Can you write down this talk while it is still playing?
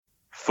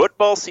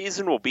Football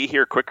season will be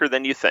here quicker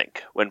than you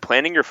think. When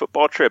planning your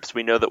football trips,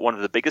 we know that one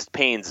of the biggest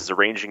pains is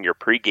arranging your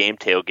pre-game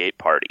tailgate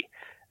party.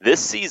 This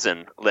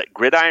season, let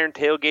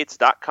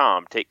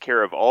GridironTailgates.com take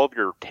care of all of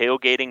your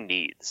tailgating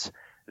needs.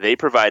 They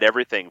provide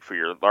everything for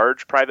your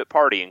large private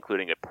party,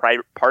 including a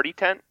party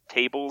tent,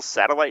 tables,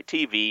 satellite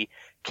TV,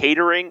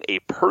 catering, a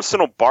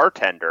personal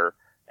bartender,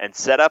 and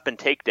setup and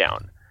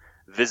takedown.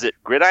 Visit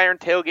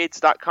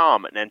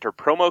GridironTailgates.com and enter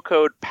promo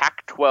code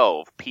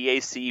PAC12,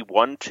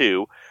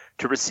 PAC12,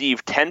 to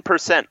receive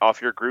 10%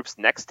 off your group's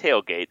next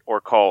tailgate, or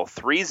call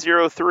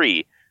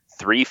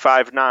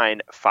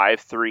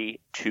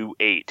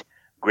 303-359-5328.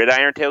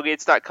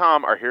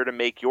 GridironTailgates.com are here to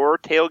make your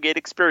tailgate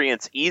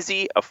experience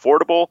easy,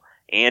 affordable,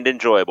 and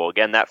enjoyable.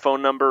 Again, that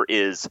phone number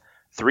is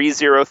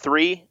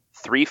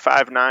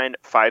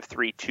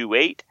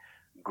 303-359-5328.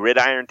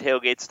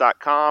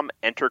 GridironTailgates.com.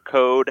 Enter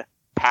code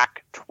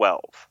PAC12.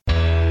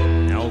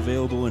 Now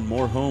available in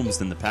more homes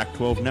than the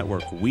Pac-12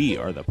 network, we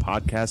are the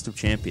podcast of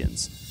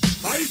champions.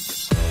 They give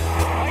it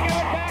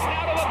back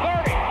now to the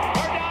 30,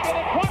 or down to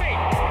the 20.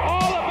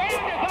 All the band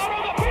is out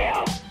on the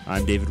field.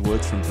 I'm David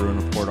Woods from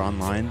Bruin Report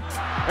Online.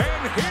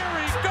 And here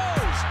he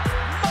goes,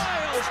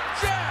 Miles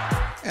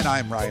Jack. And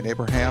I'm Ryan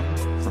Abraham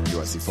from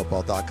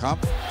USCFootball.com.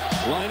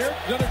 Liner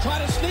going to try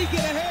to sneak it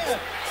ahead.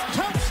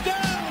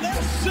 Touchdown,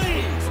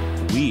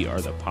 SC. We are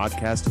the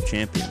podcast of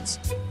champions.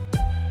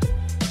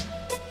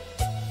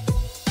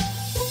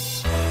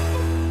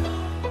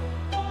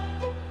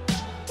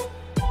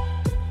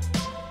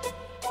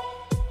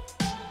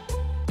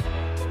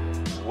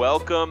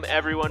 Welcome,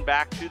 everyone,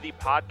 back to the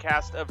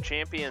podcast of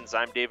champions.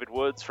 I'm David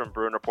Woods from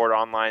Bruin Report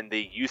Online,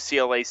 the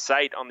UCLA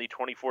site on the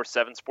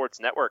 24/7 Sports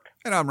Network.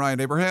 And I'm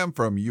Ryan Abraham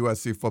from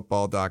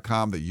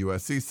USCFootball.com, the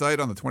USC site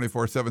on the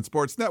 24/7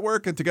 Sports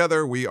Network. And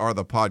together we are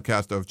the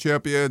podcast of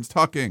champions,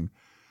 talking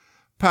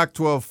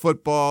Pac-12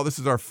 football. This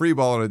is our free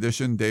balling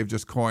edition. Dave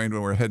just coined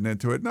when we're heading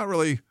into it. Not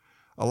really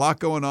a lot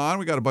going on.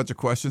 We got a bunch of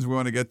questions we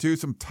want to get to,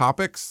 some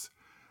topics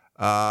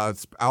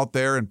it's out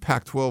there in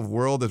Pac-12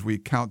 world as we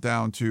count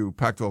down to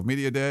Pac-12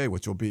 Media Day,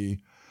 which will be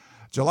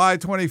July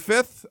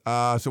 25th.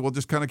 So we'll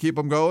just kind of keep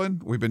them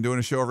going. We've been doing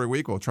a show every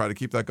week. We'll try to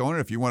keep that going.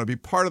 If you want to be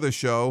part of the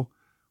show,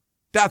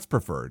 that's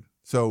preferred.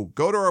 So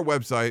go to our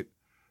website,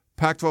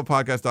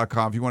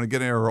 pac12podcast.com, if you want to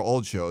get any of our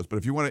old shows. But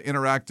if you want to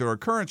interact with our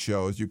current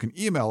shows, you can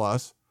email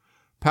us,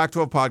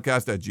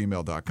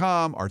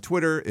 pac12podcast@gmail.com. Our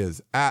Twitter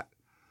is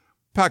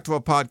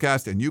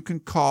 @Pac12podcast, and you can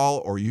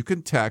call or you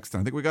can text.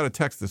 And I think we got a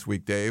text this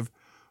week, Dave.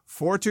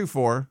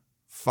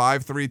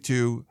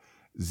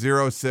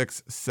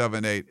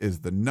 424-532-0678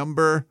 is the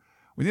number.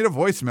 We need a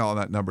voicemail on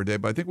that number,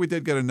 Dave, but I think we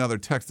did get another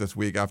text this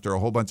week after a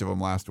whole bunch of them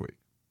last week.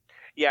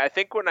 Yeah, I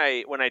think when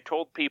I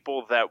told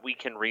people that we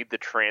can read the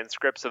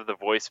transcripts of the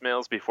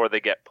voicemails before they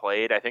get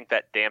played, I think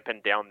that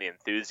dampened down the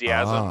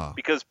enthusiasm.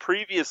 Because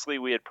previously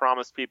we had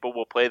promised people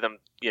we'll play them,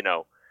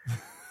 no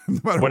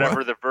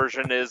whatever the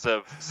version is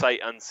of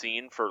Sight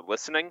Unseen for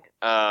listening.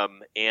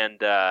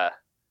 And now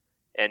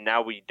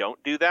we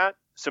don't do that.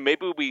 So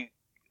maybe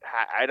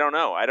I don't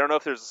know. I don't know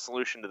if there's a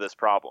solution to this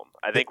problem.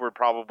 I think we're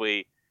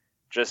probably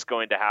just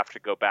going to have to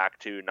go back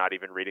to not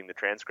even reading the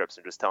transcripts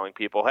and just telling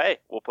people, hey,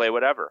 we'll play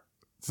whatever.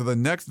 So the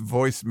next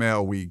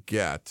voicemail we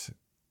get,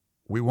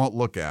 we won't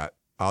look at.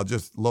 I'll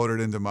just load it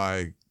into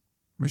my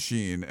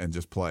machine and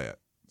just play it.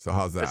 So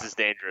how's that? This is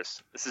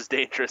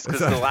dangerous because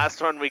the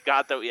last one we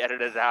got that we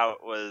edited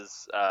out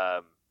was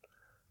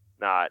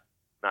not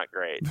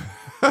great.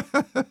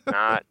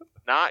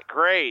 not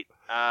great.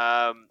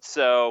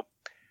 So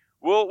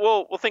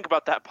we'll think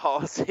about that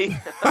policy.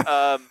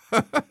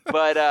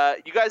 But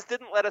you guys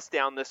didn't let us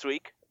down this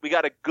week. We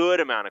got a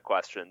good amount of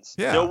questions.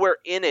 Yeah. Nowhere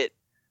in it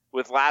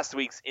with last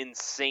week's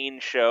insane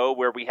show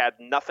where we had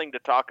nothing to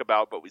talk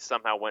about, but we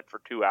somehow went for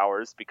 2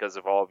 hours because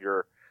of all of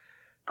your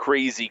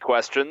crazy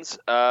questions.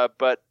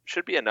 But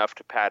should be enough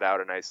to pad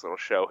out a nice little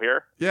show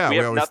here. Yeah, we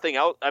have nothing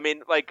else. I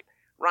mean, like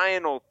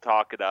Ryan will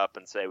talk it up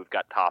and say we've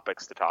got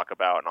topics to talk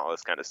about and all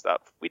this kind of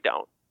stuff. We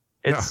don't.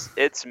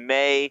 It's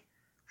May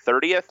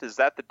 30th. Is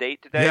that the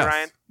date today, yes,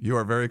 Ryan? You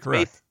are very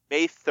correct.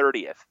 May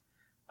 30th.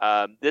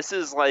 This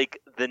is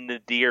like the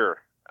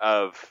nadir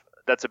of,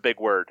 that's a big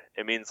word.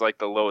 It means like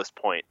the lowest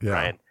point,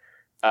 Ryan.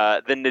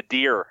 The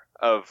nadir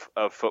of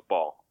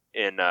football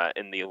in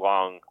the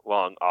long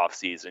off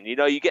season.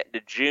 You get into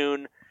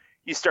June,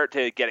 you start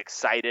to get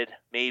excited.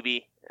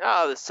 Maybe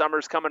the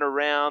summer's coming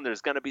around.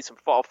 There's going to be some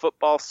fall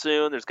football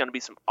soon. There's going to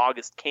be some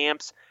August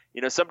camps.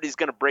 Somebody's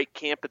going to break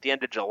camp at the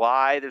end of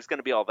July. There's going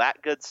to be all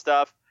that good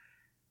stuff.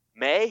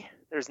 May,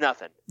 there's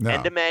nothing. No.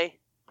 End of May,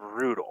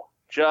 brutal,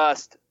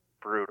 just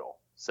brutal.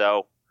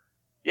 So,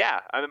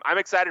 yeah, I'm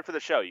excited for the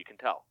show. You can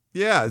tell.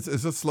 Yeah, it's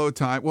a slow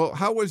time. Well,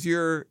 how was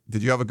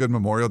did you have a good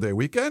Memorial Day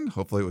weekend?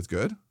 Hopefully it was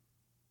good.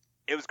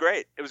 It was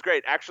great.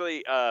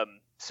 Actually,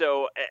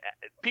 so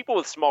people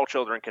with small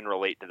children can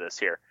relate to this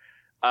here.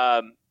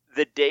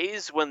 The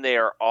days when they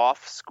are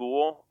off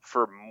school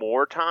for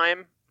more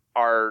time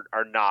are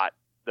not,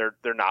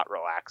 they're not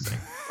relaxing.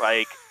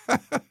 Like,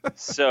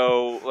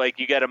 so, like,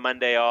 you get a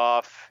Monday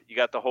off, you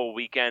got the whole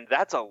weekend.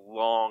 That's a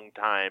long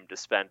time to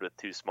spend with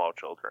two small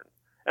children.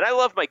 And I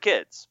love my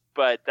kids,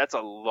 but that's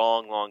a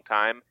long, long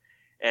time.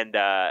 And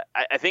I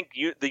think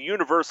the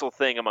universal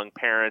thing among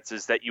parents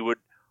is that you would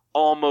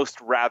almost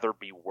rather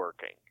be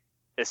working,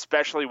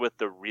 especially with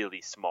the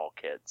really small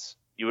kids.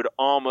 You would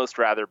almost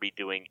rather be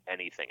doing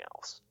anything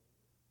else.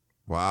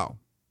 Wow.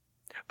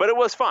 But it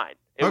was fine.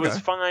 It Okay. was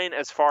fine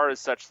as far as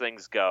such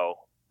things go.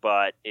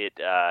 But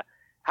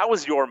how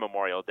was your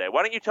Memorial Day?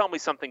 Why don't you tell me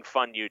something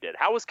fun you did?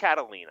 How was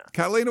Catalina?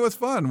 Catalina was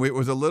fun. It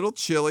was a little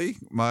chilly.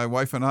 My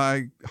wife and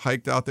I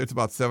hiked out there. It's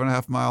about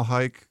 7.5 mile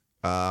hike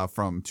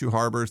from Two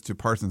Harbors to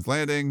Parsons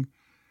Landing.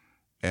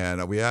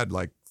 And we had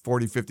like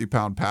 40, 50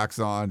 pound packs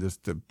on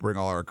just to bring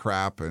all our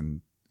crap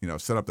and,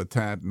 set up the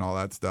tent and all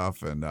that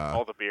stuff. And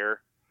All the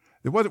beer.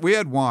 we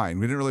had wine.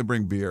 We didn't really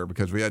bring beer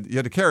because you had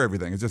to carry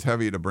everything. It's just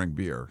heavy to bring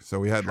beer. So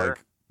we had Sure.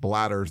 like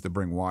bladders to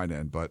bring wine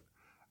in, but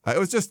it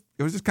was just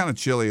kind of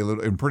chilly a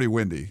little and pretty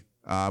windy.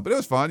 But it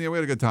was fun. We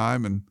had a good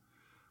time and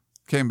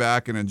came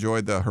back and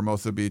enjoyed the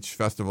Hermosa Beach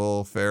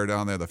Festival fair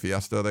down there, the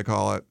Fiesta they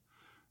call it.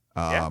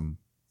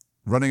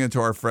 Running into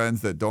our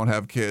friends that don't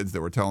have kids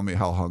that were telling me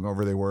how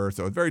hungover they were.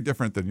 So it's very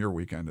different than your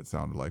weekend, it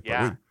sounded like.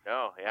 Yeah,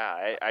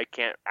 I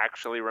can't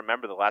actually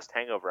remember the last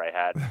hangover I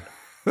had.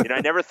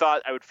 I never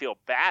thought I would feel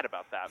bad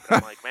about that, but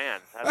I'm like, man,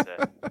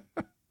 that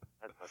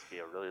must be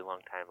a really long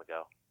time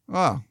ago.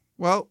 Oh,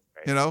 well,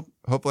 Right.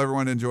 hopefully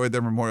everyone enjoyed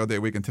their Memorial Day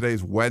weekend.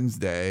 Today's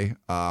Wednesday.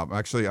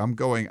 Actually, I'm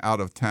going out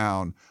of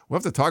town. We'll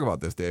have to talk about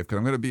this, Dave, because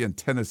I'm going to be in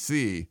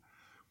Tennessee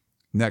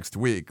next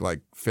week,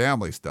 like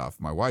family stuff,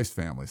 my wife's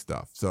family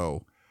stuff.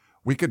 So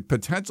we could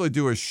potentially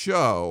do a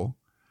show,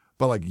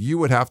 but like you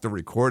would have to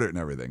record it and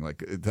everything.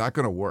 Like, is that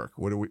going to work?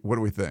 What do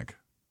we think?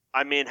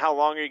 I mean, how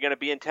long are you going to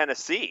be in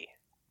Tennessee?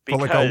 For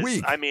like a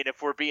week. I mean,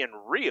 if we're being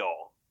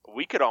real,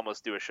 we could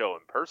almost do a show in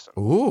person.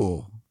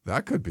 Ooh,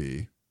 that could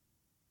be.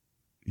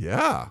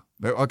 Yeah.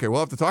 Okay, we'll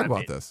have to talk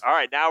about this. All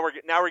right, now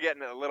we're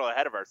getting a little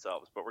ahead of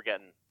ourselves, but we're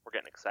getting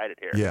excited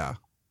here. Yeah.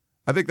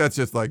 I think that's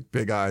just like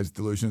Big Eyes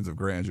delusions of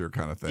grandeur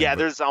kind of thing. Yeah, but-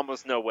 there's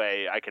almost no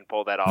way I can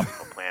pull that off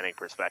from a planning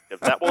perspective.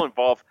 That will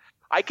involve.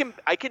 I can.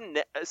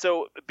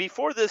 So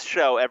before this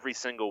show, every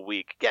single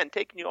week, again,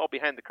 taking you all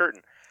behind the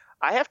curtain,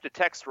 I have to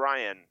text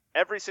Ryan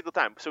every single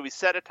time. So we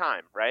set a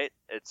time, right?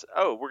 It's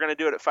we're gonna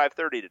do it at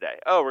 5:30 today.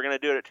 Oh, we're gonna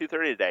do it at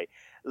 2:30 today.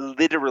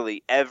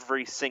 Literally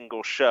every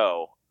single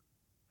show,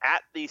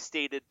 at the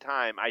stated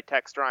time, I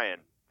text Ryan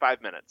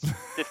 5 minutes,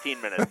 15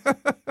 minutes,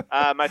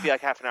 might be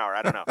like half an hour.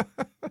 I don't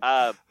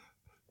know.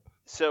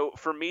 So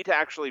for me to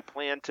actually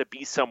plan to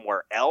be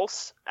somewhere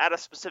else at a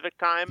specific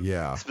time,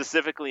 Yeah.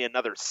 specifically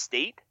another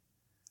state,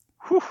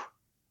 whew,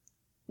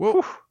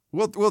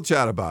 We'll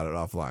chat about it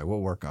offline. We'll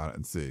work on it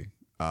and see.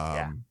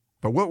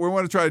 But we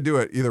want to try to do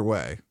it either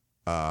way.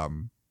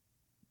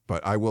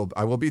 But I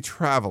will be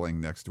traveling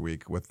next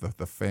week with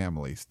the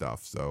family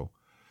stuff. So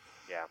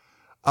yeah.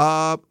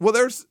 well,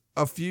 there's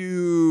a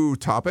few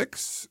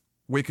topics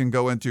we can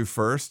go into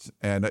first.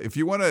 And if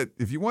you want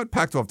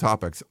Pac-12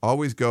 topics,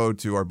 always go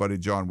to our buddy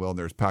John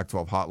Wilner's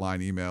Pac-12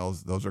 hotline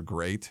emails. Those are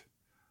great.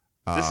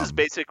 This is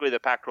basically the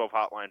Pac-12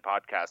 Hotline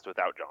podcast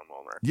without John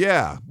Wilner.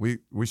 Yeah, we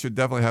should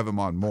definitely have him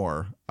on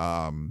more.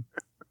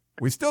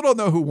 We still don't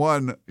know who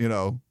won,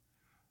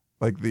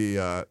 like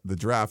the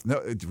draft.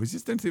 No, we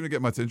just didn't seem to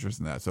get much interest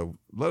in that. So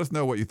let us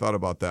know what you thought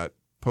about that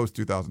post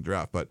 2000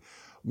 draft. But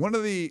one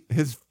of the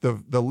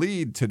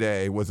lead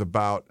today was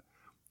about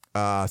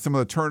some of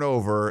the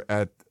turnover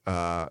at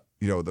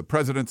the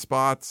president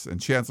spots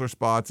and chancellor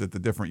spots at the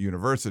different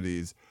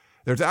universities.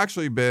 There's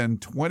actually been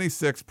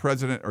 26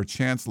 president or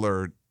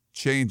chancellor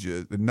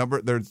changes.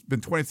 There's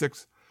been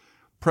 26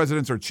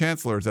 presidents or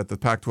chancellors at the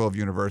Pac-12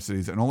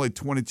 universities and only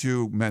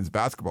 22 men's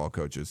basketball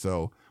coaches.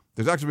 So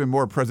there's actually been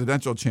more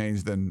presidential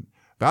change than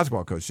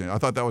basketball coach change. I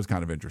thought that was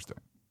kind of interesting.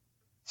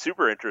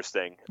 Super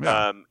interesting.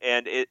 Yeah.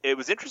 And it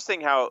was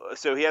interesting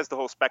so he has the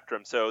whole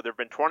spectrum. So there have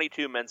been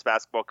 22 men's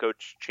basketball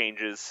coach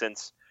changes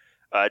since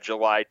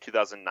July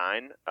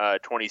 2009,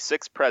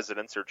 26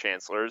 presidents or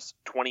chancellors,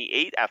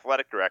 28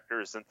 athletic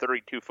directors, and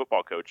 32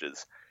 football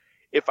coaches.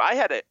 If I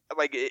had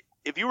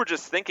if you were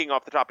just thinking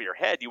off the top of your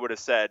head, you would have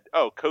said,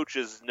 oh,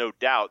 coaches, no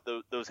doubt,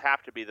 those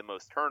have to be the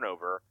most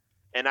turnover.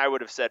 And I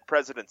would have said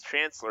presidents,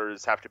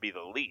 chancellors have to be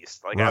the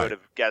least. Like, Right. I would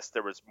have guessed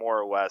there was more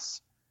or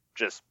less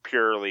just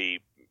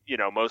purely,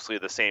 mostly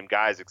the same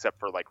guys except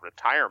for like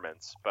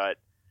retirements. But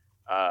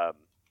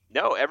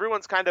no,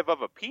 everyone's kind of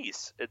a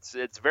piece.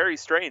 It's very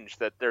strange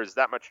that there's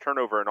that much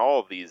turnover in all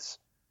of these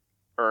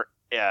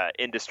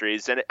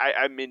industries. And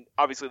I mean,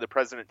 obviously the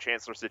president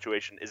chancellor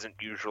situation isn't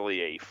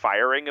usually a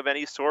firing of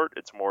any sort.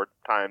 It's more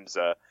times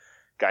a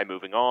guy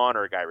moving on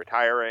or a guy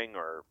retiring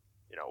or,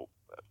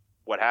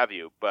 what have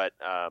you. But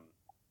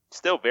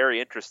still very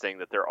interesting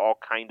that they're all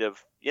kind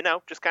of,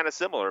 just kind of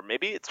similar.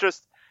 Maybe it's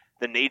just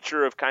the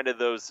nature of kind of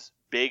those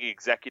big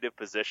executive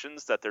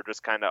positions that they're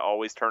just kind of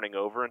always turning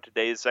over in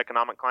today's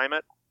economic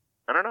climate.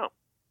 I don't know.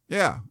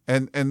 Yeah,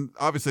 and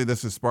obviously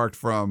this is sparked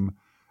from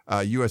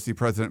USC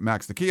President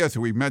Max Nikias,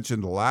 who we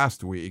mentioned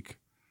last week,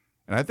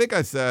 And I think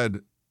I said,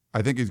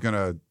 I think he's going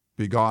to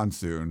be gone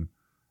soon.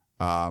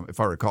 If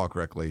I recall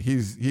correctly,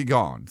 he's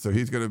gone. So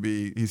he's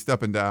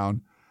stepping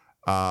down.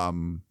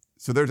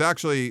 So there's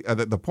actually,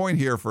 the point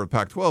here for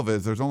Pac-12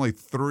 is there's only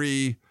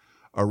 3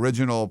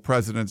 original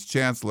presidents,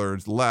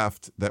 chancellors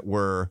left that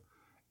were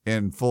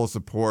in full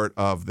support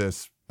of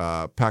this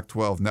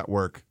Pac-12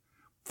 network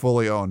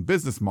fully owned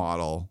business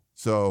model.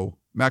 So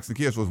Max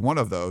Nikias was one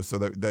of those. So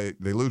they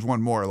lose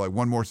one more, like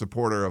one more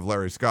supporter of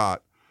Larry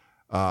Scott.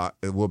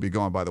 It will be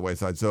going by the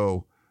wayside.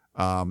 So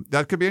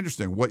that could be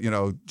interesting. What,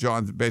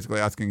 John's basically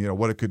asking,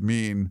 what it could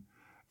mean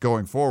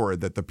going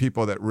forward, that the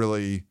people that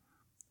really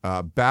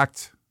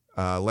backed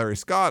Larry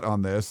Scott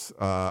on this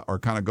are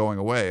kind of going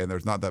away, and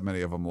there's not that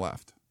many of them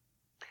left.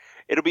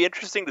 It'll be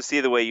interesting to see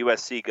the way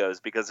USC goes,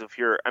 because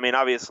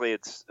obviously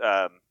it's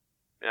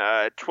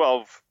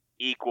 12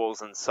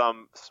 equals in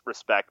some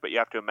respect, but you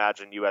have to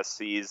imagine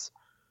USC's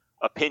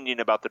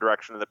opinion about the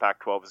direction of the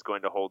Pac-12 is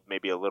going to hold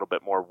maybe a little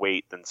bit more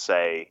weight than,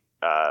 say,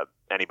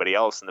 anybody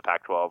else in the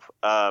Pac-12.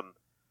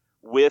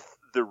 With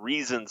the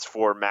reasons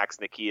for Max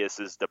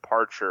Nikias'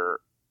 departure,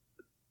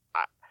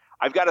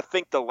 I've got to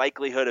think the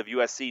likelihood of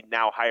USC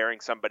now hiring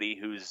somebody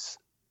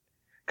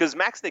because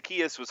Max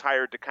Nikias was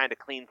hired to kind of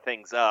clean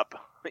things up,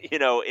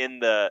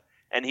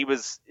 and he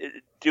was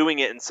doing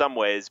it in some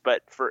ways,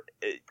 but for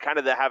kind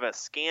of to have a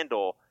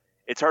scandal,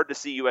 it's hard to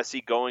see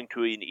USC going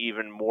to an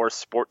even more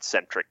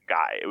sports-centric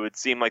guy. It would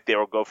seem like they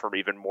will go for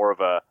even more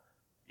of a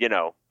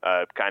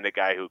kind of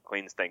guy who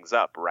cleans things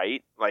up,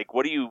 right? Like,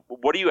 what are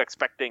you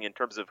expecting in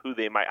terms of who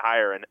they might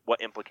hire and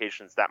what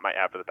implications that might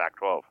have for the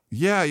Pac-12?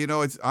 Yeah,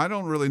 I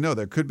don't really know.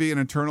 There could be an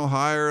internal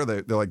hire.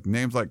 They're like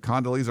names like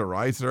Condoleezza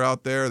Rice are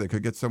out there. They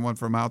could get someone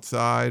from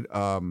outside.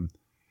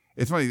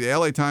 It's funny. The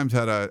LA Times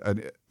had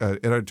an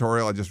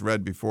editorial I just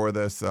read before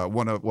this. It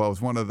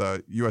was one of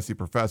the USC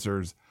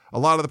professors. A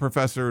lot of the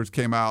professors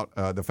came out.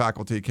 The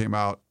faculty came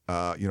out,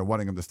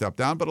 wanting him to step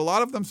down, but a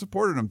lot of them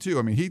supported him too.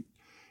 I mean,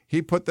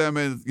 he put them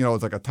in,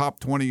 it's like a top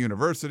 20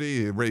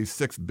 university. He raised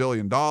 $6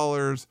 billion.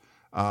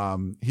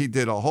 He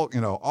did a whole,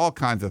 all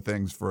kinds of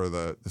things for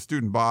the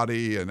student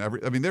body and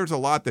there's a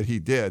lot that he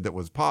did that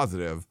was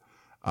positive.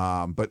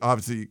 But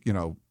obviously,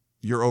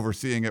 you're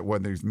overseeing it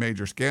when these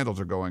major scandals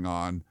are going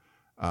on.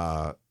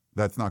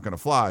 That's not going to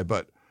fly.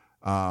 But,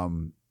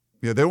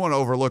 they don't want to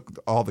overlook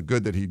all the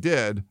good that he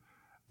did.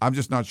 I'm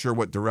just not sure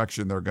what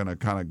direction they're going to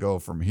kind of go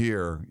from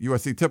here.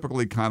 USC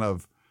typically kind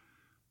of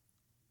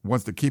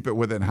wants to keep it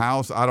within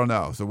house. I don't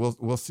know. So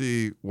we'll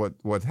see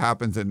what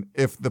happens. And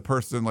if the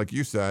person, like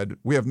you said,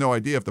 we have no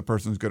idea if the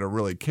person's going to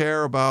really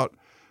care about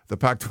the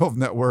Pac-12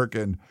 network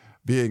and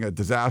being a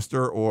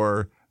disaster,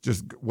 or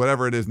just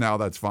whatever it is now,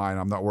 that's fine.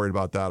 I'm not worried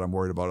about that. I'm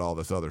worried about all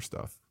this other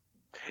stuff.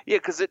 Yeah,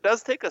 because it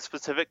does take a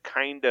specific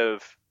kind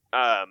of,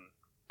 I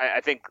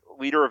think,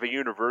 leader of a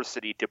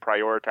university to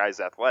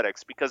prioritize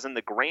athletics, because in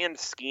the grand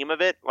scheme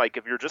of it, like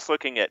if you're just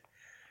looking at,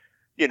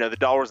 the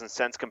dollars and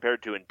cents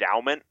compared to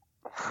endowment,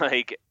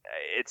 like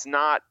it's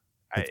not.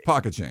 It's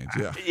pocket change,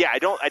 yeah. Yeah, I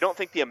don't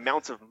think the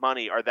amounts of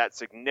money are that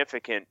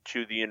significant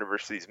to the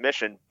university's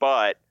mission,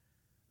 but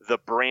the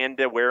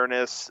brand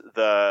awareness,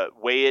 the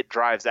way it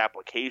drives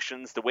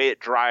applications, the way it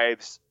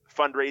drives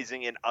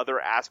fundraising in other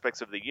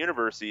aspects of the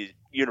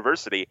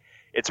university,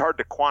 it's hard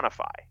to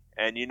quantify.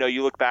 And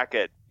you look back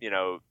at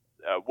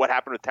what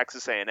happened with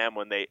Texas A&M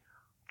when they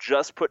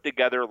just put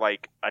together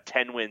like a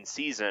 10-win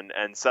season,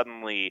 and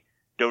suddenly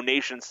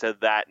donations to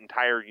that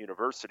entire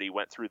university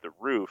went through the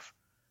roof.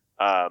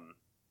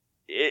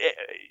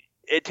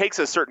 It takes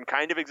a certain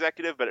kind of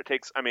executive, but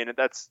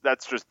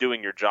that's just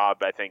doing your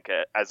job, I think,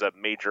 as a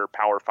major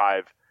Power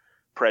 5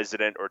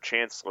 president or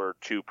chancellor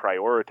to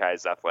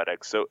prioritize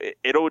athletics. So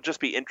it'll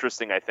just be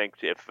interesting, I think,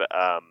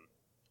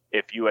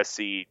 if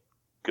USC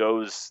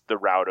goes the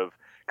route of,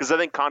 because I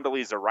think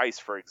Condoleezza Rice,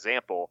 for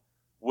example,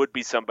 would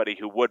be somebody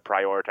who would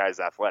prioritize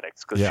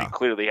athletics, because she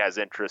clearly has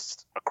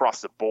interests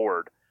across the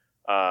board.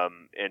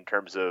 In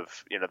terms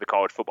of the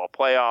college football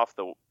playoff,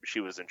 she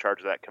was in charge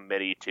of that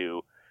committee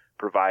to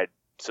provide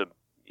some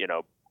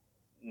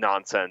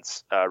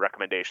nonsense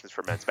recommendations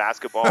for men's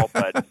basketball,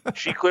 but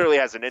she clearly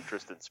has an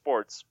interest in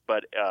sports.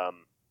 But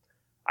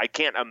I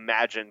can't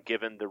imagine,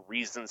 given the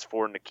reasons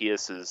for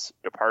Nikias'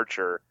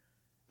 departure,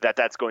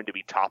 that's going to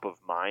be top of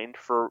mind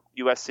for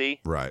USC.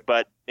 Right.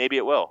 But maybe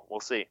it will. We'll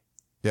see.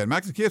 Yeah, and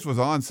Max Nikias was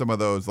on some of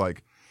those,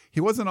 like,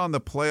 he wasn't on the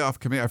playoff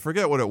committee. I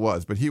forget what it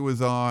was, but he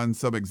was on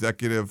some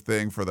executive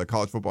thing for the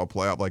college football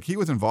playoff. Like, he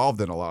was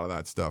involved in a lot of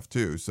that stuff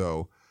too.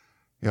 So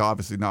he'll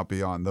obviously not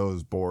be on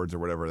those boards or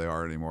whatever they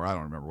are anymore. I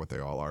don't remember what they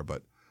all are,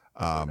 but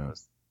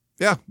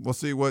yeah, we'll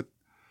see what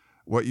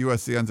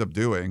USC ends up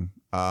doing.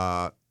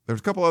 There's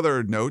a couple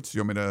other notes.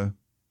 You want me to?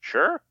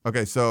 Sure.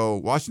 Okay, so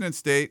Washington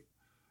State.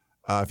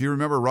 If you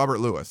remember Robert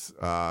Lewis,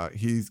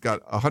 he's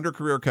got 100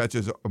 career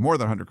catches, more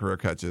than 100 career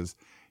catches.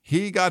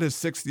 He got his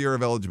 6th year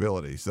of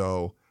eligibility,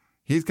 so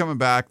he's coming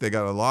back. They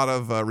got a lot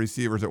of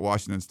receivers at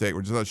Washington State.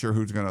 We're just not sure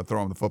who's going to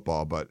throw him the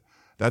football, but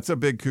that's a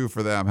big coup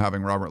for them,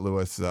 having Robert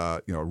Lewis,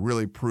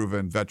 really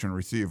proven veteran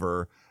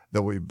receiver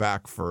that will be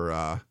back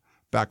for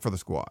the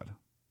squad.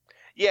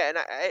 Yeah, and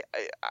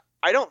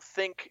I don't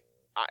think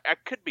I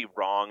could be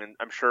wrong, and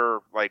I'm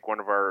sure like one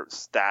of our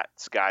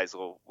stats guys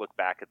will look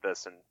back at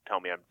this and tell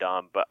me I'm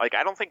dumb, but like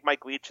I don't think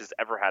Mike Leach has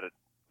ever had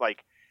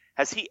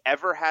has he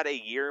ever had a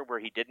year where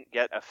he didn't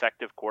get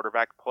effective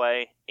quarterback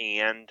play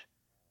and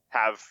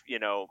have,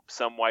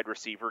 some wide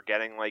receiver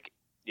getting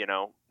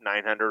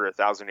 900 or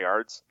 1,000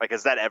 yards? Like,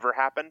 has that ever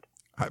happened?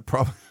 I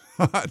probably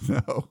not.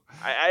 No.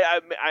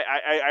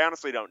 I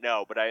honestly don't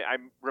know, but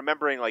I'm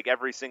remembering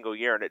every single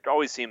year, and it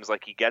always seems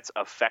like he gets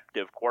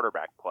effective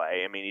quarterback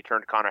play. I mean, he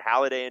turned Connor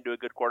Halliday into a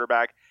good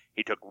quarterback.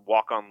 He took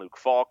walk-on Luke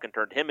Falk and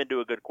turned him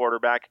into a good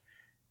quarterback.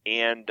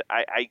 And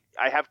I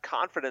have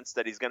confidence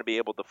that he's going to be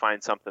able to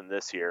find something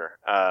this year,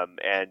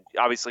 and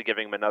obviously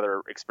giving him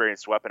another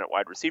experienced weapon at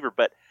wide receiver.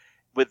 But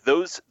with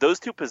those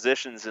two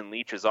positions in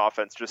Leach's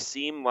offense just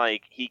seem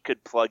like he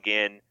could plug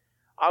in,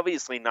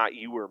 obviously not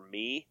you or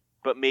me,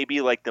 but maybe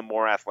the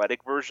more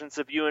athletic versions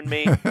of you and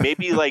me.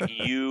 Maybe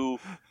you,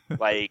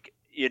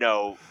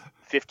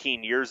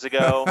 15 years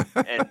ago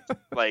and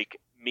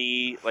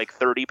me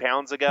 30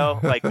 pounds ago.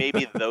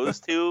 Maybe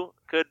those two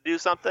could do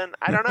something.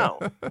 I don't know.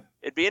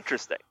 It'd be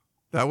interesting.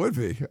 That would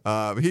be.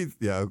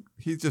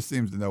 He just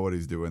seems to know what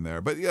he's doing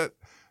there. But yet,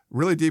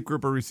 really deep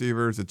group of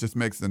receivers. It just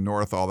makes the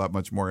North all that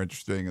much more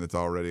interesting, and it's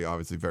already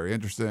obviously very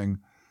interesting.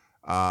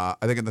 I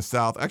think in the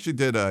South, I actually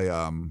did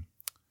a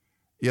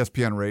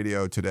ESPN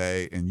radio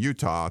today in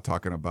Utah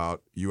talking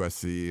about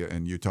USC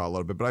and Utah a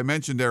little bit, but I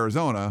mentioned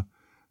Arizona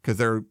because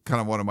they're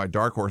kind of one of my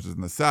dark horses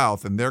in the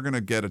South, and they're going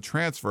to get a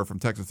transfer from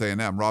Texas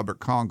A&M, Robert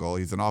Congle.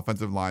 He's an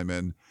offensive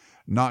lineman.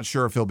 Not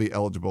sure if he'll be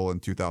eligible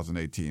in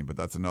 2018, but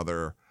that's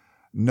another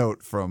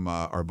note from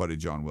our buddy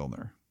John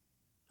Wilner.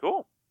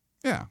 Cool.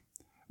 Yeah.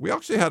 We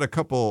actually had a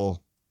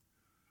couple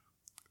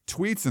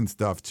tweets and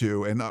stuff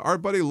too, and our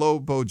buddy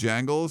Lobo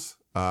Jangles,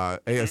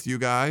 ASU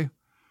guy.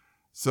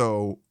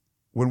 So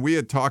when we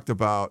had talked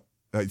about,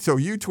 so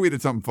you tweeted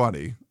something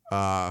funny.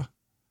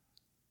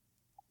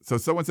 So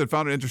someone said,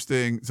 found it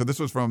interesting. So this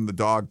was from the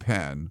Dog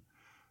Pen,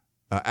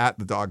 at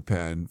the Dog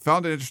Pen.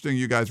 Found it interesting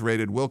you guys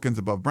rated Wilkins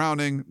above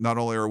Browning. Not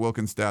only are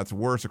Wilkins' stats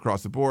worse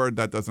across the board,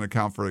 that doesn't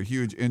account for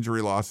huge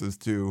injury losses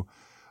to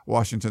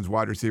Washington's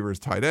wide receivers,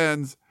 tight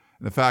ends,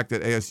 and the fact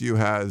that ASU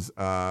has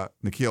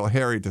N'Keal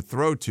Harry to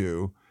throw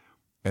to.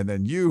 And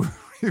then you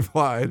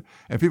replied,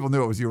 and people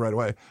knew it was you right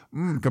away.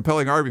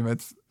 Compelling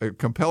arguments,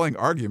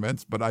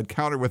 but I'd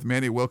counter with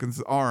Manny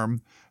Wilkins'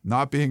 arm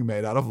not being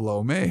made out of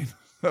lo mein.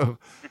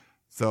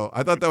 So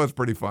I thought that was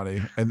pretty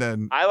funny. And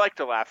then I like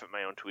to laugh at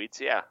my own tweets.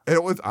 Yeah, I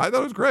thought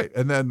it was great.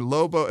 And then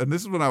Lobo, and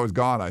this is when I was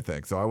gone, I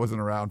think, so I wasn't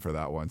around for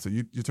that one. So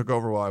you took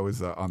over while I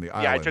was on the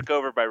island. Yeah, I took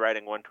over by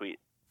writing one tweet.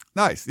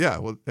 Nice. Yeah,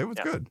 well, it was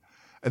good.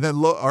 And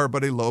then our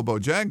buddy Lobo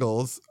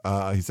Jangles,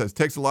 he says,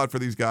 takes a lot for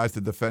these guys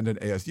to defend an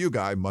ASU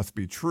guy. Must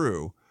be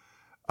true.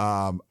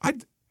 Do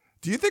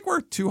you think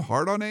we're too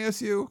hard on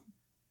ASU?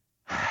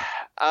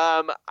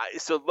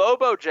 So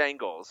Lobo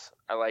Jangles,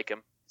 I like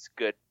him. He's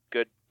good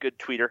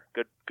tweeter,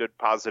 good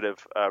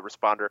positive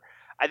responder.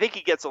 I think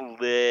he gets a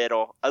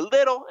little,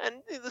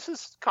 and this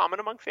is common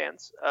among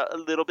fans, a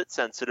little bit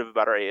sensitive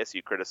about our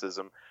ASU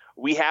criticism.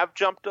 We have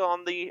jumped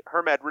on the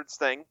Herm Edwards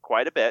thing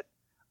quite a bit.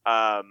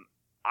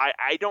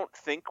 I don't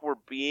think we're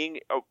being,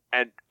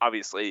 and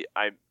obviously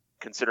I'm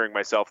considering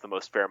myself the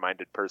most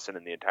fair-minded person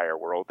in the entire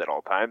world at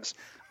all times.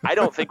 I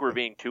don't think we're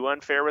being too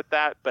unfair with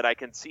that, but I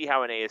can see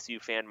how an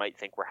ASU fan might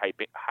think we're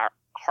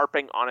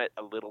harping on it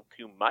a little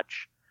too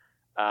much.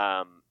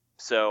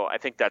 So I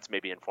think that's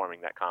maybe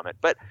informing that comment.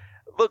 But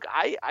look,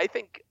 I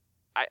think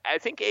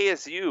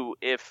ASU,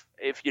 if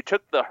you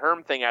took the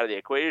Herm thing out of the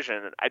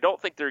equation, I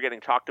don't think they're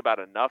getting talked about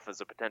enough as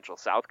a potential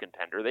South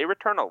contender. They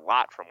return a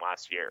lot from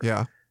last year.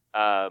 Yeah.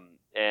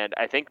 And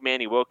I think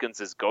Manny Wilkins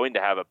is going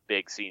to have a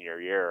big senior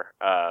year.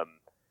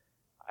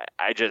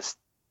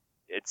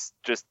 It's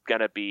just going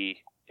to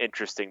be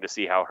interesting to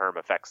see how Herm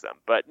affects them.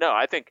 But no,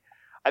 I think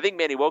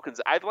Manny Wilkins,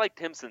 I've liked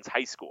him since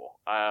high school.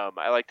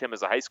 I liked him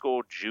as a high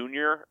school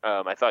junior.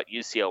 I thought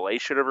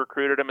UCLA should have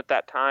recruited him at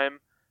that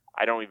time.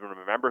 I don't even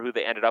remember who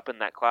they ended up in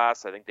that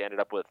class. I think they ended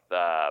up with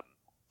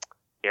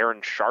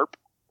Aaron Sharp,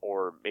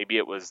 or maybe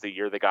it was the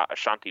year they got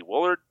Ashanti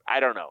Woolard. I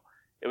don't know.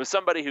 It was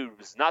somebody who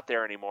was not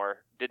there anymore,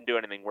 didn't do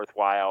anything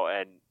worthwhile,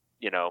 and,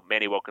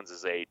 Manny Wilkins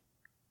is a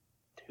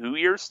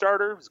 2-year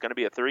starter. He's going to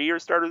be a 3-year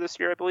starter this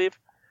year, I believe.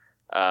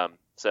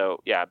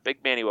 So, yeah,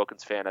 big Manny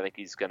Wilkins fan. I think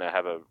he's going to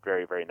have a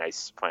very, very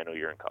nice final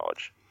year in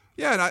college.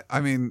 Yeah, and I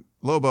mean,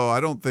 Lobo,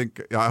 I don't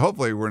think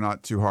hopefully we're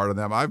not too hard on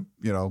them. I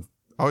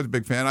was a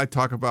big fan. I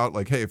talk about,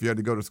 hey, if you had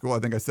to go to school, I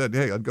think I said,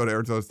 hey, I'd go to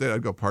Arizona State.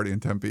 I'd go party in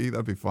Tempe.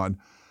 That'd be fun.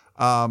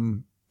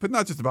 But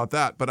not just about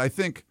that. But I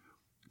think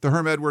the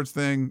Herm Edwards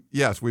thing,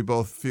 yes, we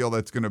both feel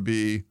that's going to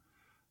be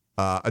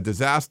a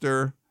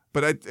disaster.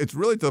 But it's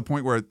really to the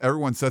point where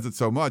everyone says it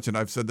so much, and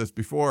I've said this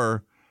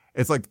before,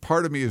 it's like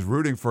part of me is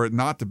rooting for it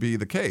not to be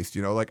the case.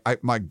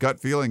 My gut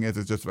feeling is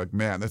it's just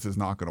man, this is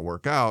not going to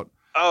work out.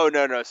 Oh,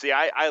 no. See,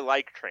 I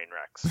like train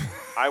wrecks.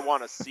 I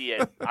want to see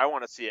it. I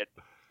want to see it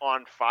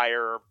on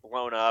fire,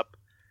 blown up,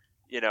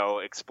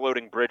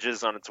 exploding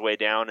bridges on its way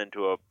down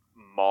into a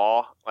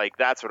maw.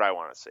 That's what I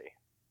want to see.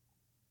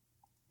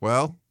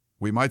 Well,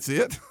 we might see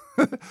it.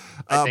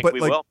 I think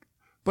we will.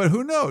 But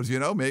who knows?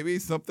 Maybe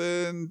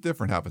something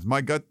different happens.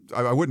 My gut,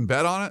 I wouldn't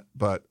bet on it,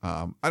 but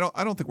I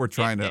don't think we're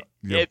trying to.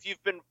 If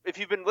you've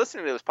been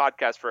listening to this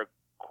podcast for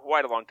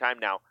quite a long time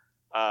now,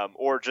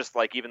 or just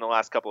like even the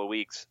last couple of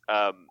weeks,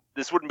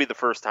 this wouldn't be the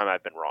first time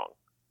I've been wrong.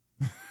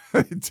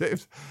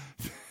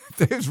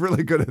 Dave's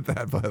really good at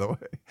that, by the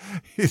way.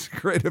 He's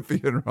great at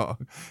being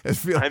wrong.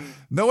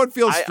 No one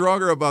feels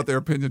stronger about their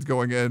opinions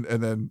going in,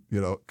 and then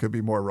could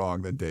be more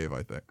wrong than Dave,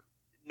 I think.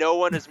 No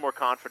one is more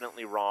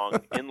confidently wrong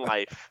in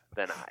life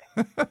than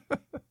I.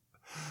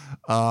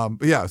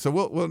 But yeah, so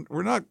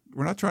we're not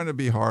trying to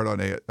be hard on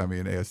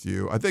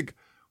ASU. I think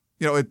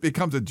it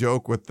becomes a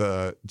joke with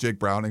the Jake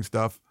Browning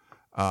stuff.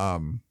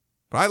 But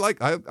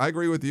I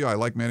agree with you. I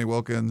like Manny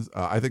Wilkins.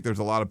 I think there's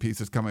a lot of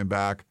pieces coming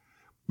back.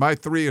 My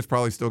 3 is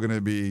probably still going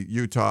to be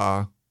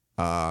Utah,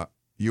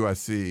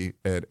 USC,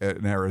 and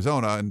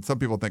Arizona. And some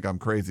people think I'm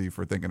crazy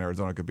for thinking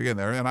Arizona could be in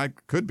there, and I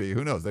could be.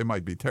 Who knows? They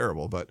might be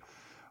terrible, but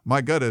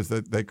my gut is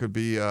that they could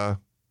be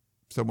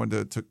someone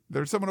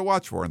there's someone to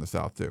watch for in the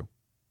South too.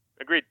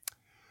 Agreed.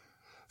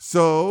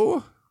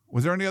 So,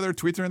 was there any other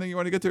tweets or anything you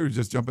want to get to, or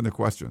just jump into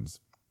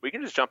questions? We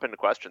can just jump into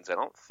questions. I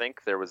don't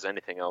think there was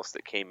anything else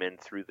that came in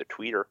through the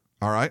tweeter.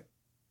 All right.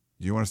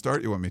 Do you want to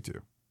start? You want me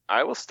to?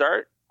 I will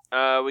start.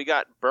 We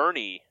got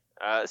Bernie.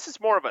 This is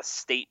more of a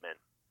statement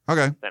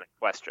than a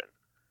question.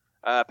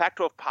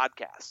 Pac-12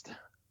 podcast.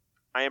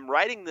 I am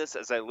writing this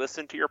as I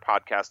listen to your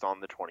podcast on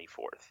the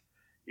 24th.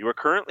 You are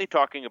currently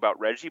talking about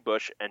Reggie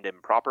Bush and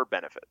improper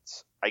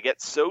benefits. I get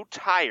so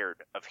tired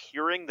of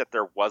hearing that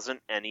there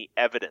wasn't any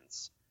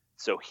evidence.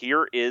 So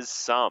here is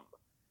some.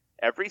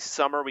 Every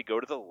summer we go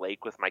to the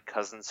lake with my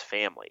cousin's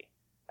family.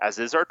 As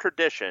is our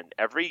tradition,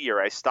 every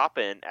year I stop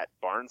in at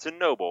Barnes &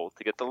 Noble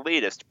to get the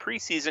latest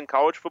preseason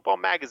college football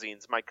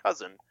magazines my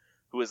cousin,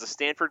 who is a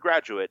Stanford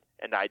graduate,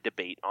 and I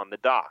debate on the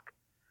dock.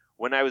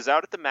 When I was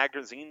out at the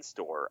magazine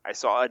store, I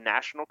saw a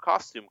National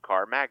Costume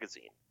Car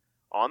magazine.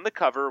 On the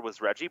cover was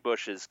Reggie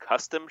Bush's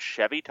custom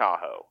Chevy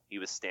Tahoe. He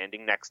was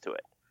standing next to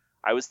it.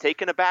 I was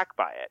taken aback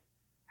by it.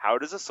 How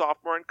does a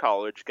sophomore in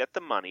college get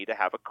the money to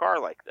have a car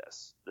like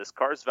this? This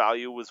car's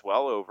value was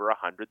well over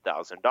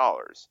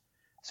 $100,000.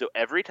 So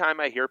every time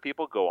I hear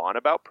people go on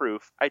about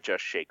proof, I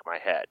just shake my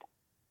head.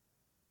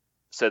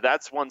 So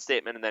that's one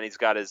statement, and then he's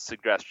got his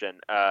suggestion.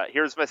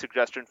 Here's my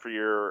suggestion for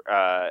your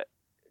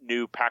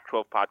new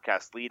Pac-12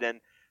 podcast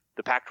lead-in.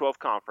 The Pac-12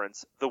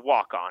 conference, the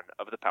walk-on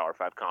of the Power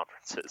 5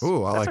 conferences.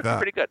 Ooh, I That's like that.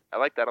 Pretty good. I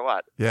like that a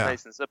lot. Yeah.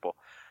 Nice and simple.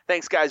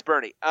 Thanks, guys.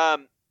 Bernie.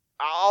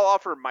 I'll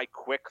offer my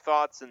quick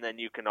thoughts, and then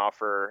you can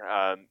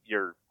offer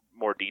your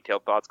more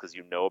detailed thoughts because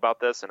you know about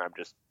this, and I'm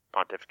just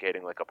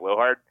pontificating like a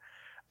blowhard.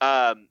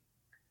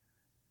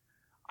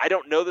 I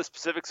don't know the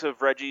specifics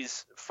of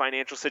Reggie's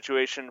financial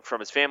situation from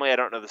his family. I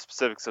don't know the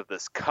specifics of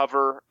this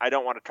cover. I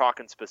don't want to talk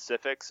in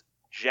specifics.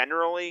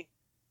 Generally,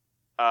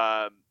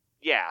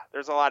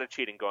 there's a lot of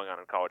cheating going on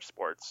in college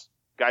sports.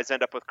 Guys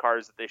end up with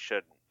cars that they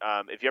shouldn't.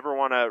 If you ever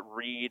want to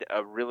read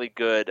a really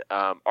good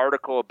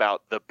article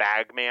about the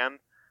Bagman,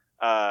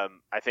 I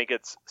think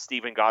it's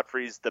Stephen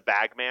Godfrey's The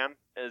Bagman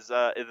is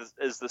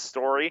the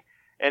story,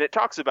 and it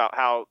talks about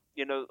how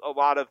a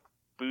lot of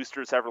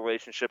boosters have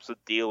relationships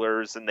with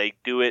dealers, and they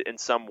do it in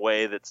some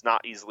way that's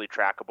not easily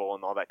trackable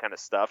and all that kind of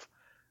stuff.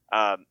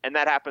 And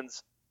that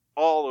happens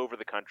all over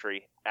the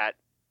country at,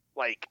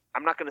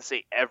 I'm not going to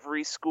say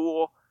every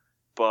school,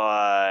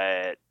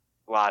 but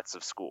lots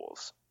of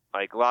schools.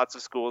 Lots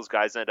of schools,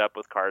 guys end up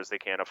with cars they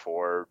can't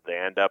afford. They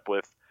end up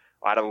with,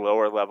 at a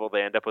lower level,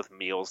 they end up with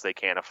meals they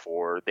can't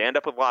afford. They end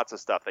up with lots of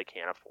stuff they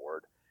can't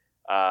afford.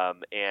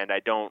 And I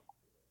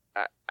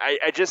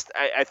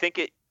think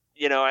it,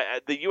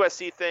 the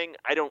USC thing,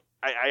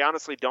 I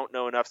honestly don't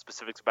know enough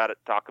specifics about it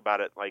to talk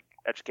about it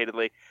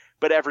educatedly,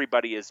 but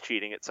everybody is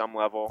cheating at some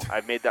level.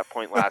 I made that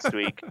point last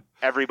week.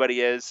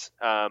 Everybody is.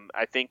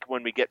 I think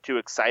when we get too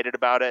excited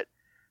about it,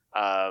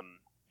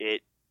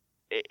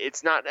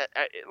 it's not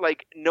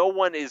no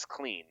one is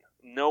clean.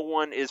 No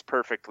one is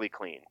perfectly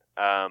clean.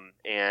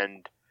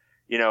 And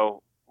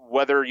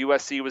whether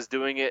USC was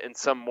doing it in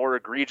some more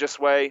egregious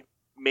way,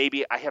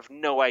 maybe, I have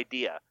no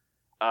idea.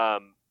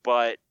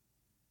 But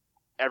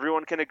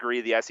everyone can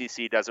agree the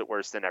SEC does it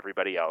worse than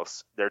everybody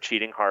else. They're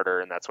cheating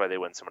harder, and that's why they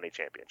win so many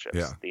championships.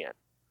 Yeah. The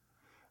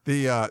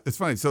end. It's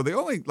funny. So the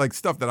only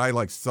stuff that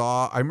I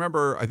saw, I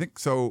remember, I think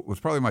so, it was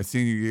probably my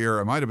senior year.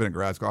 I might have been in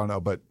grad school, I don't know,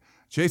 but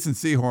Jason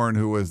Sehorn,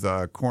 who was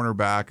a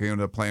cornerback, he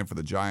ended up playing for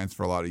the Giants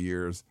for a lot of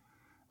years.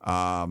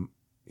 I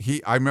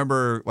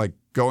remember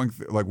going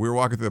we were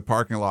walking through the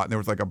parking lot, and there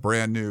was a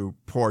brand new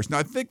Porsche. Now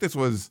I think this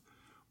was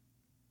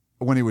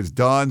when he was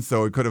done,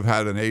 so he could have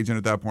had an agent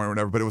at that point or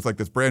whatever, but it was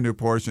this brand new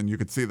Porsche, and you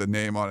could see the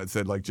name on it. It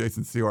said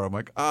Jason Sehorn.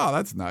 I'm oh,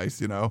 that's nice,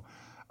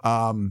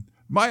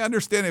 My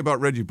understanding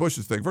about Reggie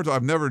Bush's thing, first of all,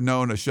 I've never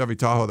known a Chevy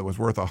Tahoe that was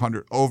worth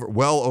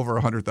well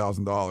over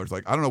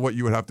 $100,000. I don't know what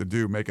you would have to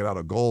do, make it out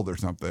of gold or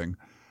something.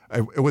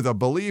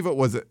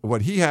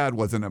 What he had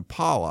was an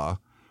Impala.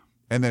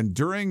 And then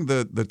during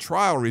the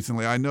trial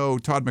recently, I know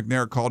Todd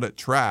McNair called it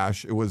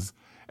trash.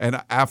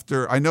 And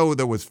after, I know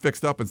that was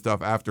fixed up and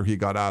stuff after he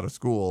got out of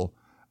school,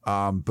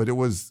 but it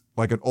was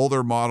like an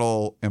older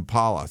model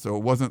Impala. So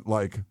it wasn't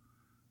like,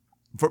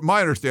 from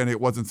my understanding, it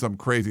wasn't some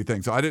crazy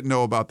thing. So I didn't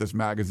know about this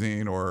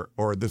magazine or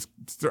this.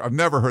 I've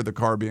never heard the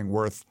car being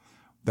worth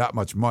that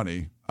much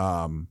money.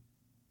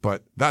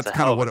 But that's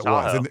kind of what it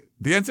was. And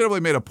the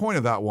NCAA made a point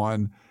of that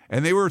one.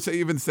 And they were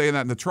even saying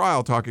that in the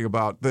trial, talking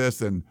about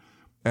this. And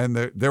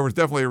there was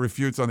definitely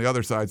refutes on the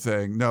other side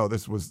saying, no,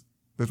 this was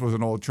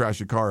an old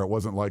trashy car. It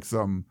wasn't like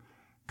some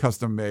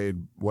custom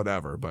made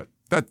whatever. But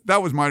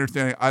that was my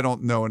understanding. I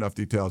don't know enough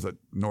details,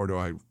 nor do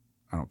I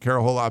don't care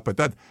a whole lot.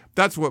 But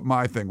that's what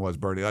my thing was,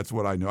 Bernie. That's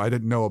what I knew. I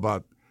didn't know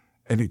about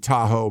any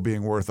Tahoe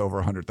being worth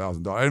over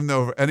 $100,000. I didn't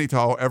know of any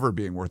Tahoe ever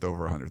being worth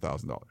over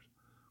 $100,000.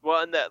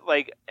 Well,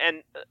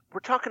 and we're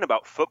talking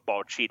about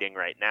football cheating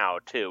right now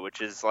too, which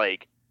is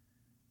like,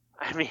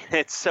 I mean,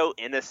 it's so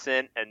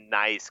innocent and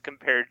nice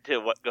compared to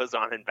what goes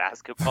on in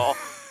basketball.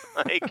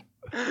 Like,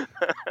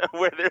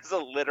 where there's a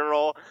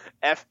literal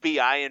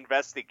FBI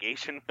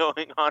investigation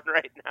going on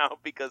right now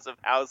because of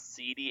how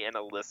seedy and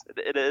illicit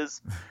it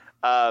is.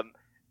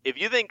 If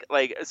you think all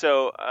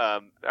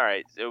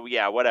right, so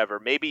yeah, whatever.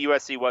 Maybe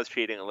USC was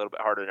cheating a little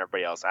bit harder than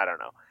everybody else. I don't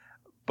know.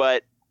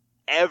 But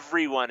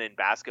everyone in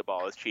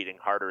basketball is cheating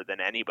harder than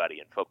anybody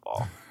in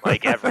football.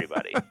 Like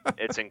everybody.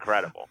 It's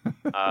incredible.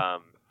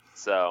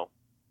 So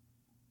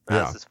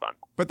this is fun.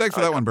 But thanks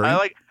for that one,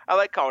 Bernie. I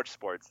like college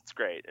sports. It's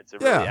great. It's a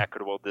really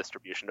equitable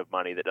distribution of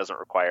money that doesn't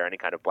require any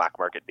kind of black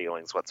market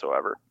dealings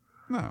whatsoever.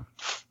 No.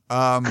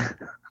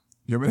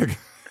 You want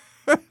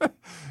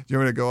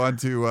me to go on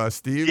to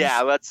Steve's?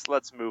 Yeah,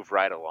 let's move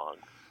right along.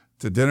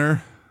 To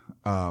dinner.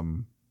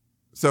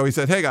 So he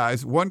said, hey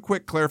guys, one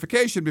quick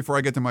clarification before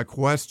I get to my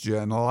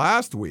question.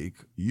 Last week,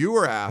 you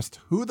were asked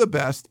who the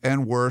best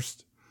and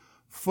worst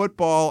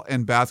football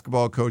and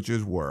basketball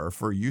coaches were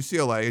for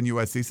UCLA and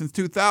USC since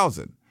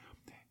 2000.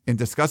 In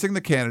discussing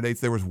the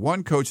candidates, there was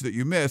one coach that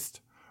you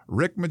missed.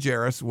 Rick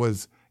Majerus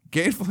was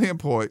gainfully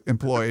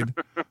employed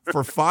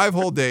for 5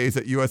 whole days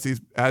at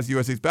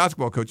USC's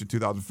basketball coach in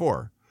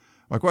 2004.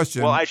 My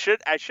question. Well, I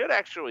should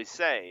actually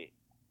say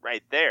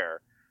right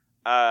there,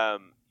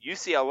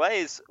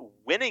 UCLA's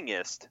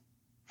winningest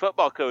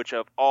football coach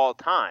of all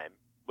time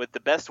with the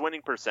best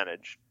winning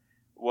percentage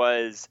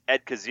was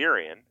Ed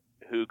Kazarian,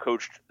 who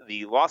coached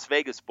the Las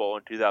Vegas Bowl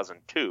in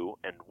 2002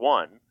 and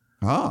won.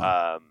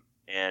 Oh.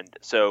 And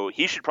so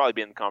he should probably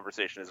be in the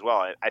conversation as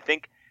well. I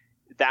think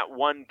that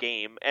one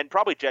game, and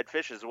probably Jed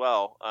Fish as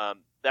well,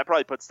 that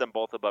probably puts them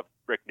both above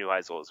Rick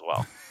Neuheisel as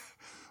well.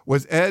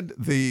 Was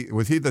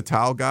he the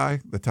towel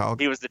guy?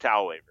 He was the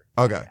towel waver.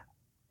 Okay.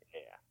 Yeah.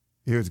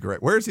 He was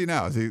great. Where is he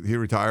now? Is he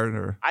retired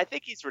or? I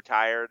think he's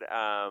retired.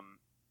 I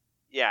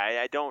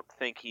don't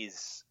think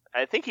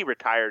I think he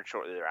retired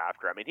shortly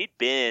thereafter. I mean, he'd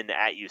been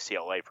at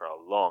UCLA for a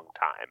long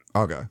time.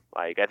 Okay.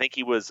 Like, I think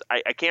he was,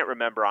 I can't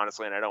remember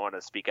honestly, and I don't want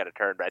to speak out of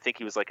turn, but I think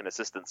he was like an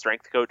assistant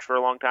strength coach for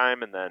a long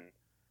time and then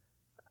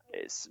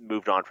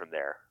moved on from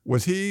there.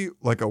 Was he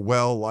like a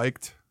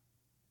well-liked?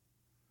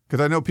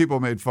 Because I know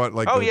people made fun,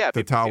 like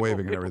the towel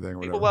waving and everything.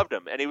 People loved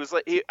him. And he was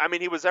like, he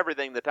was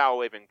everything the towel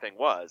waving thing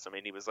was. I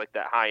mean, he was like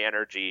that high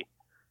energy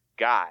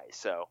guy.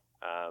 So,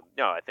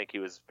 no, I think he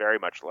was very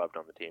much loved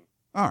on the team.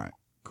 All right,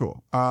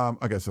 cool. I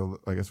guess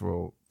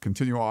we'll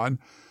continue on.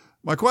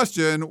 My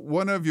question,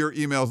 one of your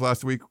emails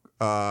last week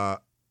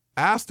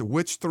asked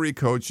which 3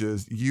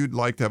 coaches you'd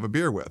like to have a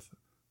beer with.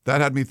 That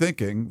had me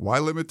thinking, why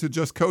limit to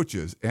just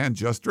coaches and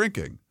just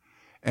drinking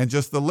and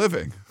just the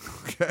living?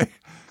 Okay.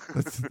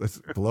 Let's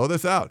blow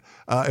this out.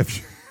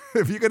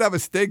 If you could have a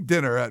steak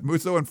dinner at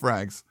Musso and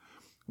Frank's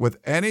with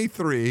any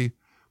 3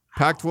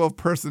 Pac-12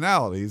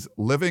 personalities,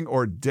 living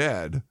or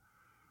dead,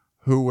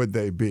 who would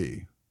they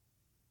be?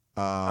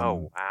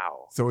 Oh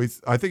wow! So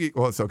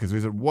because he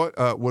said,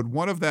 what would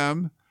one of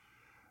them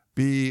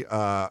be?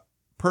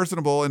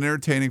 Personable and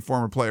entertaining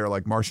former player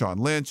like Marshawn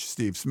Lynch,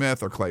 Steve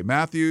Smith, or Clay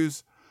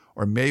Matthews,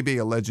 or maybe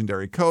a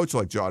legendary coach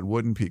like John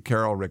Wooden, Pete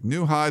Carroll, Rick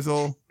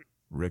Neuheisel.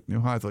 Rick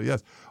Neuheisel,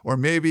 yes. Or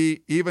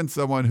maybe even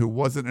someone who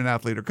wasn't an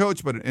athlete or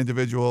coach, but an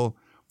individual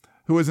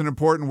who is an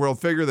important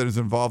world figure that is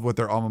involved with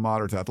their alma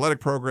mater's athletic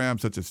program,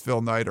 such as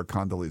Phil Knight or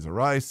Condoleezza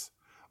Rice.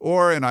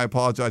 Or, and I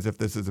apologize if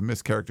this is a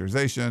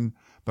mischaracterization,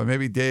 but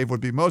maybe Dave would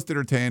be most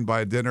entertained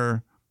by a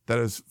dinner that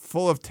is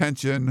full of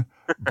tension,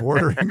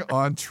 bordering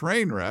on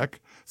train wreck.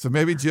 So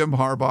maybe Jim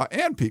Harbaugh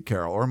and Pete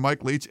Carroll, or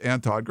Mike Leach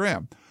and Todd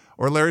Graham,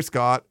 or Larry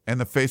Scott and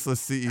the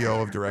faceless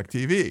CEO of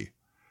DirecTV.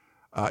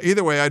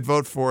 Either way, I'd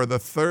vote for the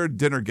third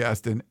dinner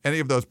guest in any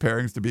of those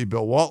pairings to be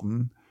Bill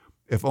Walton,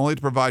 if only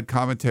to provide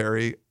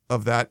commentary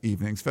of that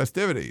evening's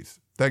festivities.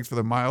 Thanks for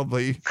the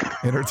mildly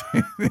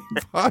entertaining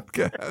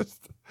podcast,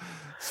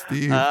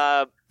 Steve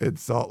in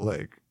Salt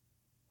Lake.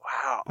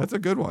 Wow. That's a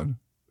good one.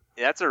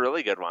 Yeah, that's a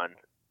really good one.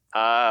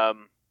 I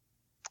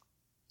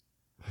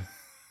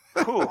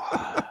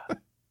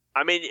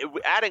mean,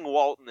 adding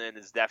Walton in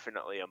is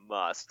definitely a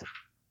must.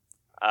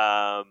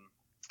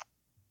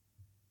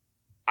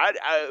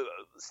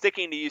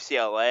 Sticking to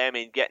UCLA, I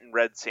mean, getting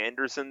Red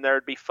Sanders in there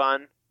would be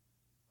fun.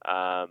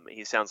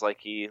 He sounds like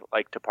he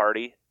liked to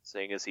party.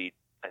 seeing as he,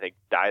 I think,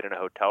 died in a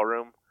hotel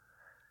room.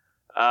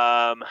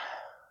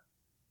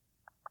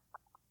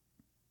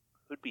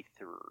 Who'd be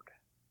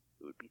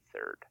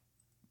third?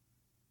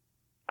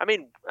 I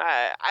mean,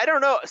 I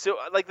don't know. So,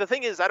 like, the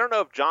thing is, I don't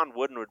know if John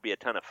Wooden would be a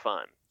ton of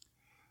fun.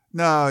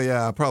 No,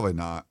 yeah, probably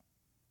not.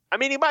 I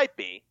mean, he might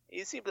be.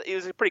 He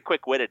was a pretty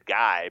quick-witted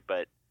guy,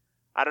 but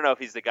I don't know if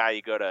he's the guy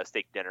you go to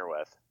steak dinner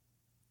with.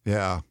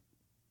 Yeah.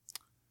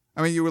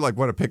 I mean, you would, like,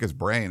 want to pick his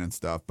brain and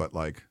stuff, but,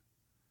 like...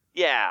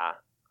 Yeah.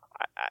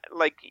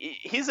 Like,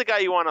 he's the guy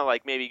you want to,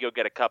 like, maybe go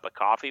get a cup of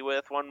coffee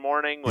with one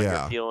morning when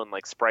you're feeling,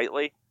 like,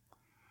 sprightly.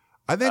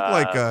 I think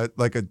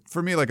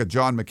for me, like a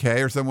John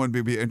McKay or someone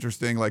would be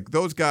interesting. Like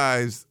those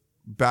guys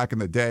back in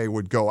the day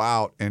would go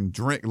out and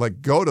drink,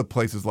 like go to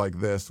places like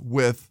this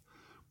with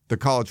the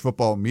college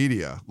football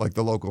media, like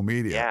the local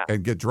media,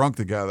 and get drunk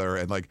together.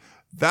 And like,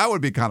 that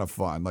would be kind of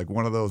fun. Like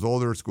one of those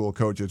older school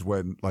coaches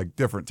when like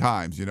different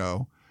times, you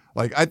know,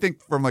 like I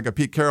think from like a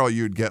Pete Carroll,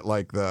 you'd get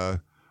like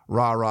the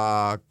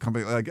rah-rah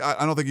company. Like,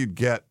 I don't think you'd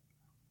get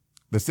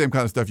the same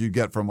kind of stuff you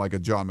get from like a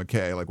John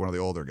McKay, like one of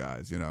the older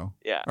guys, you know?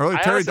 Yeah. Or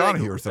like Terry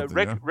Donahue or something.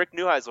 Rick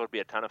Neuheisel would be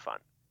a ton of fun.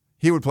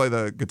 He would play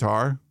the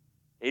guitar?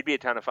 He'd be a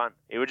ton of fun.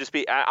 It would just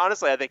be,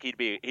 honestly, I think he'd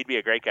be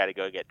a great guy to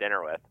go get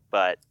dinner with,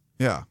 but.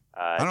 Yeah.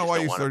 I don't know why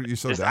you're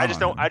so down I just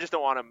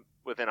don't want him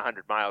within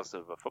 100 miles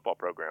of a football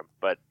program,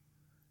 but.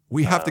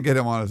 We have to get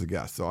him on as a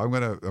guest, so I'm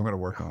gonna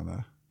work on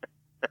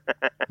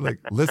that. Like,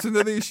 listen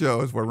to these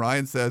shows where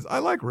Ryan says, I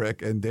like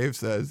Rick, and Dave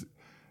says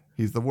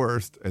he's the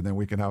worst, and then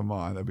we can have him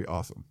on. That'd be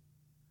awesome.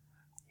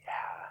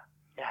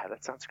 Yeah,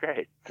 that sounds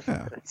great.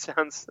 Yeah. That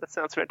sounds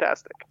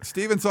fantastic.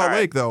 Steve in Salt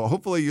Lake, though.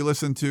 Hopefully you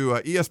listen to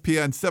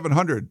ESPN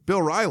 700.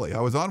 Bill Riley. I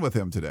was on with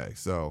him today,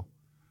 so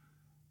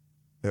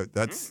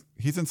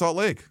he's in Salt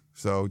Lake.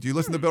 So do you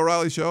listen to Bill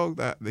Riley's show?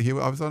 I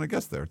was on a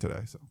guest there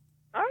today. So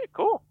all right,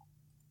 cool,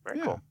 very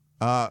cool.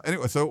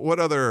 Anyway, so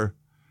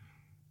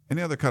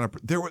any other kind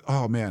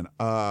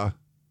of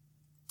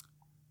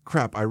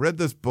crap. I read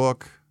this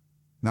book.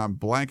 Now I'm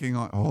blanking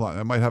on. Hold on,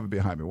 I might have it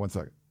behind me. One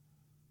second.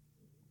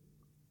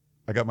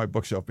 I got my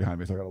bookshelf behind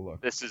me, so I got to look.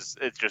 It's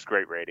just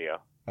great radio.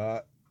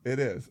 It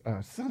is.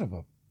 Son of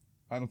a.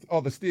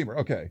 The Steamer.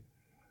 Okay.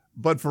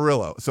 Bud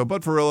Ferrillo. So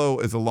Bud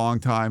Ferrillo is a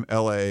longtime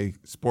LA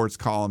sports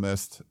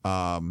columnist,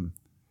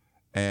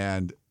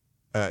 and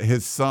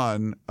his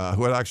son,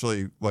 who had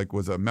actually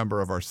was a member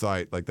of our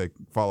site, like they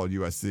followed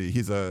USC.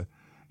 He's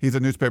a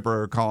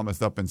newspaper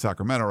columnist up in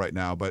Sacramento right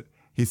now, but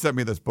he sent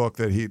me this book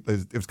that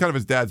it was kind of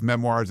his dad's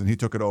memoirs, and he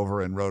took it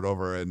over and wrote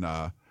over in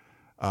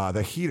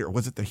The Heater.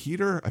 Was it The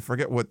Heater? I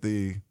forget what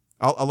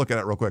I'll look at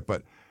it real quick,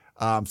 but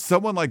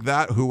someone like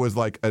that who was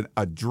like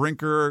a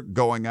drinker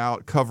going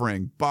out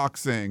covering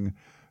boxing,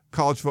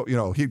 college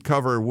football, he'd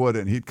cover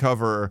Wooden, he'd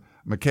cover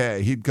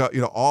McKay, he'd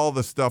all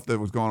the stuff that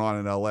was going on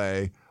in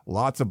LA,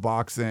 lots of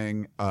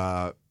boxing,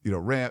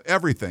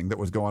 everything that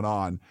was going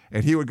on.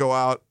 And he would go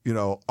out,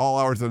 all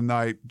hours of the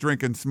night,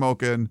 drinking,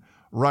 smoking,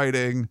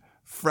 writing,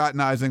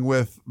 fraternizing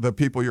with the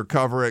people you're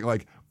covering.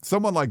 Like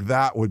someone like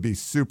that would be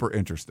super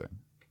interesting.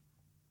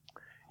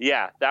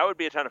 Yeah, that would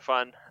be a ton of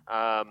fun.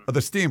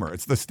 The Steamer.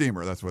 It's The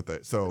Steamer. That's what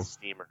The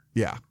Steamer.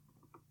 Yeah.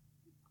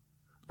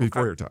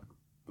 Before your time.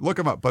 Look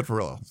him up, Bud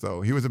Ferrillo.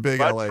 So he was a big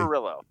Bud LA.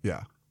 Ferrillo.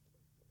 Yeah.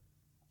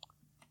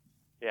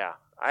 Yeah.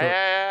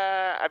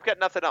 I've got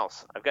nothing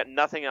else. I've got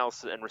nothing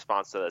else in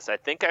response to this. I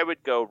think I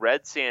would go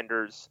Red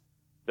Sanders,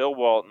 Bill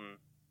Walton.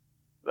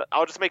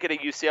 I'll just make it a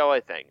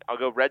UCLA thing. I'll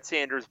go Red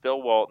Sanders,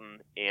 Bill Walton,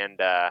 and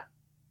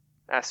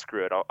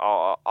screw it.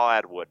 I'll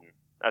add Wooden.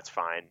 That's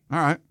fine. All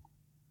right.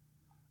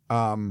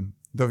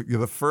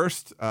 The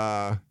first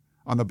on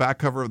the back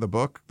cover of the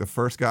book, the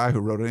first guy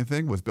who wrote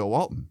anything was Bill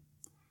Walton.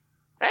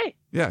 Hey.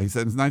 Yeah, he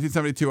said, in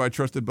 1972, I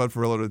trusted Bud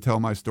Ferrillo to tell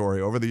my story.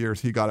 Over the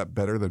years, he got it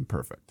better than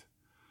perfect.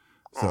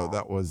 So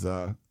that was,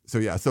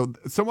 So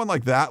someone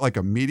like that, like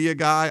a media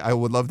guy, I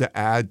would love to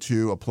add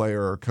to a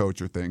player or coach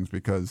or things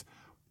because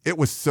it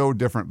was so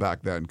different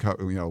back then,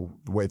 the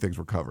way things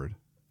were covered.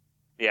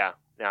 Yeah.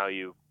 Now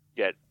you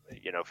get,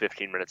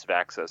 15 minutes of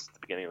access at the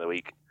beginning of the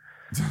week.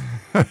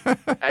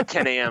 At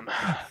 10 a.m.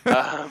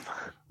 Right.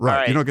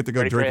 Right. You don't get to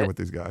go drinking with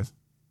these guys.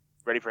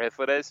 Ready for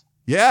Hitler Days?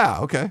 Yeah.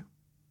 Okay.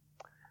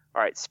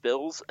 All right.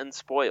 Spills and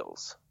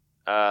spoils.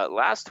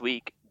 Last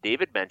week,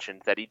 David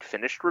mentioned that he'd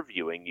finished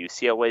reviewing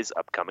UCLA's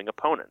upcoming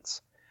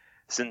opponents.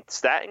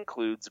 Since that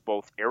includes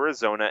both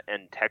Arizona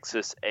and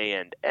Texas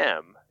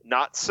A&M,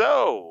 not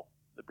so.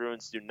 The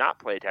Bruins do not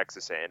play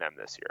Texas A&M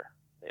this year.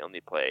 They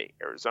only play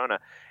Arizona.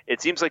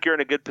 It seems like you're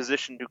in a good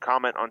position to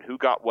comment on who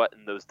got what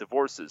in those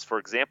divorces. For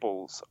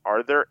example,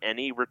 are there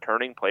any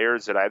returning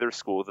players at either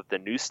school that the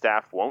new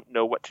staff won't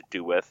know what to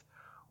do with,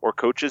 or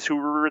coaches who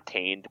were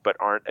retained but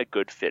aren't a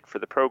good fit for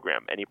the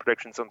program? Any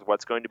predictions on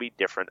what's going to be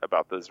different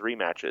about those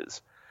rematches?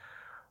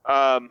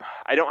 I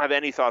don't have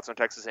any thoughts on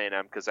Texas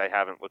A&M because I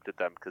haven't looked at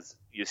them because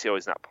UCLA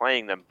is not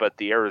playing them. But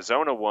the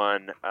Arizona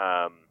one,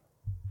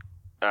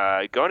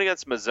 going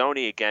against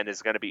Mazzoni again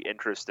is going to be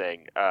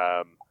interesting.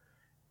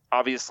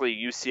 Obviously,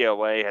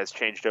 UCLA has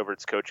changed over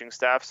its coaching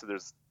staff, so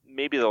there's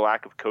maybe the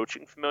lack of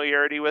coaching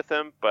familiarity with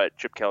him, but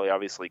Chip Kelly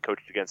obviously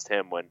coached against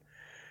him when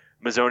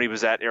Mazzoni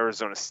was at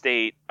Arizona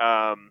State.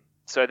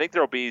 So I think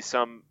there'll be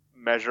some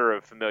measure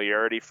of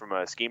familiarity from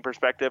a scheme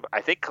perspective.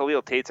 I think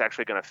Khalil Tate's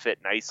actually going to fit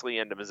nicely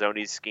into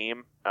Mazzoni's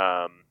scheme.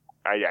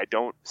 I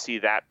don't see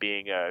that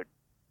being a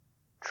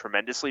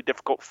tremendously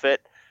difficult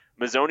fit.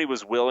 Mazzoni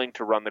was willing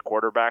to run the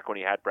quarterback when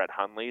he had Brett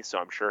Hundley, so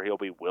I'm sure he'll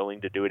be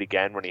willing to do it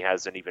again when he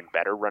has an even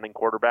better running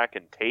quarterback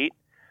in Tate.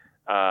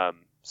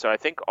 So I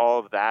think all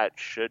of that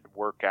should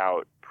work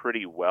out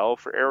pretty well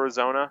for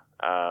Arizona.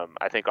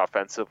 I think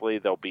offensively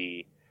they'll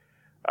be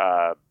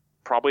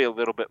probably a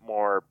little bit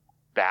more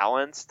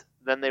balanced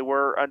than they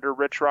were under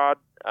Rich Rod.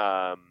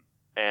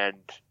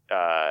 And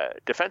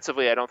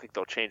defensively, I don't think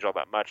they'll change all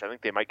that much. I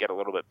think they might get a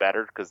little bit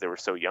better because they were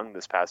so young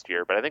this past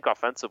year. But I think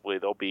offensively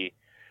they'll be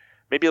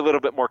maybe a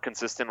little bit more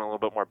consistent, a little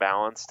bit more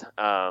balanced.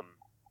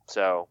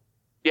 So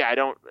yeah, I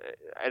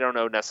don't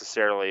know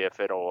necessarily if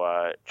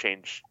it'll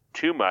change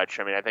too much.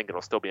 I mean, I think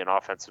it'll still be an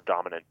offensive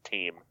dominant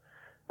team,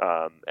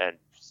 and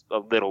a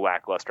little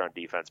lackluster on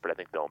defense, but I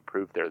think they'll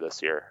improve there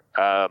this year.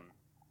 And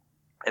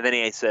then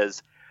he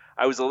says,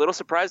 I was a little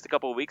surprised a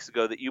couple of weeks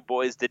ago that you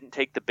boys didn't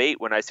take the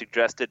bait when I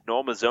suggested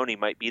Noel Mazzoni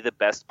might be the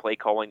best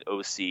play-calling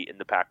OC in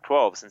the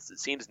Pac-12, since it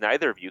seems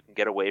neither of you can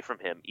get away from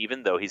him,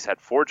 even though he's had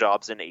 4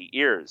 jobs in 8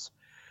 years.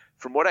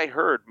 From what I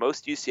heard,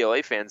 most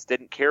UCLA fans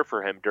didn't care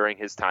for him during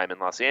his time in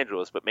Los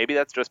Angeles, but maybe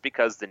that's just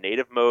because the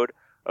native mode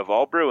of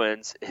all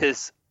Bruins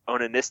is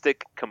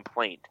onanistic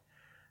complaint.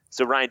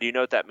 So, Ryan, do you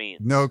know what that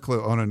means? No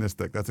clue.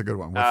 Onanistic. That's a good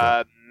one. What's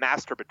that?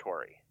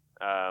 Masturbatory.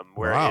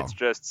 Where Wow. it's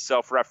just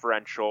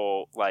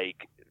self-referential,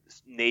 like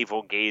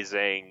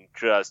navel-gazing,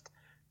 just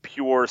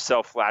pure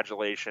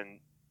self-flagellation,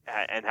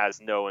 and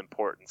has no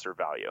importance or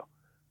value.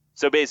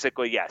 So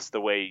basically, yes,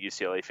 the way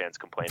UCLA fans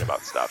complain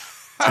about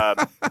stuff.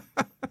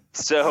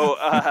 So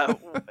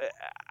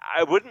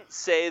I wouldn't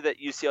say that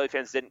UCLA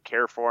fans didn't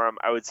care for him.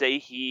 I would say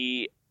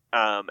he,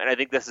 and I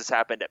think this has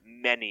happened at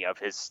many of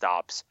his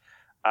stops,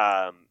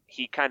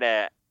 he kind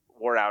of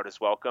wore out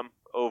his welcome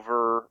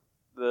over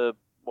the,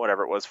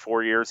 whatever it was,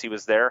 4 years he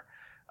was there.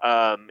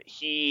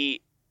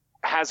 He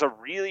has a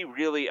really,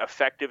 really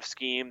effective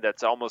scheme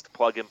that's almost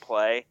plug and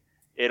play.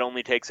 It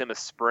only takes him a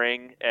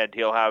spring, and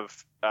he'll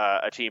have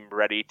a team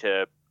ready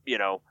to,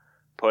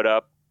 put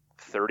up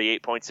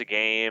 38 points a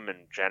game and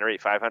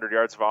generate 500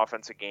 yards of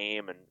offense a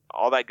game and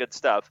all that good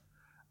stuff.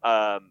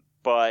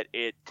 But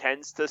it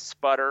tends to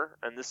sputter,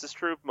 and this is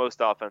true of most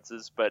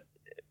offenses, but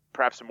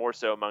perhaps more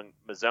so among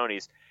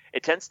Mazzoni's.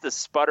 It tends to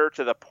sputter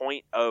to the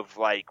point of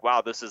like,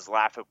 wow, this is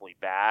laughably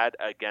bad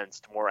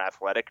against more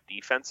athletic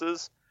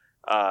defenses,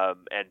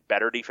 and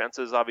better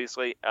defenses,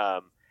 obviously.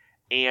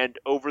 And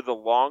over the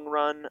long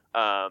run,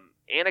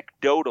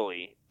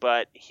 anecdotally,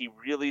 but he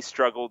really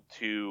struggled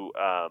to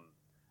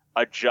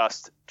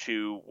adjust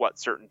to what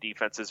certain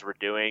defenses were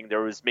doing.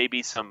 There was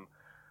maybe some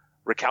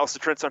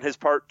recalcitrance on his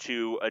part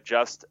to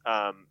adjust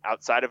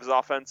outside of his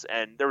offense,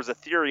 and there was a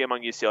theory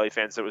among UCLA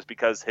fans that it was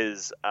because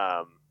his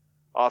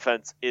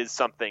offense is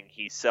something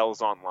he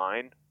sells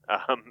online.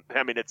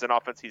 I mean, it's an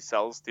offense he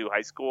sells to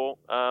high school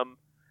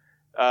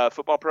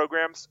football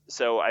programs,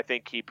 so I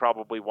think he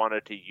probably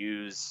wanted to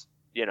use,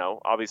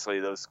 obviously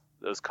those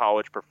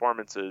college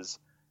performances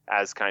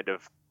as kind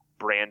of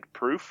brand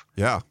proof.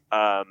 Yeah.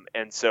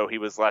 And so he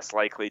was less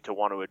likely to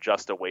want to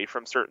adjust away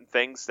from certain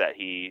things that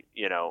he,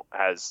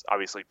 has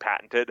obviously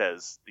patented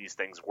as these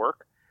things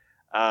work.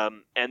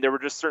 And there were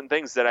just certain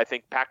things that I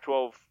think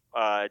Pac-12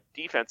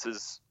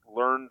 defenses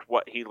learned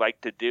what he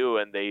liked to do,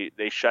 and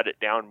they shut it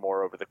down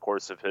more over the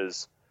course of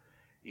his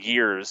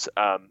years.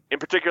 In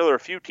particular, a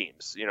few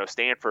teams.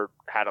 Stanford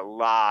had a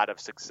lot of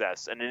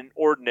success, an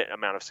inordinate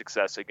amount of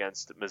success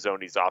against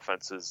Mazzoni's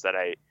offenses that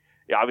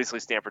obviously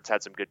Stanford's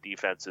had some good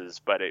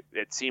defenses, but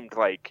it seemed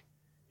like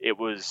it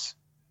was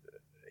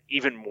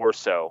even more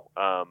so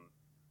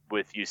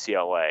with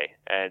UCLA,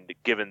 and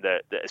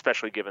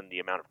especially given the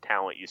amount of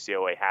talent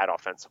UCLA had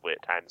offensively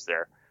at times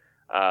there.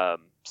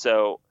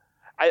 So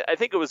I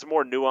think it was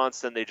more nuanced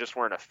than they just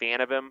weren't a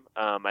fan of him.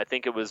 I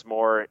think it was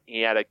more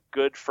he had a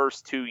good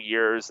first 2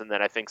 years, and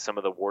then I think some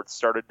of the warts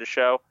started to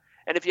show.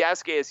 And if you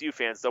ask ASU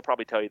fans, they'll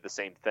probably tell you the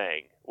same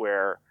thing,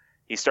 where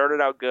he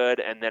started out good,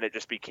 and then it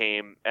just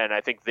became, and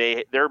I think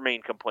their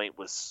main complaint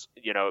was,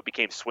 it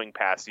became swing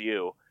past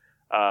you.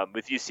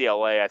 With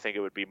UCLA, I think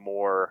it would be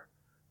more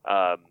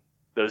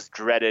those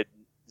dreaded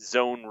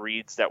zone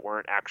reads that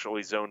weren't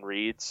actually zone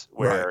reads,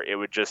 where Right. it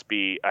would just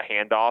be a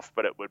handoff,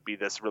 but it would be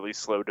this really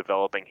slow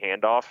developing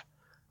handoff.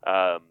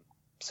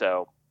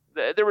 So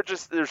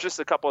there's just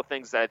a couple of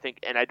things that I think,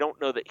 and I don't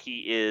know that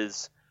he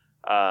is.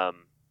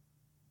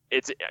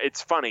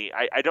 It's funny.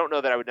 I don't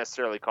know that I would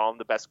necessarily call him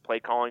the best play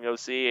calling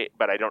OC,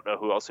 but I don't know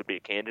who else would be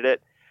a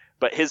candidate.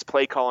 But his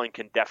play calling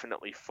can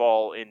definitely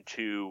fall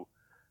into.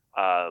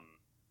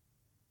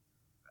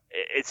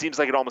 It seems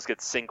like it almost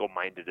gets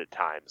single-minded at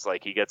times.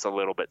 Like he gets a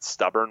little bit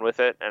stubborn with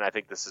it, and I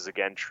think this is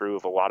again true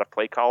of a lot of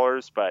play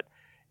callers. But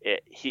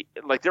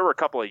there were a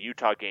couple of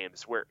Utah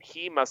games where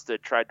he must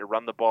have tried to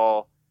run the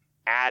ball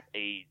at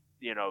a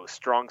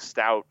strong,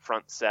 stout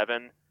front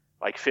seven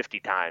like 50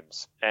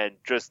 times and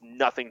just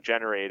nothing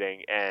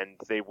generating, and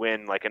they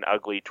win like an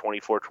ugly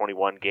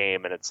 24-21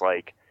 game, and it's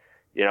like,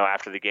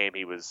 after the game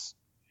he was,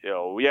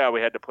 yeah,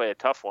 we had to play a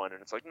tough one,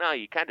 and it's like, no,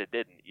 you kind of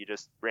didn't. You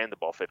just ran the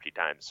ball 50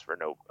 times for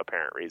no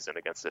apparent reason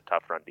against a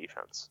tough run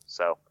defense.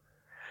 So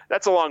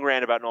that's a long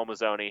rant about Noel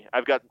Mazzone.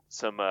 I've got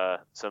some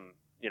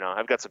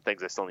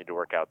things I still need to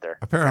work out there.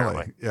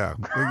 Apparently. Yeah.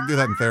 We can do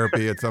that in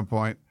therapy at some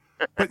point.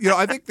 But,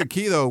 I think the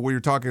key, though, when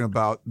you're talking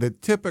about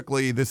that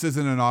typically this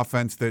isn't an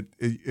offense that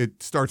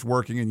it starts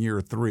working in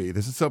year 3.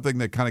 This is something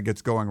that kind of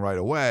gets going right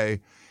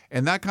away.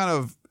 And that kind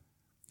of,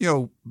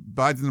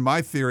 buys into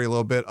my theory a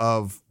little bit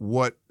of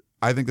what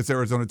I think this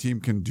Arizona team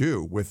can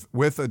do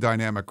with a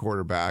dynamic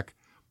quarterback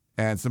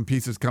and some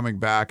pieces coming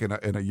back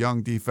and a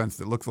young defense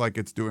that looks like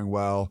it's doing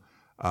well.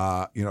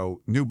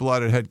 New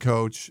blood at head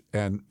coach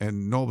and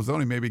Noel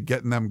Mazzone maybe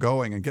getting them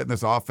going and getting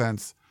this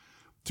offense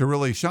to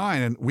really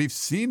shine. And we've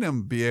seen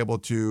him be able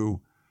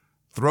to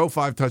throw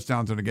 5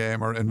 touchdowns in a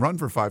game and run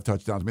for 5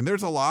 touchdowns. I mean,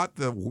 there's a lot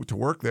to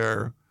work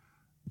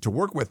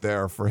with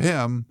there for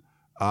him.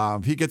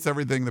 If he gets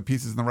everything, the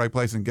pieces in the right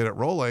place and get it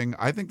rolling,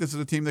 I think this is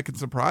a team that can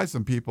surprise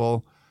some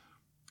people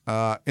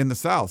in the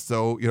South.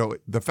 So,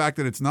 the fact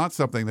that it's not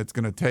something that's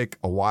going to take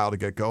a while to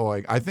get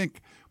going, I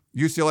think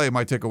UCLA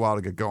might take a while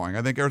to get going.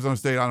 I think Arizona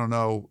State, I don't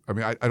know. I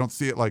mean, I don't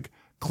see it like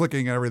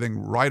clicking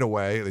everything right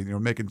away,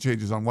 making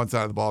changes on one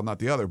side of the ball, not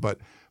the other. But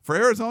for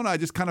Arizona, I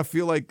just kind of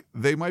feel like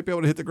they might be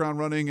able to hit the ground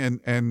running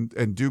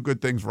and do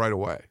good things right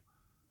away.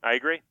 I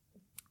agree.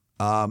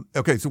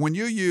 Okay, so when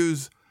you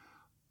use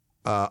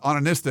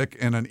onanistic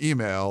in an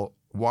email,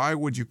 why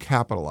would you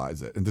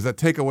capitalize it? And does that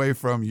take away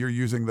from you're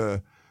using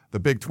the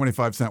big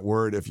 25-cent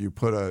word if you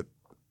put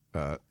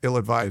a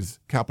ill-advised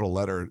capital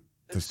letter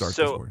to start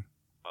this word?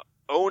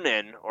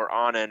 Onan, or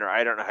I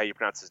don't know how you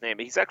pronounce his name,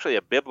 but he's actually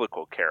a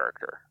biblical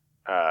character.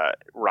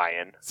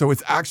 Ryan. So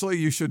it's actually,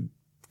 you should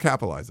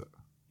capitalize it.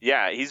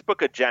 Yeah, he's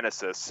Book of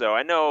Genesis. So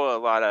I know a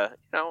lot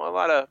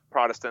of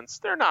Protestants.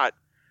 They're not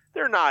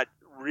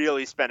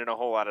really spending a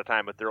whole lot of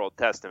time with their Old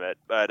Testament,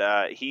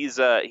 but he's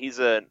a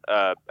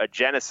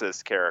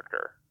Genesis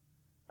character.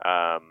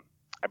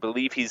 I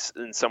believe he's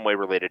in some way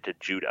related to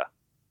Judah.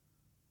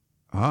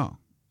 Oh,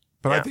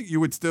 but yeah. I think you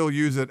would still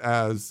use it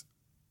as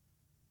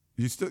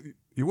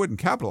you wouldn't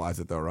capitalize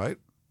it though, right?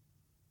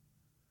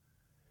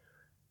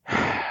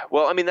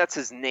 Well, I mean, that's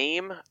his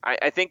name.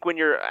 I think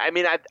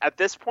at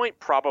this point,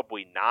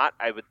 probably not.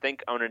 I would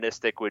think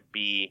onanistic would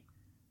be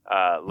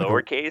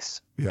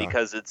lowercase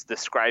because it's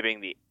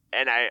describing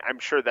and I'm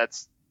sure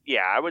that's,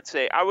 I would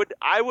say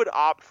I would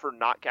opt for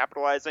not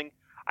capitalizing.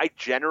 I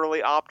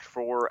generally opt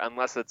for,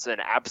 unless it's an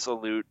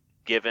absolute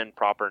given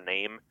proper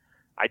name,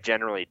 I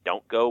generally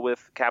don't go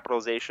with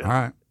capitalization. All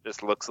right. It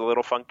just looks a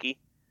little funky.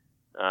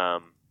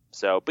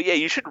 But yeah,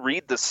 you should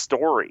read the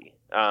story.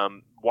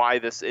 Why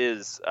this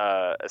is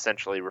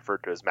essentially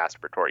referred to as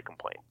masturbatory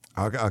complaint.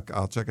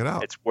 I'll check it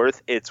out.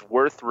 It's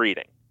worth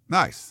reading.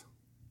 Nice.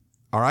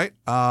 All right.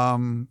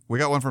 We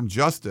got one from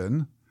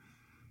Justin.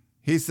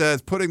 He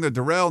says, putting the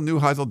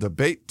Dorrell-Neuheisel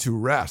debate to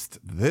rest.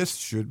 This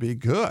should be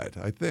good,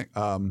 I think.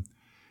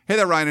 Hey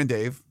there, Ryan and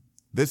Dave.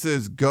 This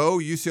is Go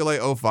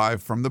UCLA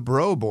 05 from the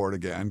Bro Board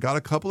again. Got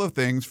a couple of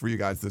things for you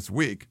guys this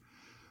week.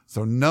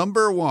 So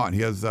number 1,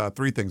 he has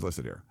 3 things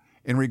listed here.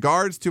 In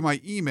regards to my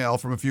email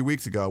from a few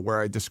weeks ago where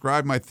I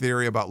described my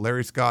theory about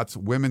Larry Scott's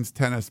women's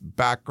tennis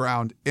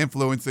background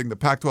influencing the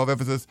Pac-12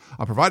 emphasis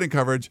on providing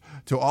coverage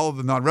to all of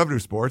the non-revenue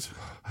sports.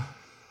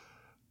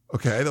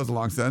 Okay, that was a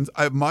long sentence.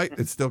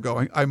 It's still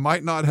going. I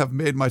might not have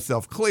made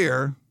myself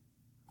clear,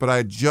 but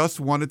I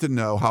just wanted to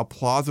know how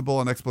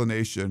plausible an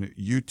explanation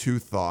you two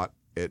thought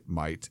it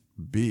might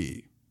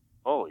be.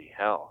 Holy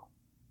hell.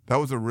 That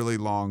was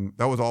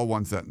all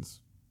one sentence,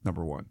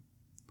 number 1.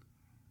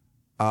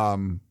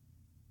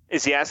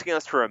 Is he asking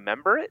us to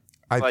remember it?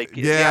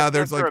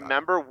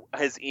 Remember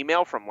his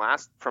email from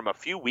a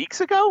few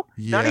weeks ago?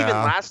 Yeah. Not even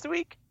last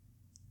week?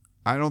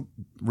 I don't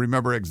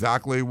remember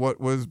exactly what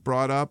was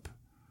brought up.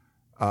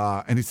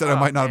 And he said I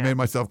might not have made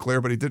myself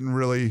clear, but he didn't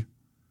really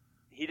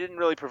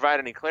provide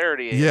any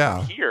clarity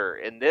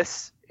here in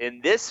this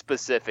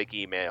specific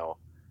email.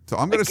 So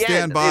I'm going to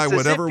stand by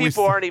whatever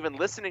people aren't even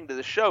listening to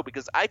the show,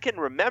 because I can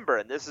remember,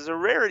 and this is a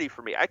rarity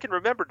for me, I can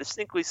remember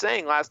distinctly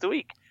saying last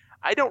week,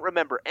 I don't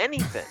remember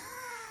anything.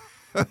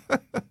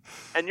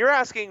 And you're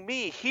asking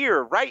me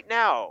here right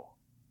now,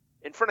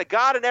 in front of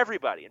God and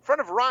everybody, in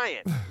front of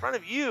Ryan, in front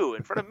of you,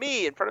 in front of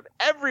me, in front of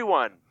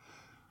everyone,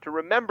 to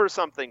remember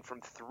something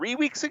from 3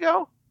 weeks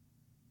ago?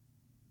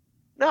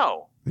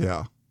 No.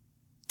 Yeah.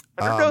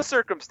 Under no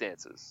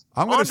circumstances.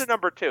 On to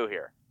number 2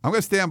 here. I'm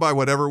going to stand by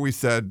whatever we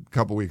said a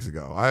couple weeks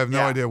ago. I have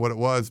no idea what it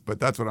was, but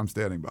that's what I'm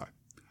standing by.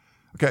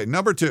 Okay,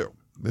 number 2.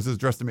 This is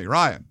addressed to me.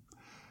 Ryan,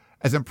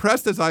 as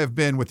impressed as I have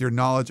been with your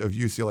knowledge of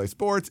UCLA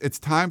sports, it's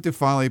time to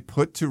finally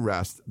put to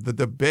rest the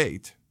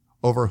debate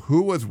over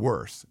who was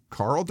worse,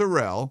 Karl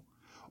Dorrell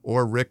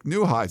or Rick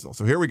Neuheisel.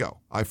 So here we go.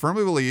 I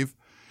firmly believe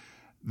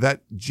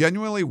that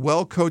genuinely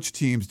well-coached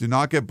teams do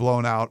not get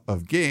blown out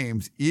of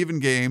games, even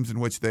games in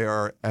which they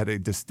are at a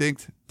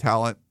distinct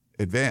talent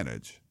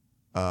advantage.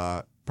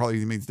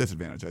 Probably means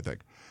disadvantage, I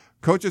think.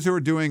 Coaches who are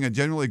doing a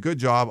genuinely good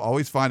job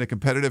always find a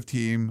competitive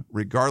team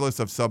regardless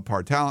of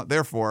subpar talent.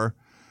 Therefore,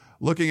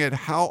 looking at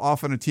how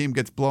often a team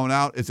gets blown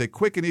out is a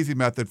quick and easy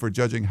method for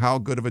judging how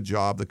good of a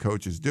job the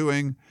coach is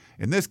doing.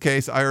 In this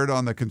case, I erred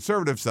on the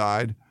conservative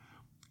side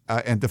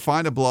and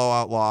defined a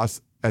blowout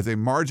loss as a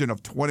margin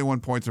of 21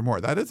 points or more.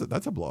 That's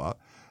a blowout.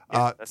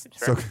 Yeah, that's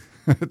so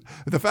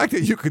the fact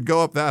that you could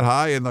go up that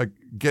high and like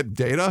get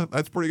data,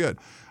 that's pretty good.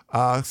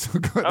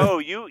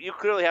 You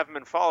clearly haven't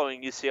been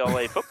following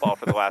UCLA football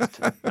for the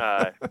last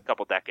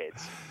couple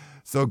decades.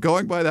 So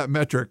going by that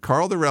metric,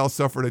 Karl Dorrell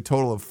suffered a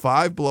total of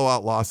 5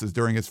 blowout losses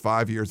during his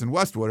 5 years in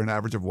Westwood, an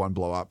average of 1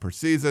 blowout per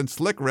season.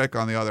 Slick Rick,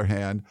 on the other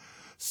hand,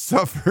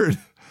 suffered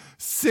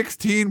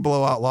 16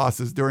 blowout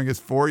losses during his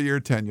 4-year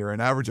tenure, an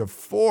average of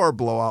 4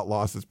 blowout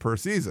losses per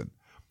season.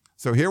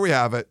 So here we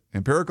have it,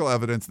 empirical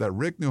evidence that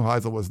Rick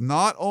Neuheisel was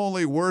not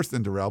only worse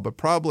than Dorrell, but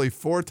probably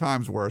 4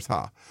 times worse.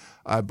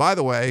 By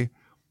the way,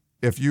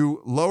 if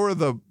you lower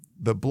the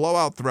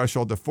blowout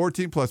threshold to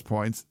 14-plus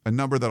points, a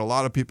number that a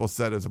lot of people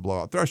said is a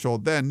blowout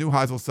threshold, then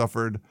Neuheisel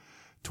suffered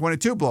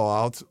 22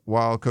 blowouts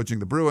while coaching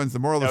the Bruins. The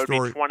moral of the story...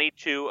 That would be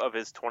 22 of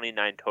his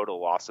 29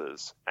 total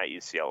losses at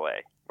UCLA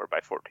were by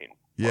 14.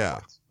 Yeah.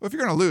 Well, if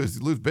you're going to lose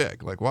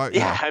big. Like why?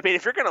 Yeah, I mean,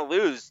 if you're going to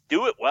lose,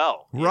 do it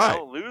well.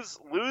 Right. Lose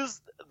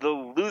the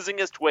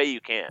losingest way you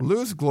can.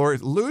 Lose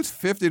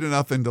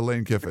 50-0 to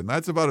Lane Kiffin.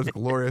 That's about as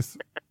glorious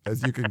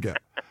as you can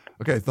get.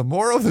 Okay, the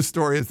moral of the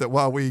story is that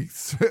while he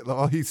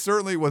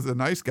certainly was a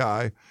nice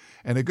guy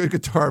and a good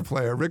guitar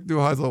player, Rick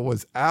Neuheisel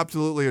was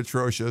absolutely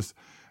atrocious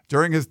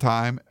during his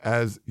time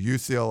as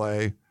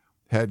UCLA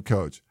head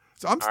coach.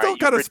 So I'm still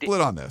kind of split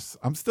on this.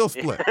 I'm still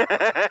split.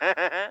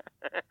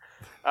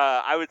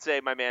 I would say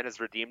my man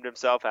has redeemed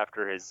himself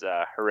after his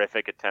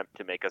horrific attempt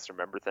to make us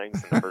remember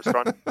things in the first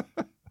run.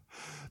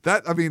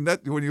 That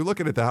when you look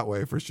at it that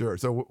way, for sure.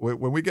 So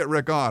when we get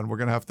Rick on, we're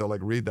gonna have to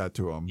read that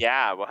to him.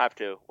 Yeah, we'll have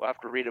to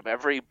read him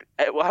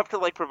we'll have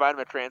to provide him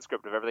a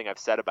transcript of everything I've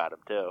said about him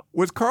too.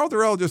 Was Karl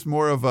Dorrell just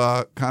more of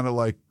a kind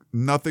of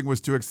nothing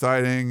was too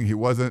exciting?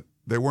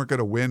 They weren't going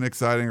to win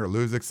exciting or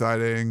lose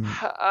exciting.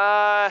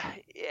 Yeah.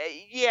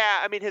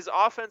 I mean, his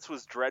offense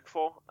was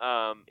dreadful.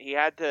 He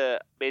had to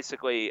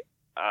basically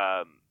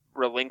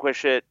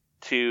relinquish it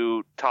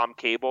to Tom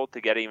Cable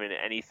to get even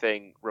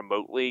anything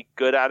remotely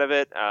good out of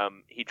it.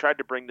 He tried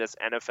to bring this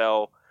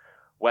NFL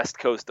West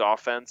Coast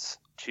offense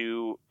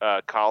to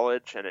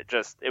college, and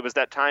it was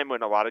that time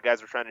when a lot of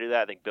guys were trying to do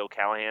that. I think Bill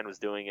Callahan was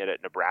doing it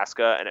at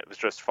Nebraska, and it was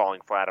just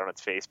falling flat on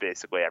its face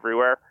basically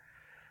everywhere.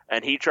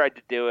 And he tried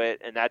to do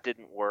it, and that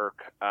didn't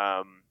work.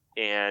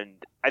 And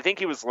I think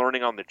he was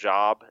learning on the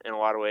job in a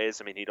lot of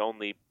ways. I mean,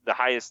 the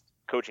highest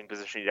coaching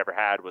position he'd ever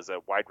had was a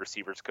wide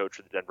receivers coach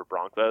for the Denver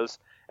Broncos,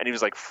 and he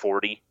was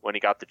 40 when he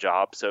got the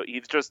job. So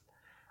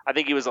I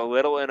think he was a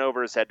little in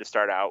over his head to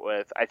start out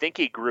with. I think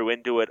he grew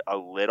into it a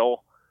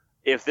little.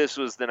 If this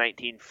was the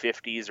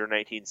 1950s or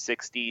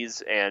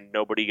 1960s and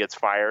nobody gets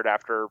fired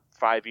after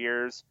 5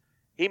 years,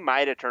 he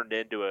might have turned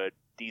into a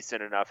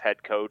decent enough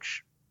head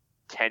coach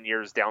 10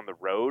 years down the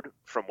road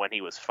from when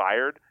he was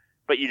fired,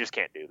 but you just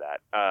can't do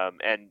that.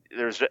 And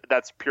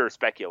that's pure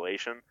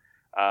speculation.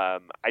 There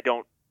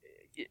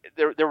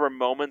were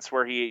moments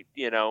where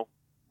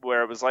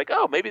where it was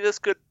maybe this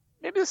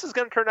is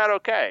going to turn out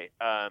okay.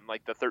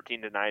 Like the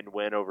 13-9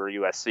 win over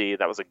USC.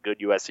 That was a good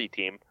USC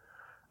team.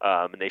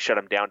 And they shut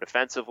him down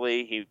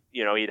defensively. He'd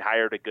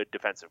hired a good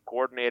defensive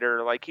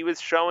coordinator. He was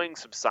showing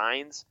some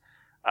signs.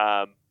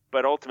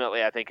 But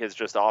ultimately, I think his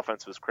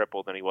offense was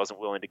crippled, and he wasn't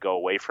willing to go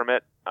away from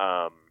it.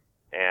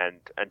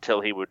 And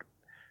until he would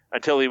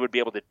be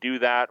able to do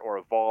that or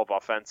evolve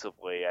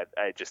offensively,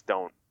 I just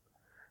don't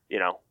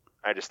know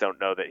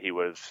that he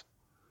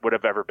would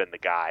have ever been the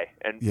guy.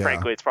 And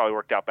frankly, it's probably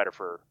worked out better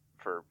for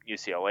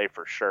UCLA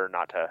for sure,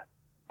 not to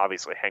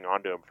obviously hang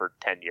on to him for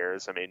 10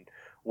 years. I mean,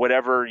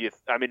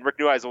 Rick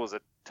Neuheisel was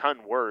a ton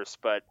worse,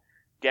 but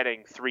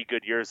getting 3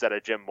 good years out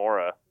of Jim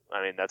Mora,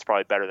 that's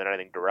probably better than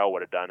anything Dorrell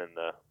would have done in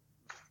the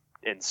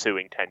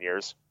ensuing 10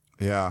 years.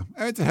 Yeah,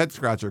 and it's a head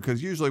scratcher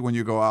because usually when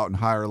you go out and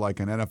hire an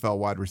NFL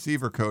wide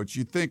receiver coach,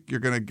 you think you're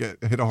going to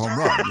hit a home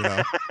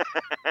run,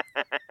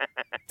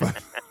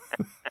 But...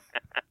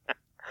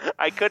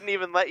 I couldn't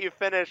even let you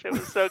finish. It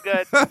was so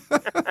good.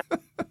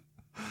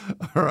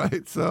 All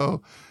right.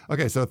 So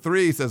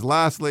 3 says,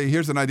 lastly,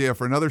 here's an idea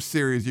for another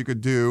series you could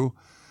do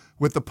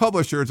with the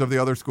publishers of the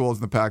other schools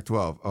in the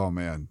Pac-12. Oh,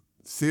 man.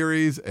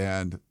 Series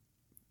and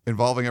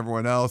involving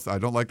everyone else. I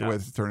don't like the way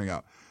this is turning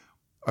out.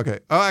 Okay.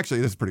 Oh,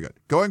 actually, this is pretty good.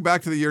 Going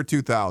back to the year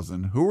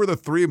 2000, who were the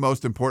 3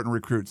 most important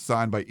recruits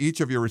signed by each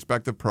of your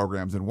respective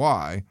programs and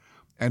why?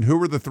 And who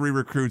were the 3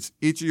 recruits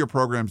each of your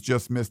programs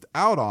just missed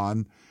out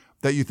on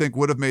that you think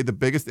would have made the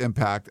biggest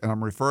impact? And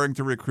I'm referring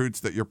to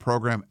recruits that your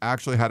program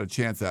actually had a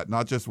chance at,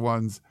 not just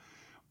ones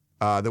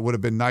that would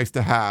have been nice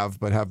to have,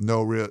 but had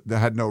no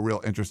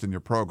real interest in your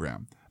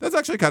program. That's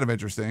actually kind of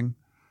interesting.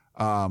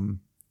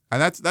 And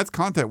that's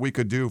content we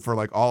could do for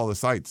all of the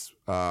sites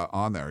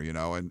on there,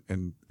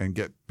 and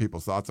get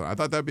people's thoughts on it. I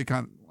thought that'd be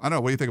I don't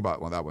know. What do you think about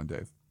that one,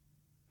 Dave?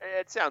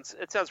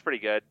 it sounds pretty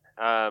good.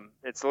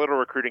 It's a little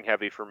recruiting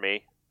heavy for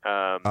me.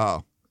 Yeah.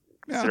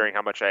 Considering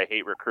how much I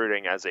hate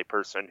recruiting as a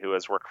person who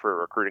has worked for a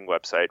recruiting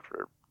website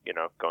for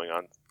going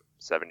on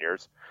 7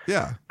 years.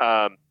 Yeah.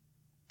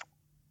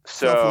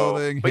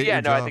 So, but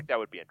yeah, no, job. I think that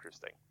would be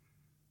interesting.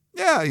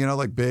 Yeah,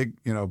 like big,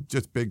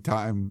 just big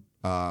time.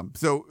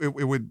 So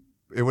it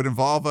would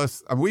involve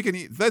us. I mean, we can.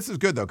 This is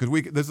good though,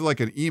 because this is like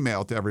an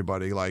email to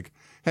everybody, like,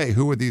 hey,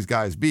 who would these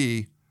guys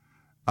be?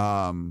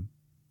 And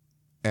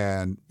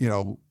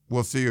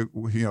we'll see,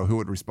 who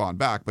would respond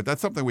back. But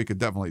that's something we could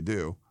definitely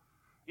do.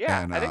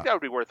 Yeah, And, I think that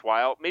would be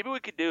worthwhile. Maybe we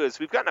could do is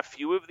we've gotten a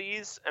few of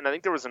these, and I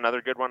think there was another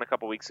good one a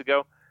couple weeks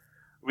ago.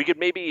 We could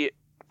maybe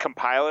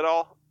compile it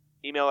all,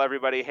 email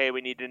everybody, hey,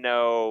 we need to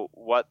know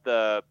what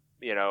the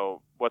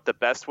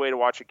best way to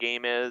watch a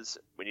game is.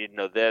 We need to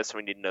know this,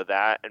 we need to know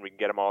that, and we can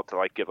get them all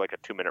to give a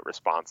 2-minute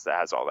response that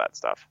has all that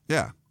stuff.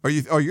 Yeah.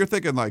 You're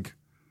thinking like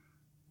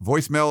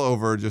voicemail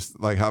over, just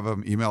like have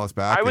them email us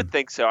back? I would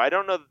think so. I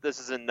don't know that this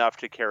is enough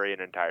to carry an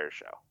entire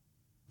show.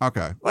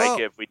 Okay. Well,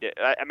 if we did,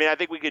 I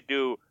think we could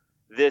do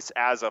this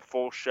as a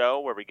full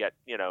show where we get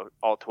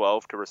all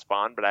 12 to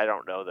respond, but I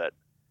don't know that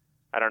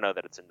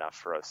it's enough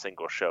for a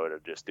single show to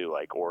just do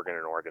Oregon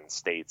and Oregon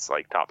State's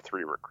top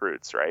 3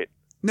 recruits, right?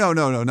 No,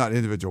 not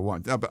individual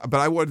ones. But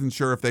I wasn't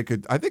sure if they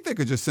could. I think they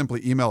could just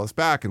simply email us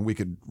back and we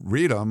could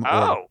read them.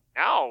 Now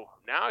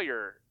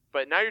you're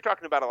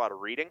talking about a lot of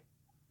reading,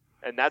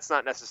 and that's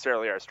not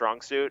necessarily our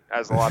strong suit,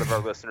 as a lot of our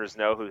listeners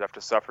know who have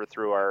to suffer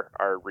through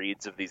our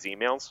reads of these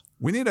emails.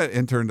 We need an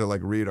intern to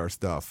read our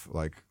stuff.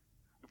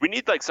 We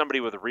need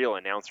somebody with a real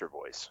announcer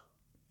voice.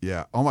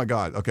 Yeah. Oh my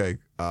God. Okay.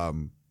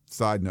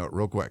 Side note,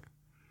 real quick.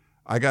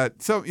 I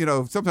got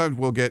sometimes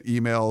we'll get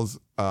emails,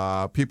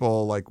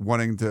 people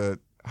wanting to,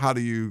 how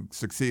do you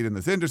succeed in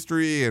this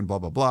industry and blah,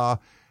 blah, blah.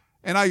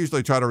 And I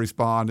usually try to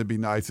respond and be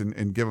nice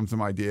and give them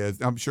some ideas.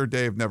 I'm sure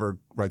Dave never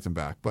writes them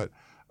back, but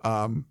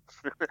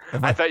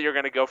I thought you were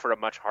going to go for a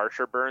much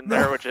harsher burn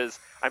there, which is,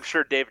 I'm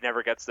sure Dave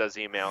never gets those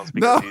emails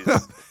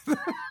because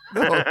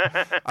no,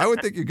 I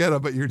would think you get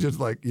them, but you're just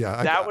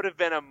yeah. That would have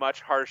been a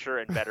much harsher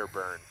and better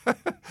burn.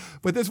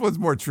 But this one's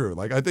more true.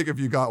 I think if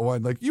you got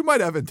one, you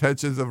might have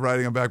intentions of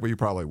writing them back, but you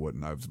probably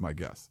wouldn't. That was my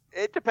guess.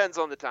 It depends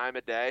on the time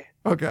of day.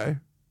 Okay.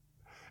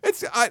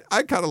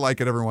 I kind of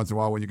like it every once in a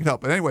while when you can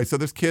help. But anyway, so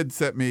this kid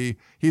sent me,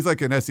 he's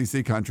an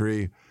SEC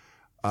country,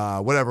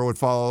 whatever, would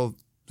follow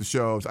the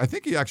shows. I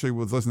think he actually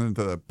was listening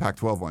to the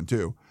Pac-12 one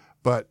too.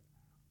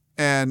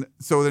 And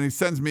so then he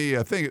sends me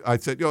a thing. I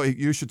said,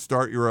 you should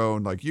start your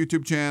own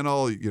YouTube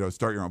channel,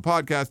 start your own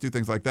podcast, do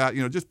things like that.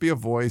 Just be a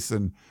voice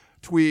and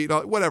tweet,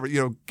 whatever,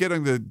 get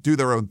them to do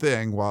their own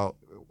thing while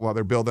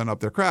they're building up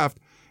their craft.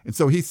 And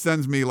so he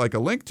sends me a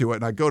link to it,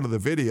 and I go to the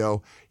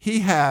video. He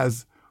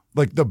has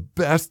the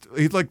best,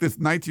 he's this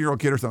 19-year-old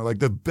kid or something,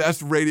 the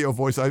best radio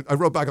voice. I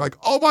wrote back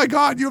oh my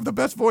God, you have the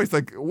best voice.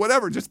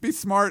 Whatever, just be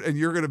smart and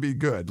you're going to be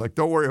good.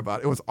 Don't worry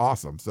about it. It was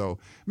awesome. So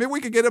maybe we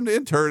could get him to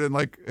intern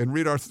and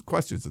read our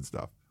questions and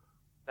stuff.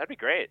 That'd be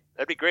great.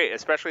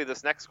 Especially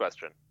this next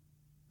question.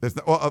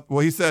 Well,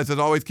 he says, as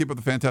always, keep up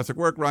the fantastic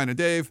work, Ryan and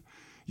Dave.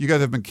 You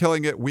guys have been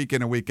killing it week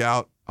in and week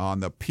out on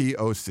the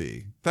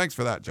POC. Thanks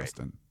for that,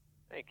 Justin.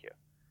 Thank you.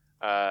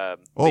 Wow.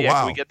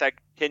 Can we get that?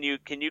 Can you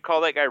call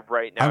that guy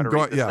right now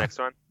read this next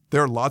one?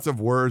 There are lots of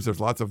words. There's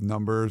lots of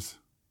numbers.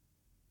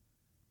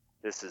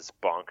 This is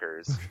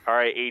bonkers. All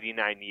right,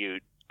 89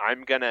 Ute.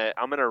 I'm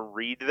gonna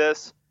read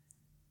this,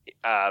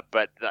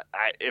 but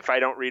if I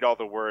don't read all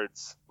the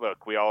words,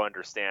 look, we all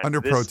understand.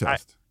 Under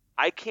protest.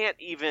 I can't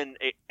even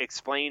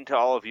explain to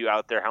all of you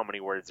out there how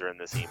many words are in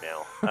this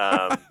email.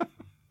 All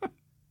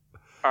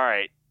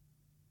right,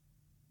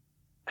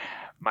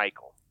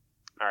 Michael.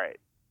 All right,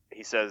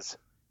 he says,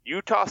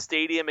 Utah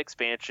Stadium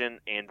expansion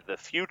and the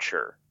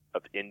future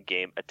of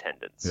in-game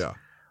attendance. Yeah.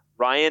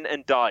 Ryan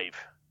and Dave,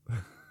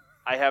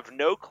 I have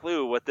no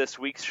clue what this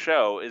week's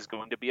show is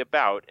going to be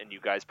about, and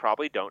you guys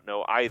probably don't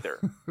know either.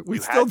 We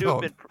still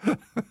don't.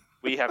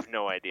 We have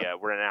no idea.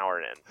 We're an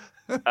hour in.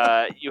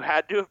 You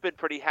had to have been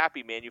pretty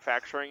happy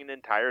manufacturing an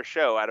entire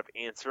show out of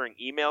answering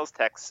emails,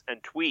 texts,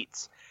 and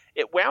tweets.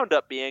 It wound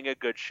up being a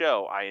good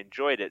show. I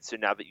enjoyed it. So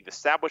now that you've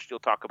established you'll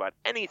talk about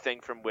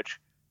anything from which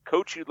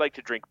coach you'd like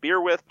to drink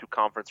beer with to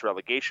conference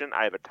relegation,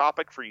 I have a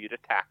topic for you to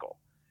tackle.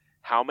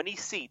 How many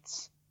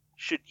seats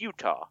should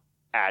Utah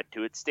add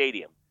to its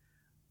stadium?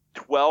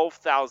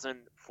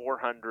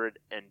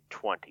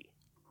 12,420.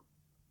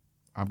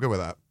 I'm good with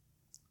that.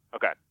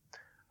 Okay.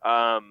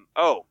 I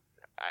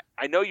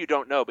know you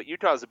don't know, but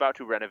Utah is about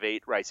to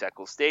renovate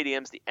Rice-Eccles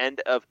Stadiums. The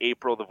end of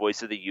April, the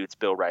voice of the Utes,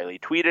 Bill Riley,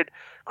 tweeted,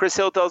 Chris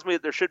Hill tells me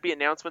that there should be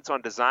announcements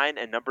on design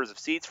and numbers of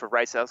seats for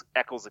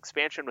Rice-Eccles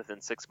expansion within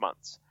 6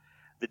 months.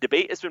 The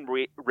debate has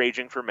been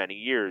raging for many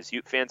years.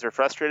 Ute fans are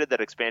frustrated that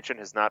expansion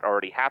has not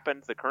already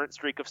happened. The current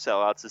streak of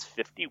sellouts is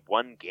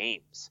 51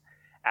 games.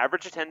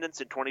 Average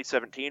attendance in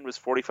 2017 was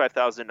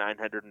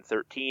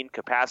 45,913.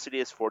 Capacity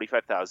is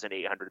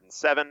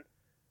 45,807.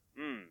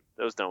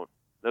 Those don't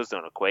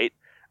equate.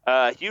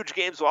 Huge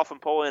games will often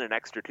pull in an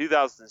extra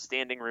 2,000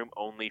 standing room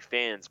only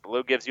fans.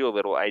 Below gives you a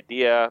little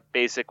idea.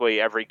 Basically,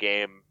 every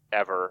game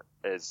ever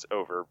is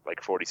over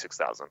like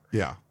 46,000.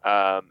 Yeah.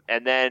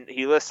 And then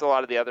he lists a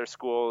lot of the other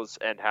schools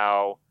and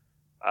how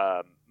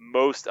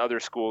most other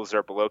schools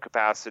are below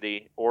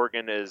capacity.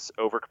 Oregon is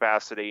over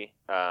capacity.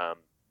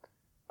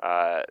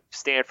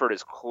 Stanford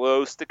is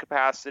close to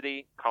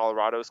capacity.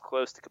 Colorado is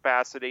close to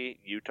capacity.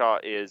 Utah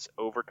is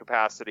over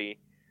capacity.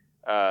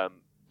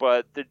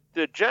 But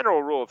the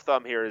general rule of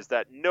thumb here is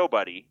that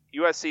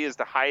USC is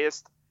the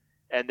highest,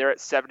 and they're at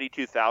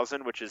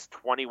 72,000, which is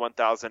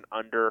 21,000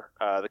 under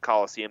the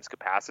Coliseum's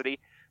capacity.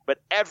 But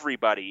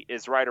everybody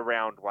is right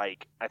around,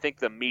 like, I think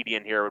the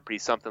median here would be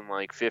something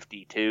like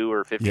 52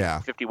 or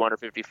 51 or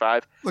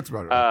 55. Looks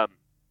about right.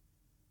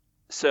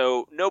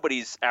 So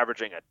nobody's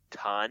averaging a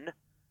ton.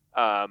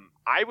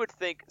 I would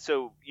think,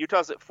 so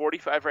Utah's at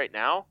 45 right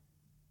now.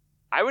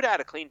 I would add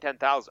a clean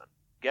 10,000.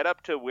 Get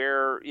up to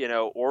where,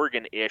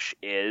 Oregon-ish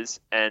is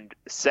and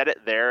set it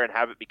there and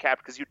have it be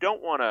capped, because you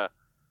don't want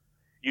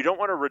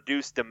to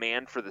reduce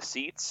demand for the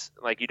seats.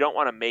 Like, you don't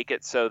want to make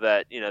it so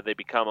that, they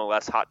become a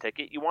less hot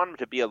ticket. You want them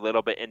to be a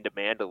little bit in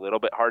demand, a little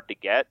bit hard to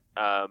get.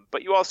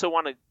 But you also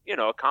want to,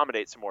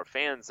 accommodate some more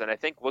fans. And I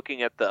think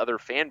looking at the other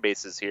fan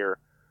bases here,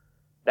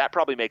 that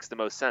probably makes the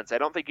most sense. I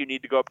don't think you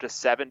need to go up to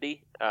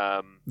 70.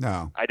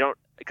 No. I don't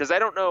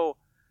know.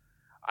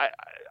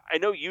 I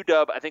know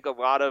UW. I think a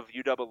lot of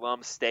UW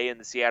alums stay in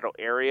the Seattle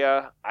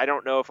area. I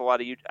don't know if a lot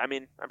of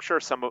I'm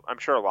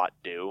sure a lot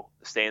do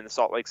stay in the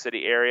Salt Lake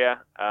City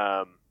area.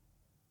 I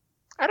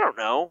don't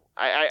know.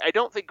 I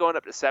don't think going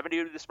up to 70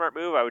 would be the smart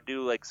move. I would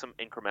do like some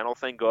incremental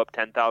thing, go up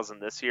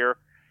 10,000 this year,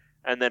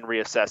 and then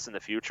reassess in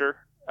the future.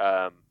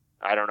 I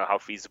don't know how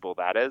feasible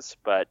that is,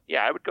 but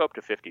yeah, I would go up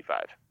to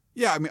 55.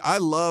 Yeah, I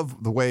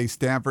love the way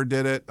Stanford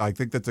did it. I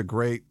think that's a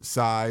great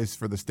size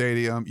for the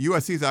stadium.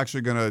 USC is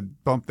actually going to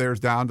bump theirs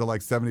down to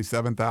like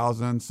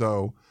 77,000.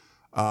 So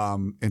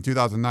in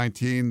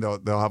 2019,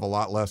 they'll have a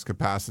lot less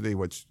capacity,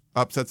 which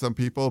upsets some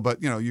people.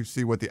 But, you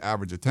see what the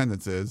average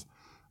attendance is.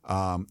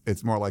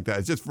 It's more like that.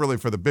 It's just really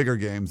for the bigger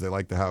games, they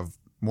like to have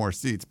more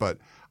seats. But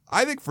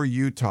I think for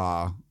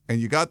Utah, and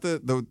you got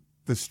the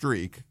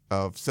streak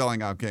of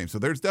selling out games. So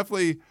there's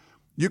definitely,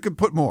 you can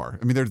put more.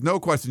 There's no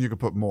question you can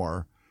put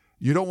more.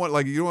 You don't want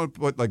to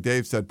put, like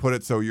Dave said, put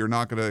it so you're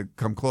not going to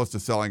come close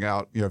to selling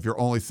out. If you're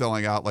only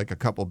selling out like a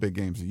couple big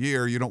games a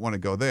year, you don't want to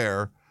go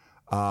there.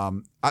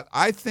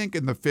 I think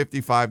in the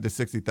 55 to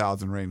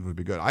 60,000 range would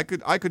be good. I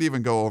could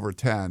even go over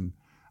 10.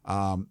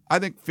 I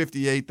think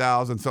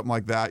 58,000, something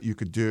like that, you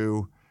could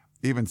do,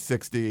 even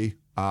 60.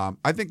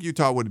 I think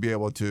Utah would be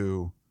able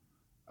to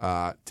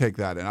take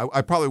that in.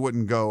 I probably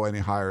wouldn't go any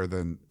higher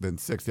than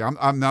 60.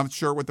 I'm not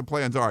sure what the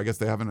plans are. I guess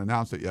they haven't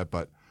announced it yet,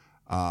 but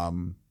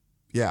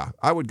yeah,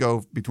 I would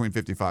go between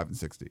 55 and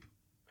 60.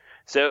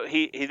 So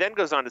he then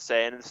goes on to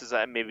say, and this is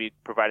maybe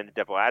providing the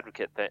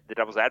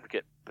devil's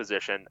advocate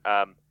position.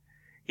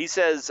 He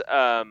says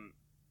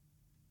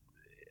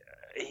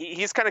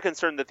he's kind of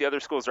concerned that the other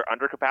schools are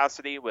under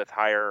capacity with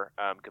higher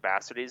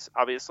capacities,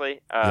 obviously.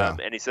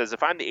 And he says,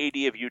 if I'm the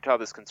AD of Utah,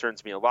 this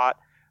concerns me a lot.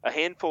 A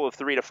handful of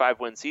 3 to 5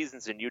 win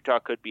seasons in Utah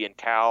could be in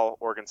Cal,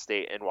 Oregon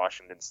State, and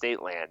Washington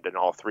State land, and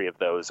all 3 of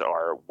those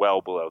are well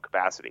below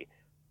capacity.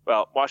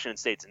 Well, Washington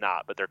State's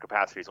not, but their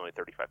capacity is only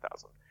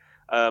 35,000.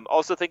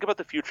 Also, think about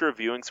the future of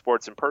viewing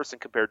sports in person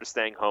compared to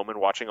staying home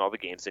and watching all the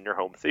games in your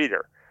home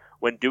theater.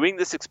 When doing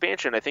this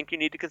expansion, I think you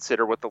need to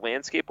consider what the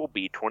landscape will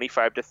be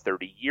 25 to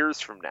 30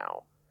 years from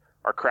now.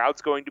 Are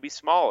crowds going to be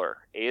smaller?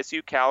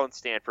 ASU, Cal, and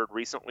Stanford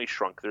recently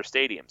shrunk their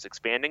stadiums.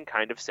 Expanding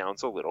kind of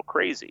sounds a little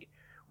crazy.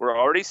 We're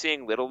already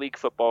seeing Little League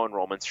football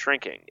enrollments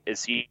shrinking.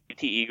 Is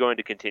CTE going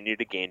to continue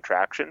to gain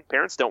traction?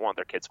 Parents don't want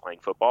their kids playing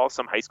football.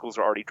 Some high schools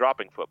are already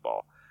dropping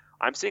football.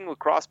 I'm seeing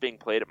lacrosse being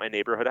played at my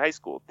neighborhood high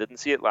school. Didn't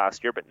see it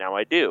last year, but now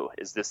I do.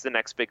 Is this the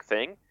next big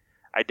thing?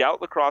 I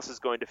doubt lacrosse is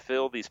going to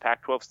fill these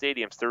Pac-12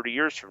 stadiums 30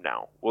 years from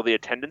now. Will the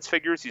attendance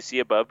figures you see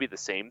above be the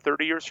same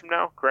 30 years from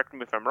now? Correct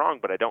me if I'm wrong,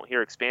 but I don't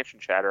hear expansion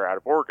chatter out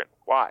of Oregon.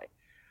 Why?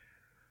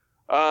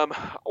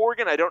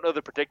 Oregon, I don't know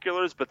the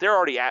particulars, but they're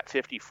already at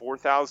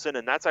 54,000,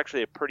 and that's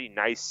actually a pretty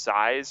nice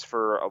size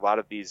for a lot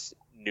of these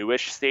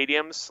newish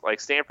stadiums. Like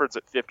Stanford's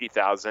at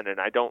 50,000, and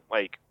I don't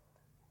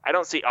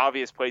see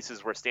obvious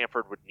places where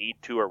Stanford would need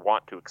to or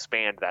want to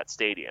expand that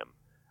stadium.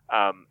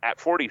 At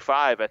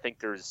 45, I think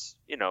there's,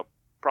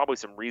 probably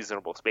some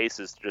reasonable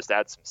spaces to just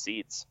add some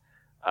seats.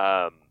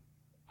 I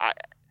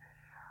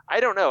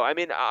don't know.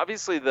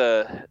 Obviously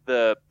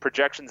the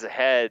projections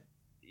ahead,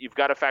 you've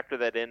got to factor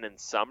that in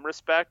some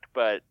respect,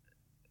 but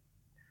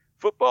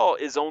football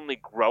is only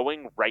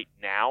growing right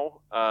now.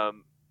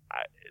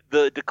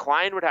 The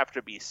decline would have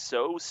to be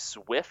so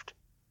swift,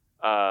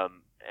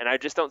 and I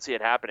just don't see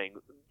it happening.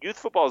 Youth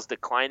football is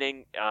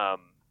declining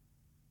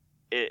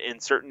in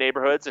certain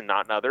neighborhoods and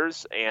not in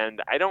others,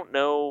 and I don't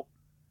know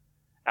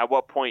at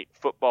what point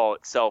football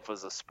itself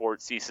as a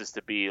sport ceases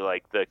to be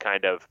like the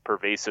kind of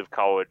pervasive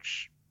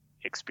college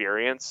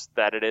experience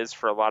that it is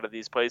for a lot of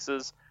these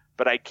places.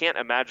 But I can't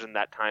imagine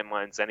that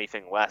timeline's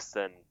anything less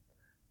than,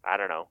 I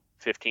don't know,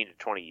 15 to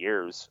 20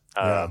 years.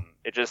 Yeah.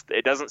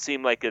 It doesn't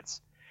seem like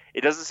it's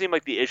it doesn't seem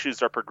like the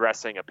issues are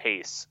progressing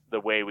apace the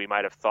way we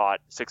might have thought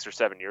 6 or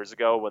 7 years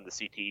ago when the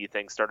CTE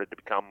thing started to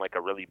become like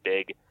a really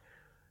big,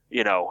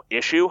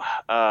 issue.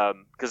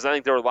 Because I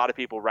think there were a lot of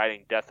people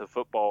writing death of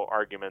football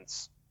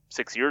arguments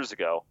 6 years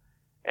ago,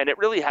 and it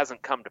really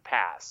hasn't come to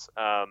pass.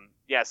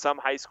 Some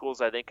high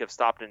schools I think have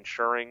stopped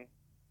insuring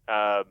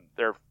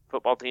their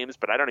football teams,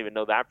 but I don't even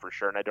know that for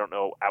sure, and I don't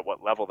know at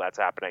what level that's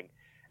happening.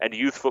 And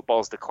youth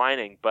football is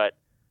declining, but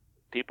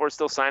people are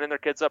still signing their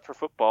kids up for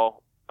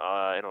football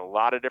in a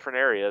lot of different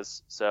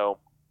areas. So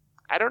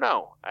I don't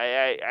know.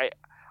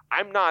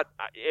 I'm not.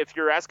 If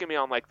you're asking me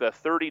on like the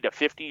 30 to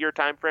 50 year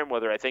time frame,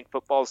 whether I think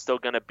football is still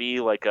going to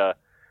be like a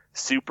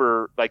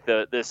super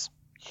this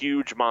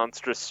huge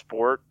monstrous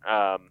sport,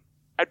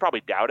 I'd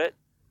probably doubt it.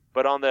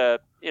 But on the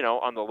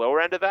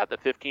lower end of that, the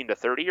 15 to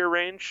 30 year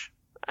range,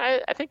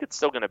 I think it's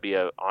still going to be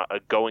a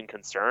going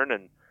concern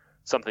and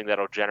something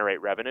that'll generate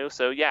revenue.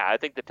 So yeah, I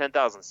think the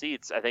 10,000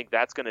 seats, I think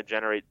that's going to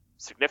generate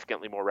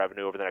significantly more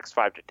revenue over the next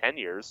 5 to 10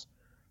 years.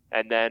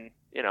 And then,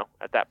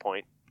 at that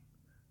point,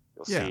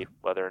 you'll see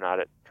whether or not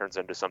it turns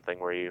into something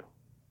where you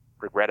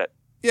regret it.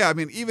 Yeah. I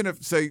mean, even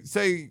if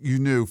say you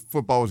knew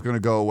football was going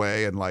to go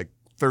away in like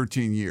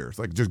 13 years,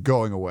 like just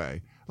going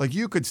away, like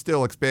you could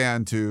still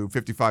expand to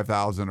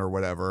 55,000 or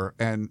whatever,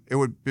 and it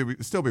would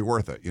still be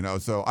worth it,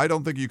 So I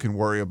don't think you can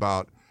worry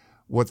about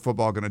what's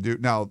football going to do.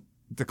 Now,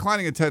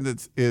 declining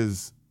attendance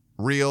is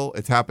real.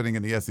 It's happening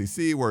in the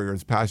SEC where you're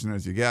as passionate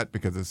as you get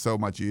because it's so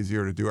much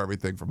easier to do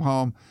everything from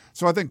home.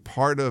 So I think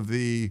part of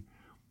the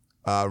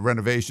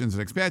renovations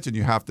and expansion,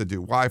 you have to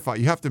do Wi-Fi.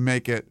 You have to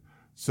make it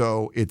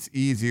so it's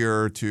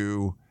easier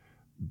to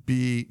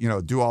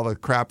do all the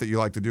crap that you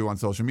like to do on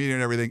social media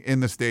and everything in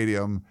the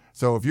stadium.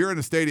 So if you're in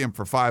a stadium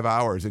for 5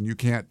 hours and you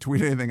can't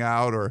tweet anything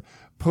out or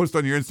post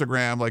on your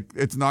Instagram, like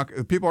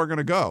people aren't going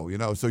to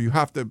go, so you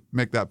have to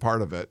make that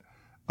part of it.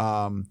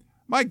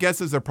 My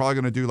guess is they're probably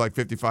going to do like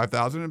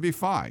 55,000 and be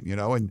fine,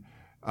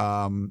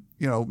 and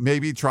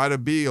maybe try to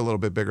be a little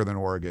bit bigger than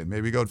Oregon,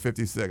 maybe go to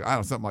 56, I don't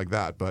know, something like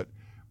that. But,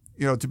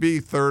 to be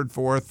third,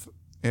 fourth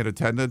in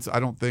attendance, I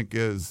don't think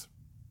is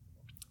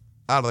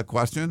out of the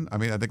question. I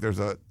mean, I think there's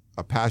a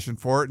passion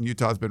for it, and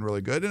Utah's been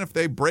really good. And if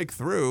they break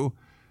through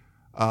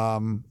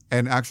and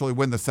actually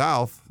win the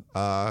South,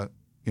 it's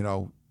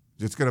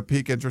going to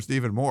pique interest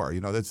even more.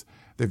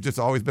 They've just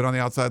always been on the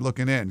outside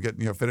looking in,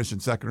 finishing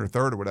second or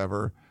third or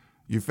whatever.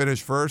 You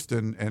finish first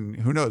and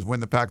who knows,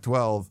 win the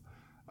Pac-12.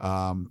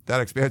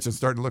 That expansion's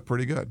starting to look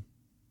pretty good.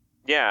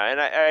 Yeah, and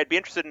I'd be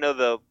interested to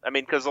know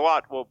because a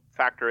lot will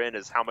factor in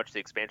is how much the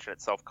expansion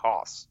itself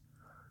costs.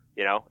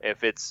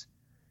 If it's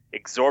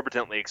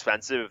exorbitantly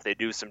expensive, if they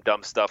do some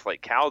dumb stuff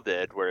like Cal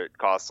did where it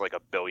costs like $1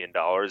 billion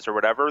or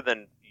whatever,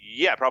 then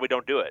yeah, probably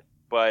don't do it.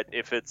 But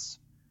if it's,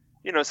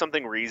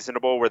 something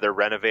reasonable where they're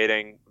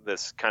renovating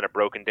this kind of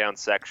broken down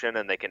section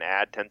and they can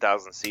add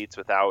 10,000 seats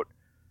without,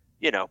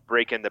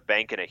 breaking the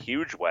bank in a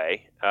huge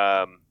way,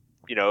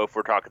 if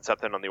we're talking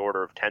something on the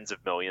order of tens of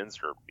millions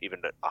or even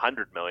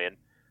 100 million,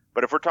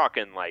 but if we're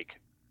talking like,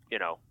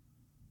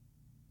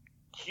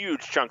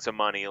 huge chunks of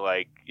money,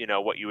 like,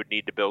 what you would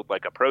need to build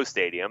like a pro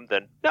stadium,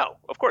 then no,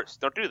 of course,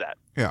 don't do that.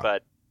 Yeah.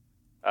 But,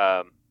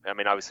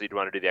 obviously you'd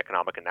want to do the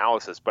economic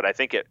analysis, but I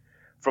think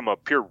from a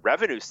pure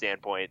revenue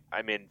standpoint,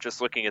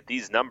 just looking at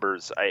these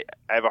numbers, I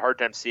have a hard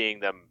time seeing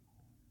them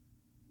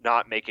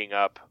not making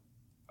up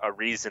a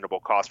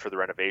reasonable cost for the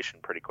renovation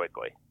pretty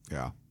quickly.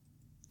 Yeah.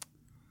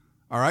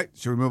 All right.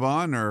 Should we move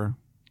on or?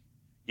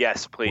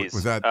 Yes, please.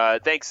 Was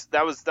that? Thanks.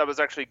 That was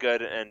actually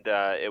good. And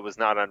it was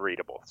not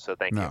unreadable. So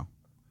thank you.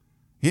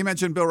 He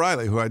mentioned Bill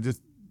Riley, who I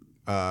just,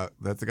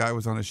 that's the guy who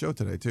was on his show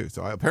today too.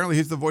 So apparently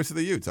he's the voice of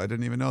the Utes. I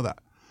didn't even know that.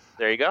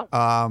 There you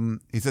go.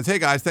 He says, hey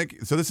guys, thank you.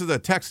 So this is a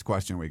text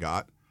question we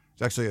got.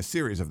 It's actually a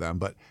series of them,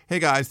 but hey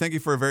guys, thank you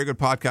for a very good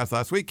podcast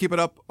last week. Keep it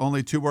up.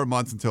 Only 2 more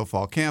months until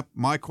fall camp.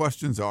 My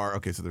questions are,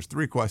 okay, so there's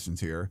 3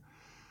 questions here.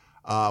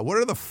 What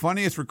are the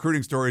funniest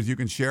recruiting stories you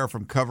can share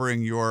from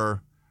covering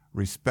your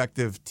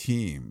respective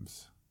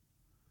teams?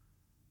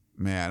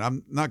 Man,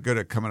 I'm not good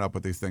at coming up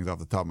with these things off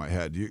the top of my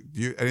head. Do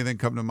you anything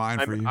come to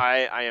mind for you?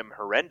 I am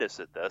horrendous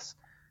at this.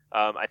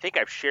 I think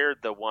I've shared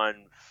the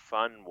one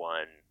fun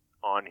one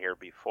on here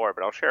before,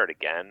 but I'll share it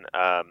again.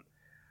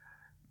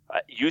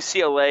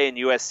 UCLA and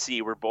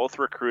USC were both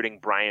recruiting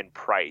Brian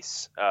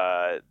Price,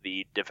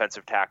 the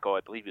defensive tackle. I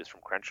believe he was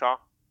from Crenshaw.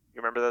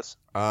 You remember this?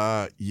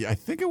 Yeah, I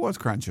think it was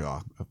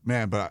Crenshaw.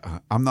 Man, but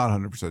I'm not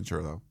 100%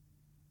 sure, though.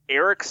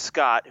 Eric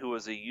Scott, who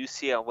was a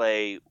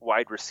UCLA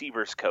wide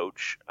receivers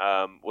coach,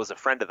 was a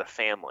friend of the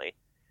family.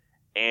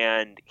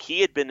 And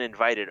he had been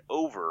invited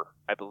over,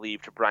 I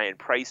believe, to Brian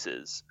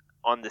Price's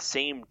on the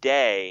same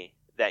day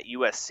that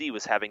USC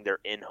was having their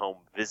in-home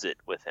visit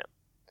with him.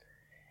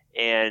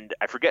 And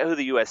I forget who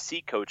the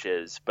USC coach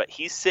is, but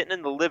he's sitting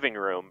in the living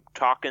room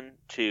talking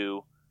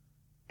to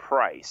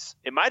Price.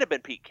 It might have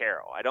been Pete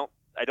Carroll. I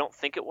don't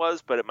think it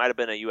was, but it might have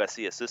been a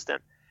USC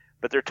assistant.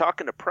 But they're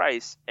talking to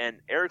Price,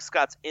 and Eric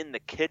Scott's in the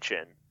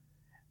kitchen,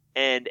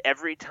 and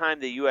every time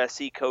the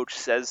USC coach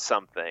says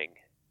something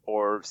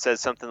or says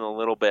something a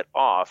little bit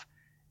off,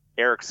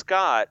 Eric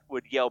Scott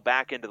would yell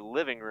back into the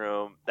living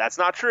room, "That's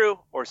not true,"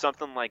 or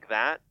something like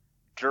that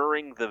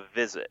during the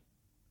visit.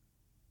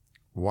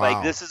 Wow.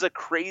 Like, this is a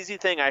crazy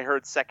thing I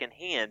heard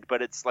secondhand,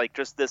 but it's like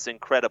just this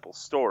incredible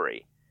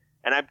story.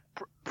 And I'm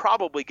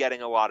probably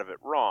getting a lot of it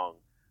wrong,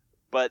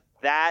 but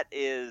that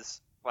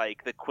is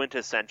like the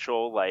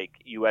quintessential like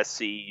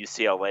USC,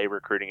 UCLA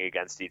recruiting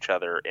against each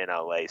other in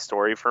LA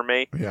story for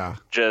me. Yeah.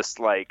 Just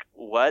like,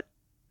 what?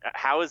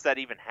 How is that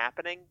even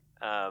happening?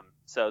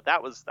 So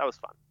that was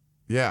fun.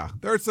 Yeah,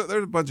 there's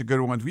a bunch of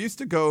good ones. We used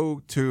to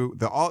go to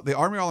the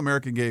Army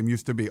All-American game.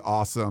 Used to be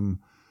awesome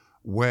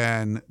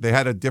when they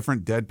had a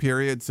different dead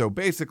period. So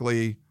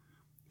basically,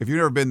 if you've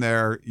never been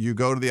there, you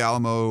go to the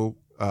Alamo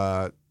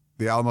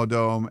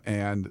Dome,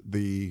 and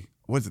the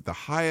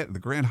Hyatt, the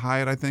Grand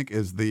Hyatt, I think,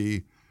 is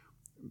the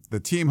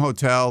team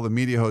hotel, the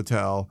media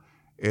hotel.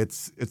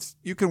 It's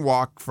you can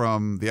walk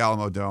from the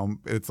Alamo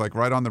Dome. It's like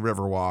right on the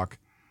Riverwalk.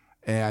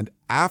 And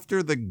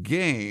after the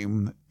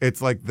game,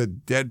 it's like the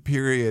dead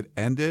period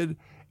ended,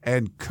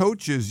 and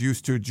coaches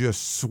used to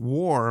just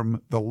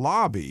swarm the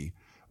lobby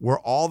where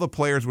all the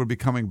players would be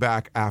coming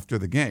back after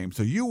the game.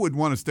 So you would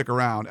want to stick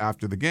around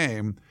after the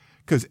game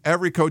because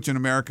every coach in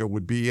America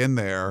would be in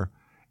there,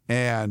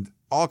 and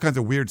all kinds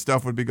of weird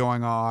stuff would be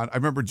going on. I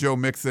remember Joe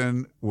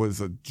Mixon was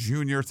a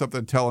junior or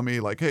something telling me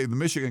like, "Hey, the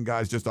Michigan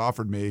guys just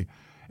offered me."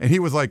 And he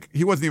was like,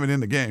 he wasn't even in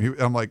the game.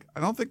 I'm like,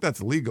 I don't think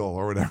that's legal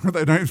or whatever.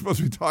 They're not even supposed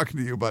to be talking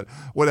to you, but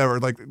whatever.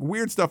 Like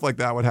weird stuff like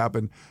that would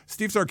happen.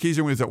 Steve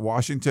Sarkisian, when he was at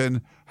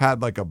Washington,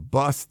 had like a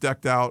bus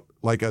decked out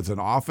like as an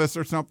office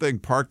or something,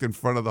 parked in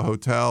front of the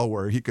hotel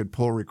where he could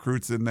pull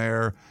recruits in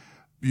there.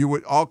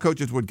 All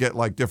coaches would get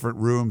like different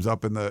rooms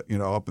up in the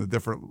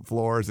different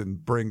floors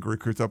and bring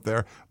recruits up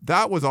there.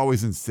 That was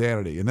always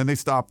insanity. And then they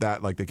stopped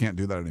that. Like they can't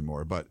do that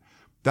anymore. But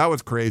that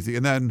was crazy.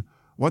 And then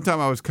one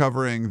time I was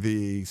covering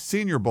the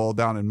Senior Bowl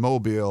down in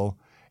Mobile,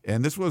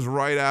 and this was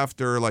right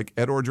after like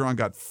Ed Orgeron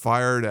got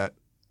fired at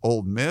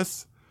Ole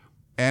Miss,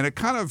 and it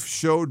kind of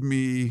showed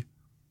me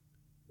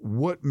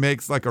what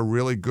makes like a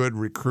really good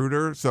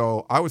recruiter.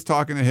 So I was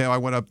talking to him. I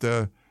went up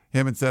to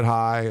him and said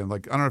hi, and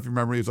like I don't know if you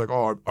remember. He's like,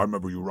 "Oh, I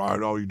remember you,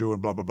 Ryan. Oh, you're doing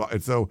blah blah blah."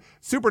 And so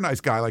super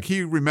nice guy. Like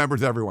he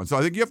remembers everyone. So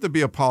I think you have to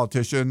be a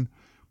politician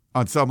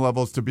on some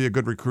levels to be a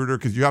good recruiter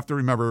because you have to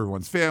remember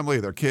everyone's family,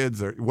 their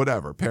kids, or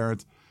whatever,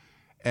 parents.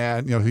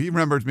 And, he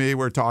remembers me.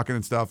 We're talking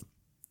and stuff.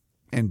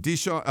 And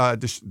Deshaun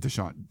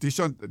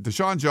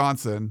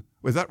Johnson,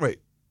 was that right?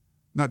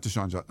 Not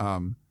Deshaun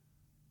Johnson.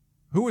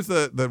 Who was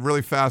the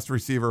really fast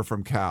receiver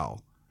from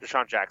Cal?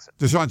 Deshaun Jackson.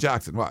 Deshaun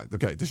Jackson. Wow.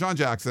 Okay. Deshaun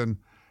Jackson,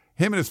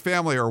 him and his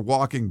family are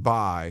walking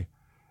by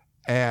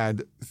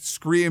and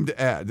screamed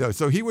Ed.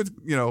 So he was,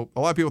 a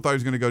lot of people thought he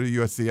was going to go to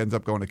USC, ends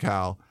up going to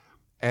Cal.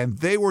 And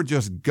they were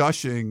just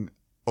gushing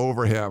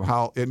over him.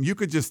 And you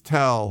could just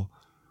tell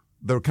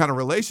the kind of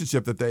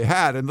relationship that they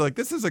had. And like,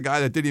 this is a guy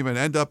that didn't even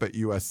end up at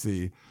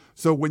USC.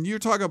 So when you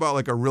talk about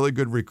like a really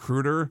good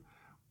recruiter,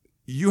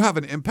 you have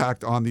an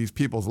impact on these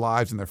people's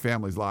lives and their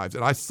families' lives.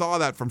 And I saw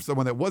that from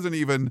someone that wasn't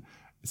even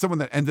someone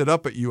that ended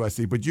up at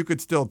USC, but you could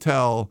still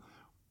tell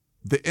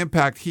the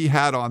impact he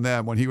had on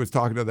them when he was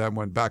talking to them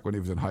back when he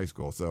was in high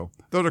school. So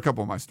those are a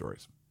couple of my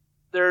stories.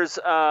 There was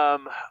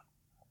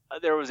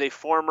a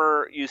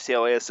former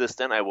UCLA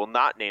assistant, I will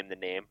not name the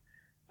name,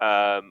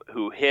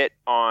 who hit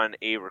on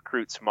a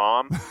recruit's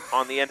mom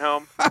on the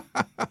in-home.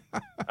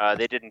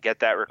 They didn't get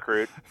that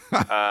recruit.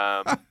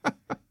 A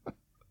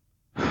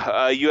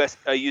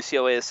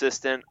UCLA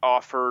assistant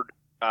offered,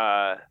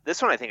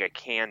 this one I think I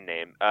can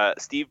name,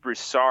 Steve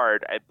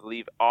Broussard, I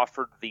believe,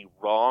 offered the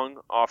wrong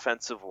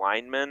offensive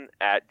lineman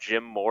at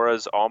Jim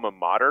Mora's alma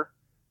mater.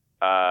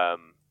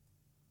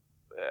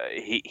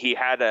 He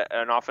had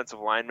an offensive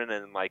lineman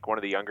in like one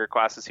of the younger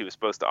classes he was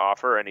supposed to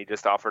offer, and he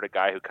just offered a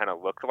guy who kind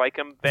of looked like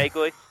him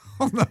vaguely.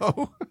 Oh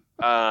no!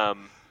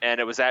 And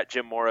it was at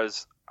Jim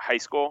Mora's high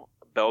school,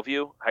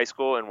 Bellevue High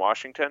School in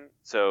Washington.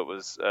 So it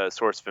was a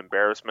source of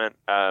embarrassment.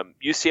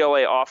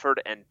 UCLA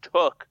offered and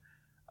took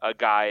a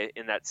guy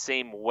in that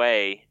same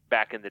way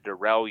back in the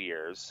Durrell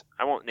years.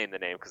 I won't name the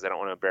name because I don't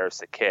want to embarrass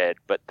the kid,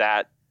 but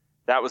that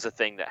was a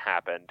thing that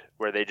happened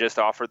where they just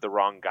offered the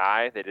wrong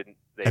guy. They didn't.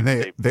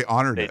 They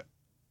honored it.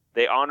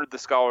 They honored the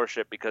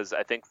scholarship because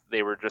I think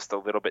they were just a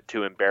little bit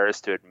too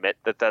embarrassed to admit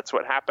that that's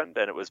what happened.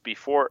 And it was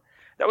before,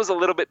 that was a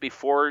little bit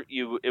before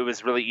it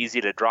was really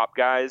easy to drop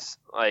guys.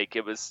 Like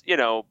it was,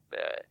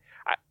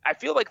 I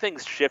feel like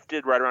things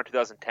shifted right around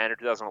 2010 or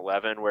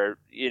 2011 where,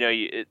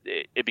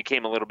 it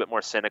became a little bit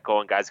more cynical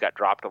and guys got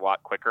dropped a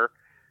lot quicker.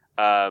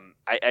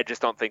 I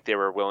just don't think they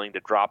were willing to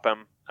drop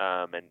him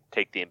and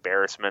take the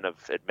embarrassment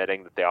of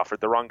admitting that they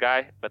offered the wrong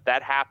guy. But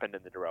that happened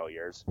in the Durrell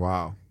years.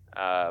 Wow.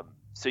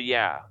 So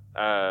yeah,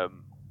 I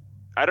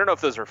don't know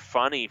if those are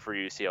funny for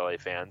UCLA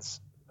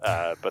fans,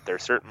 but they're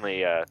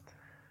certainly yet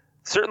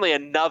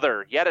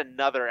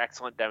another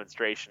excellent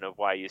demonstration of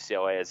why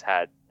UCLA has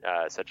had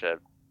such a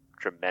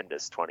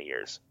tremendous 20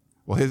 years.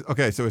 Well,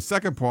 so his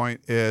second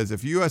point is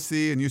if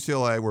USC and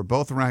UCLA were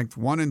both ranked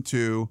 1 and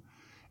 2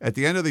 at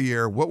the end of the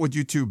year, what would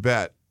you two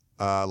bet?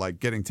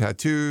 Like getting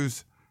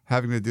tattoos,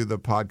 having to do the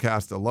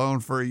podcast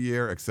alone for a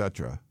year,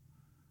 etc.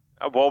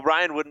 Well,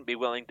 Ryan wouldn't be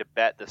willing to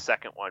bet the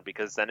second one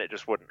because then it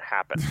just wouldn't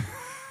happen.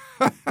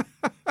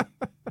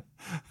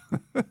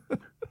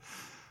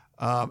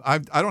 I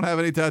don't have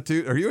any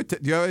tattoos. Do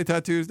you have any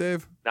tattoos,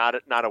 Dave? Not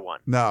a one.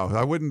 No,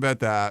 I wouldn't bet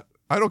that.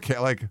 I don't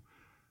care. Like,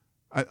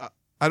 I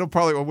don't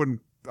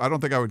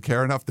think I would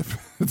care enough to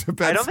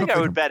bet. I don't think I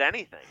would bet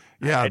anything.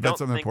 Yeah, I that's don't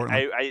something think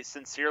important. I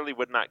sincerely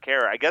would not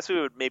care. I guess we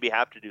would maybe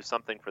have to do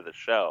something for the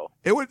show.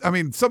 It would. I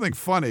mean, something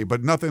funny,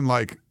 but nothing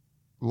like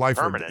life.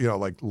 Permanent.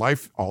 Like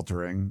life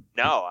altering.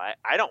 No,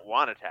 I don't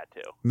want a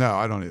tattoo. No,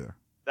 I don't either.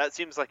 That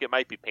seems like it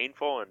might be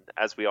painful, and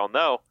as we all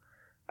know,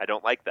 I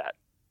don't like that.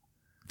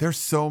 There's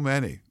so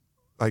many.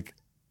 Like,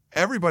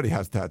 everybody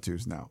has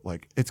tattoos now.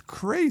 Like, it's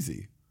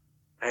crazy.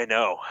 I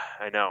know.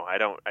 I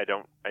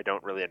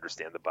don't really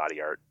understand the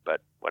body art, but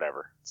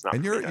whatever. It's not.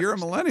 And for me to you're a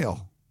understand.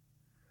 millennial.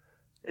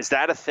 Is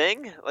that a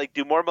thing? Like,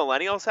 do more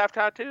millennials have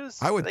tattoos?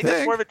 I would think that's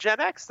think. more of a Gen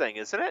X thing,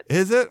 isn't it?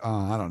 Is it?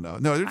 I don't know.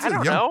 No, there's I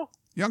don't young, know.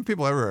 young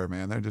people everywhere,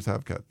 man. They just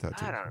have tattoos.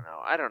 I don't know.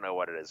 I don't know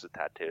what it is with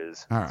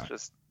tattoos. All It's right.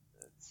 just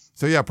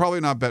So yeah, probably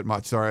not bet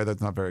much. Sorry,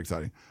 that's not very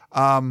exciting.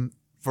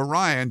 For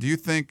Ryan, do you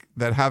think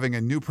that having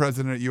a new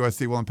president at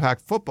USC will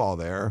impact football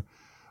there?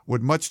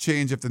 Would much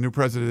change if the new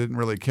president didn't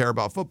really care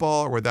about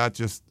football, or would that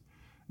just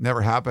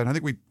never happen? I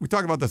think we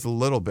talked about this a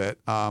little bit.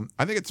 I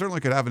think it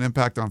certainly could have an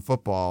impact on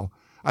football.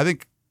 I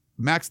think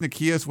Max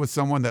Nikias was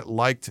someone that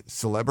liked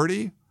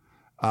celebrity,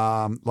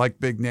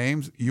 liked big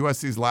names.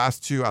 USC's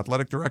last two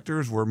athletic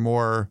directors were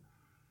more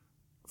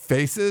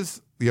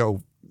faces,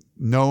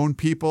 known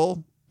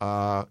people,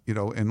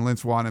 in Lynn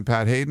Swann and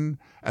Pat Hayden,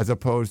 as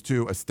opposed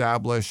to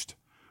established,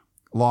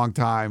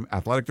 longtime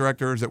athletic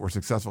directors that were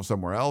successful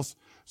somewhere else.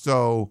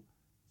 So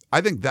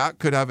I think that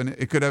could have an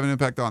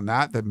impact on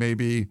that. That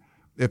maybe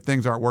if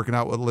things aren't working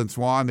out with Lynn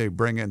Swann, they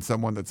bring in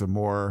someone that's a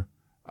more,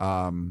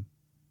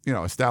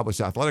 established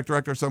athletic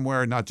director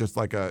somewhere, not just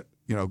like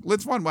Lynn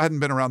Swann hadn't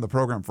been around the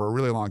program for a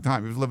really long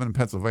time. He was living in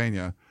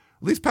Pennsylvania.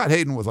 At least Pat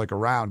Hayden was like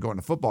around going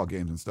to football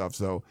games and stuff.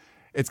 So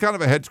it's kind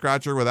of a head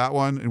scratcher with that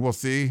one, and we'll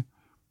see.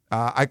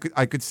 I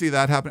could see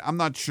that happen. I'm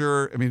not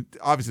sure. I mean,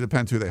 obviously it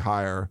depends who they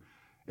hire.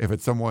 If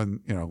it's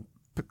someone,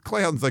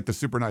 Clay Helton's like the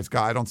super nice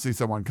guy. I don't see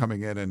someone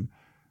coming in and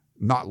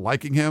not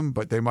liking him,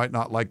 but they might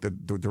not like the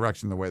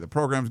direction, the way the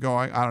program's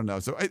going. I don't know.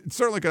 So it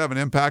certainly could have an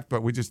impact,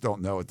 but we just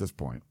don't know at this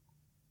point.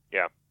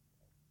 yeah.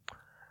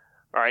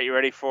 All right, you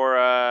ready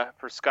for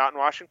Scott in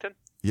Washington?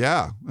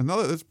 Yeah,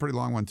 that's a pretty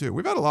long one too.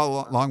 We've had a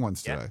lot of long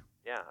ones today.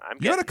 Yeah,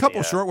 You had a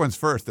couple short ones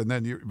first, and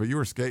then you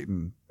were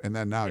skating, and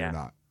then now you're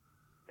not.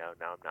 No,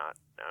 I'm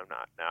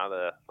not. Now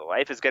the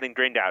life is getting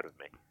drained out of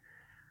me.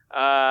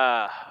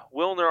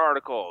 Wilner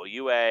article,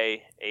 UA,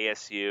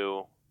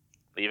 ASU,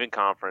 leaving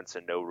conference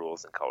and no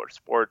rules in college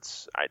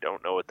sports. I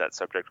don't know what that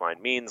subject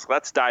line means.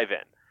 Let's dive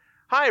in.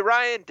 Hi,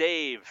 Ryan /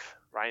 Dave.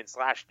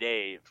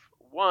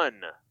 1.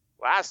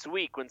 Last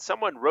week, when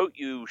someone wrote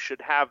you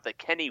should have the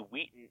Kenny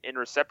Wheaton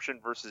interception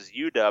versus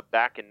UW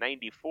back in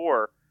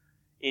 '94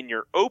 in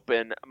your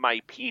open,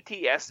 my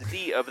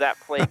PTSD of that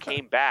play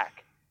came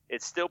back.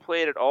 It's still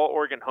played at all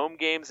Oregon home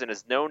games and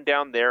is known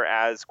down there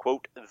as,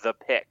 quote, the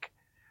pick.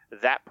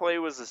 That play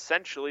was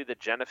essentially the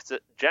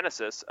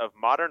genesis of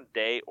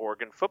modern-day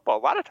Oregon football. A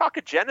lot of talk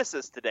of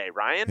genesis today,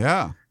 Ryan.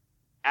 Yeah.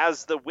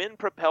 As the win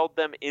propelled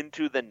them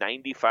into the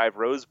 '95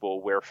 Rose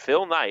Bowl, where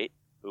Phil Knight,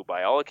 who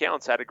by all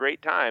accounts had a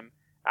great time,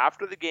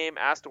 after the game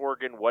asked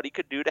Oregon what he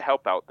could do to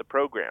help out the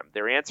program.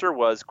 Their answer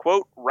was,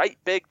 quote, write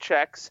big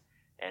checks,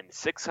 and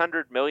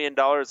 $600 million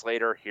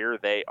later, here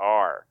they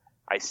are.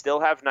 I still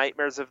have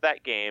nightmares of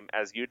that game,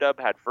 as UW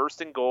had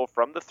first and goal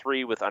from the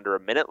 3 with under a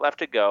minute left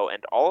to go,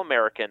 and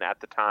All-American at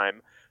the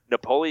time,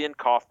 Napoleon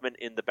Kaufman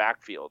in the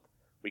backfield.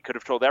 We could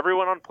have told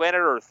everyone on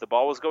planet Earth the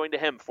ball was going to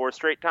him 4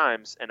 straight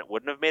times, and it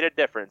wouldn't have made a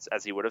difference,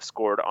 as he would have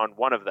scored on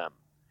one of them.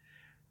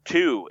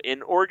 2.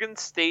 In Oregon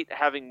State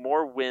having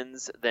more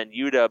wins than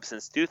UW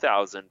since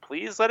 2000,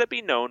 please let it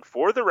be known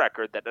for the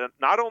record that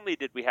not only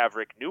did we have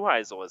Rick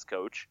Neuheisel as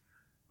coach,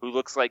 who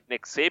looks like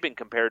Nick Saban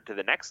compared to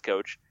the next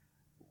coach,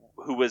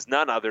 who was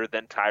none other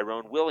than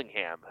Tyrone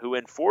Willingham, who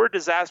in 4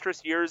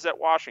 disastrous years at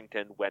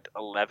Washington went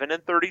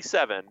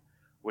 11-37,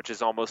 which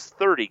is almost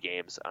 30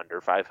 games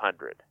under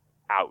 500.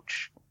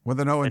 Ouch. With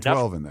an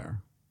 0-12 in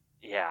there.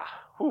 Yeah.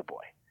 Oh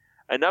boy.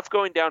 Enough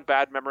going down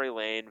bad memory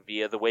lane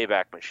via the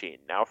Wayback Machine.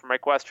 Now for my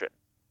question.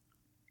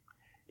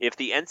 If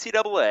the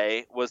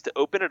NCAA was to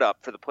open it up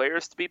for the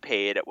players to be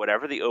paid at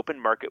whatever the open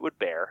market would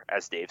bear,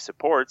 as Dave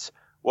supports,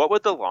 what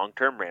would the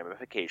long-term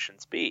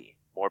ramifications be?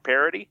 More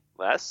parity?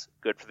 Less?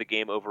 Good for the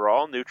game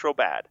overall? Neutral?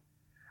 Bad?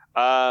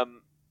 I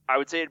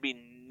would say it'd be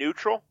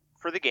neutral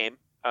for the game.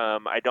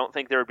 I don't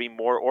think there would be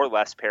more or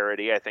less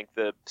parity. I think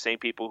the same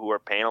people who are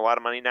paying a lot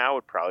of money now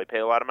would probably pay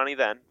a lot of money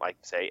then, like,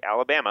 say,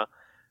 Alabama.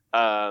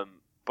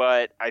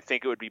 But I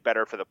think it would be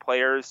better for the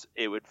players.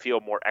 It would feel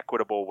more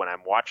equitable when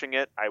I'm watching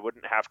it. I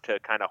wouldn't have to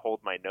kind of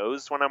hold my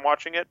nose when I'm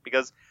watching it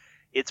because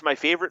it's my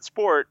favorite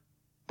sport.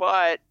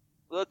 But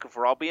look, if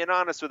we're all being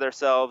honest with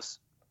ourselves,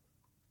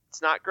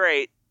 it's not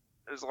great.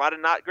 There's a lot of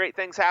not great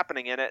things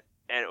happening in it.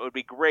 and it would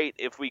be great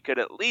if we could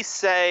at least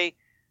say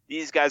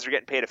these guys are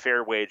getting paid a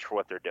fair wage for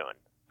what they're doing.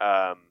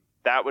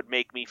 That would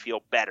make me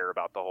feel better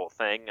about the whole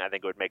thing. I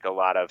think it would make a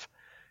lot of,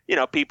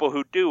 people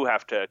who do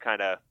have to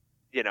kind of,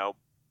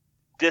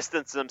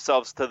 distance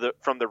themselves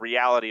from the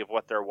reality of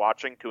what they're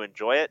watching to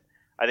enjoy it.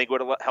 I think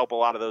would help a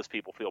lot of those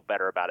people feel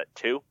better about it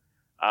too.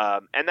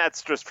 And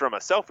that's just from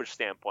a selfish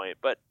standpoint,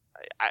 but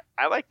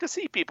I like to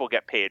see people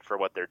get paid for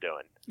what they're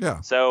doing.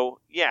 Yeah. So,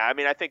 yeah, I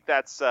mean, I think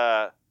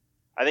I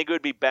think it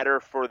would be better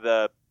for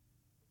the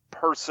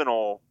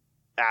personal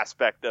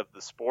aspect of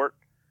the sport.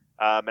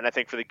 And I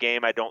think for the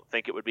game, I don't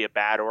think it would be a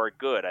bad or a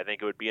good. I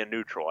think it would be a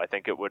neutral. I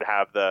think it would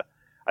have the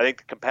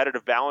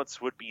competitive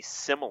balance would be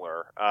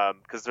similar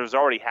because there's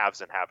already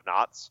haves and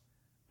have-nots.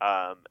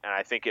 And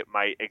I think it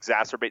might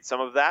exacerbate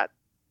some of that,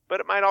 but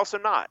it might also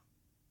not.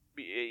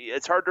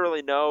 It's hard to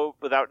really know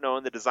without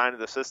knowing the design of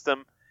the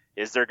system.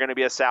 Is there going to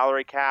be a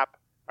salary cap?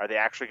 Are they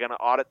actually going to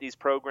audit these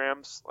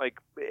programs? Like,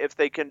 if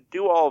they can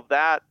do all of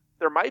that,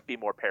 there might be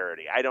more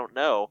parity. I don't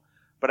know.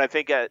 But I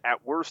think at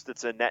worst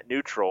it's a net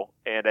neutral,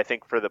 and I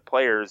think for the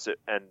players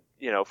and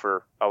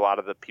for a lot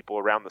of the people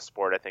around the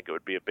sport, I think it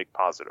would be a big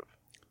positive.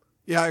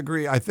 Yeah, I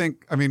agree.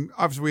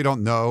 Obviously we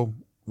don't know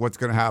what's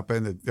going to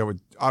happen. That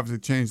would obviously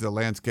change the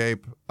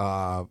landscape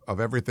of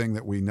everything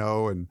that we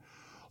know and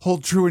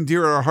hold true and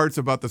dear to our hearts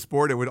about the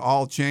sport. It would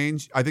all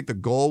change. I think the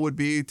goal would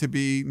be to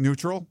be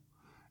neutral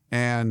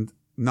and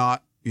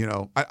not,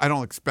 I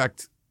don't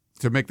expect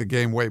to make the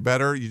game way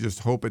better. You just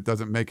hope it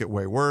doesn't make it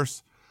way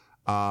worse.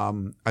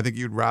 I think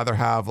you'd rather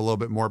have a little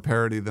bit more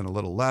parity than a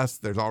little less.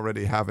 There's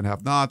already have and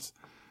have-nots.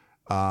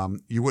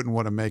 You wouldn't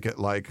want to make it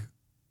like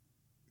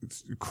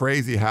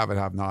crazy have and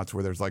have-nots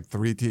where there's like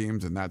 3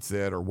 teams and that's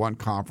it, or one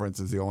conference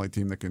is the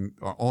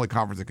only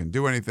conference that can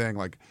do anything.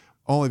 Like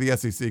only the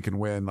SEC can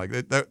win. Like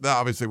that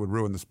obviously would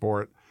ruin the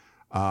sport.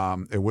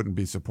 It wouldn't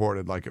be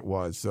supported like it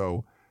was.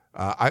 So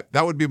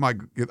that would be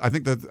I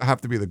think that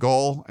have to be the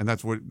goal, and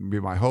that's what would be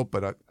my hope.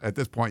 But at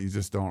this point, you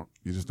just don't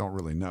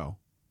really know.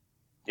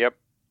 Yep.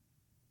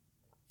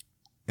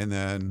 And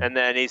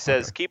then he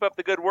says, Keep up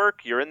the good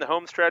work. You're in the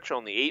home stretch.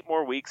 Only 8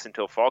 more weeks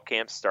until fall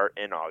camps start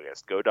in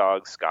August. Go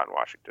Dogs, Scott in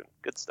Washington.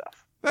 Good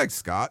stuff. Thanks,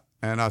 Scott.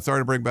 And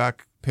sorry to bring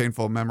back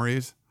painful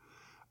memories.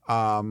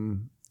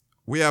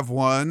 We have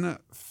one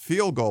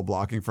field goal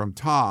blocking from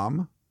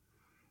Tom.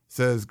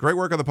 Says, great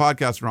work on the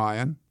podcast,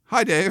 Ryan.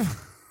 Hi, Dave.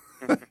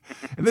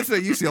 And this is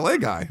a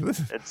UCLA guy.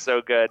 It's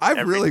so good.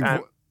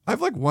 I've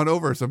like won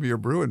over some of your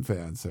Bruin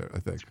fans, I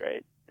think.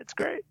 It's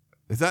great.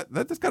 Is that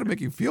just got to make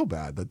you feel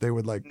bad that they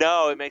would like?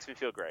 No, it makes me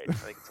feel great. I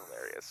think it's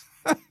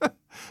hilarious.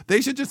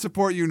 They should just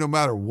support you no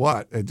matter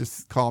what and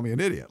just call me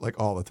an idiot like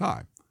all the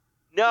time.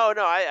 No,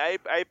 I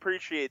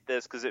appreciate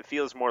this because it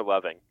feels more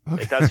loving.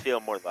 Okay. It does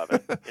feel more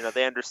loving.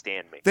 They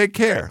understand me. They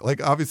care.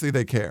 Like obviously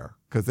they care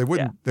because they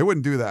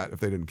wouldn't do that if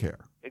they didn't care.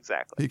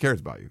 Exactly. He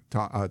cares about you,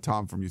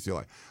 Tom from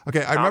UCLA.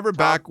 Okay, I remember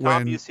back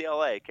when Tom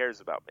UCLA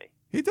cares about me.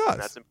 He does. And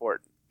that's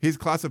important. He's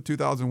class of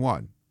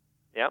 2001.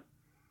 Yep.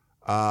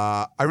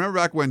 I remember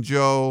back when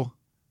Joe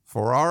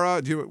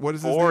Ferrara, what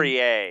is his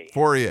name?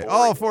 Fourier.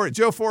 Oh,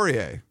 Joe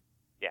Fourier.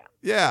 Yeah.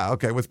 Yeah,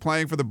 okay, was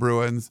playing for the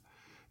Bruins.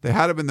 They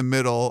had him in the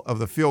middle of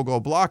the field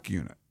goal block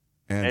unit.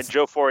 And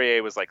Joe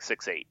Fourier was like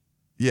 6'8".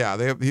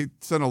 Yeah, he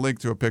sent a link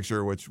to a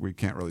picture, which we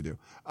can't really do.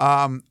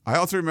 I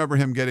also remember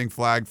him getting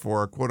flagged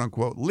for,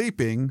 quote-unquote,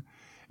 leaping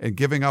and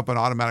giving up an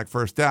automatic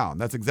first down.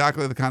 That's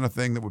exactly the kind of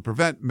thing that would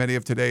prevent many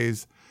of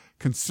today's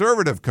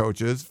conservative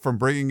coaches from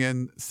bringing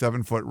in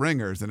 7-foot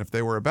ringers. And if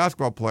they were a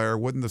basketball player,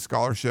 wouldn't the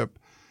scholarship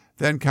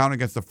then count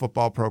against the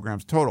football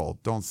program's total?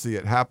 Don't see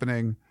it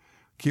happening.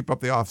 Keep up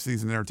the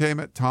off-season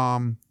entertainment.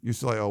 Tom,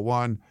 UCLA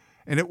 01.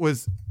 And it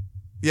was,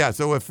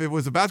 so if it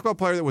was a basketball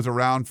player that was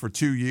around for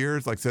 2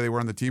 years, like say they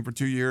were on the team for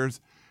 2 years,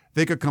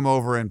 they could come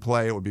over and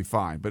play. It would be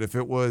fine. But if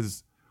it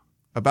was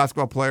a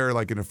basketball player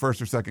like in a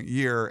first or second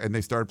year and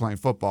they started playing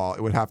football,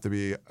 it would have to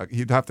be,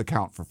 he'd have to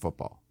count for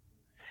football.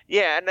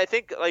 Yeah, and I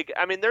think,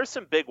 there's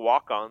some big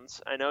walk-ons.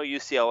 I know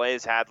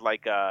UCLA's had,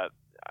 I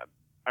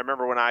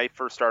remember when I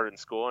first started in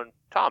school, and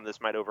Tom,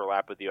 this might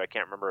overlap with you. I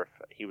can't remember if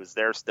he was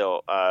there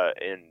still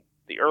in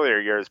the earlier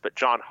years, but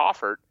John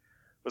Hoffert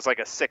was like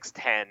a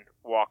 6'10"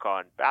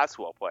 walk-on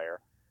basketball player.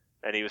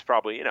 And he was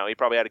probably, he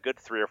probably had a good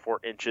 3 or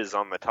 4 inches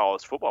on the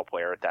tallest football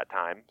player at that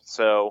time.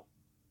 So,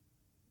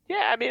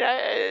 yeah,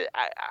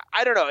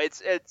 I don't know.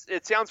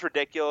 It sounds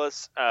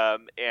ridiculous,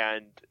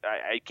 and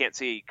I can't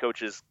see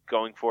coaches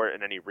going for it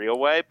in any real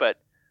way. But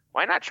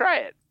why not try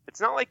it?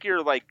 It's not like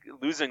you're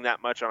losing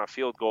that much on a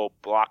field goal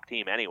block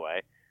team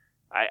anyway.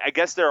 I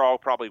guess they're all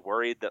probably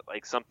worried that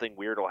something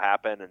weird will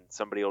happen and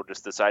somebody will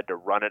just decide to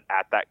run it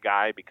at that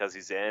guy because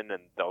he's in,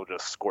 and they'll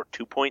just score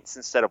 2 points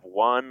instead of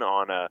 1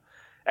 on a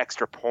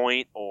extra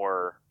point,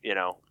 or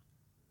go.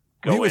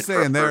 He was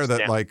saying there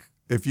that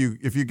if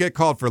you get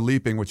called for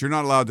leaping, which you're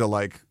not allowed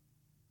to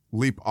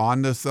leap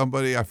onto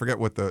somebody, I forget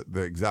what the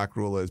exact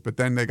rule is, but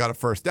then they got a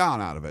first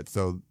down out of it,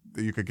 so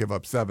you could give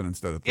up 7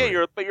 instead of 3.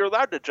 Yeah, you're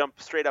allowed to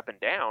jump straight up and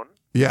down.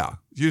 Yeah,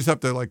 you just have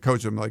to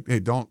coach them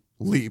hey, don't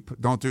leap,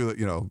 don't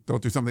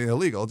do something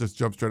illegal, just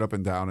jump straight up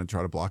and down and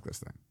try to block this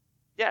thing.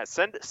 Yeah,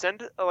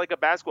 send like a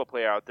basketball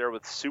player out there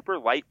with super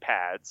light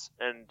pads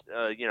and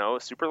a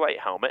super light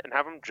helmet and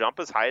have them jump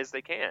as high as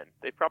they can.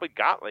 They've probably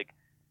got like,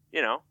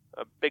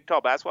 a big tall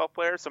basketball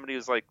player, somebody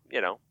who's like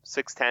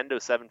 6'10"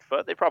 to 7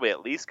 foot. They probably at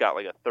least got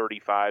like a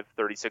 35,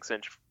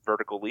 36-inch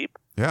vertical leap.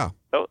 Yeah,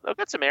 they'll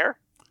get some air.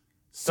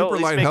 Super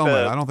light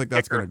helmet. I don't think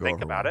that's going to go think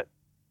over about well. it.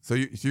 So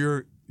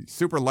your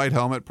super light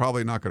helmet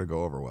probably not going to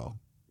go over well.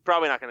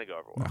 Probably not going to go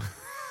over well,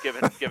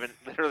 given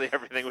literally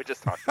everything we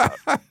just talked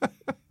about.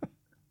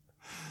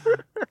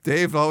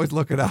 Dave's always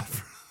looking out.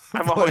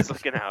 I'm always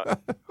looking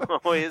out.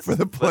 Always for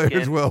the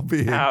players'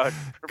 well-being.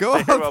 Go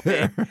out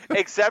there.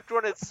 Except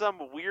when it's some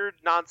weird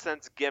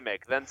nonsense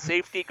gimmick. Then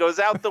safety goes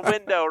out the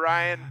window,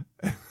 Ryan.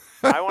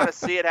 I want to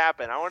see it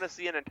happen. I want to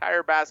see an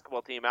entire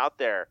basketball team out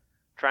there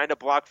trying to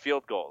block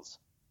field goals.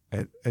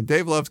 And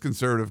Dave loves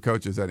conservative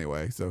coaches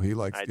anyway, so he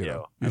likes,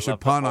 you should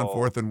punt on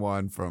 4th and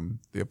 1 from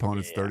the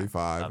opponent's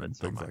 35 and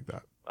things like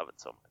that. Love it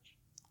so much.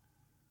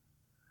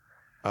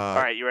 All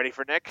right, you ready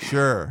for Nick?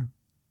 Sure.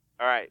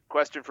 All right,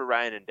 question for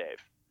Ryan and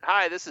Dave.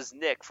 Hi, this is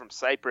Nick from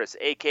Cyprus,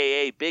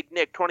 a.k.a. Big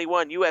Nick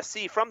 21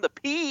 USC from the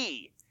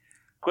P.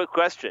 Quick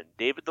question.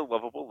 David the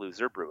Lovable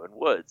Loser Bruin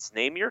Woods.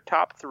 Name your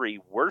top 3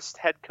 worst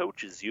head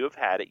coaches you have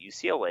had at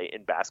UCLA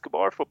in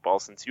basketball or football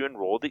since you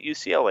enrolled at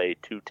UCLA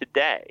to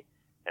today,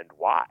 and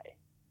why?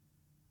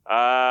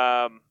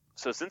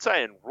 So since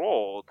I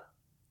enrolled,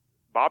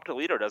 Bob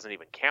Toledo doesn't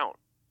even count.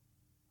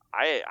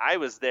 I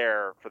was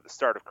there for the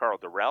start of Carl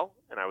Durrell,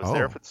 and I was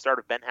there for the start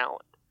of Ben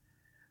Howland.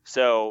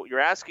 So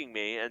you're asking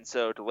me, and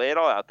so to lay it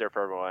all out there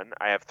for everyone,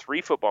 I have 3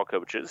 football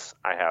coaches.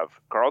 I have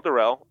Carl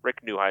Durrell,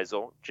 Rick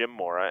Neuheisel, Jim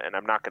Mora, and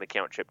I'm not going to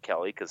count Chip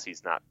Kelly because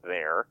he's not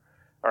there,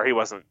 or he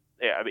wasn't.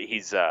 Yeah, I mean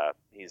he's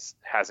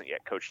hasn't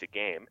yet coached a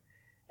game.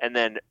 And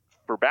then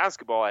for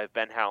basketball, I have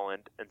Ben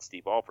Howland and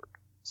Steve Alford.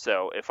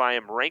 So if I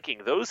am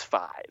ranking those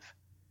 5,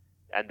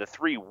 and the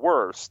 3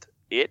 worst,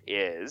 it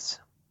is.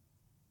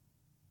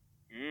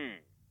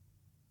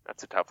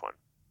 That's a tough one.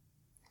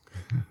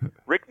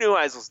 Rick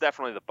Neuheisel's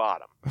definitely the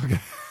bottom. Okay.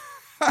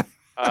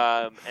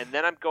 And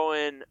then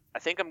I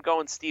think I'm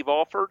going Steve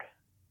Alford,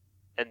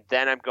 and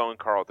then I'm going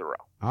Carl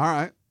Durrell. All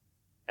right.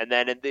 And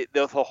then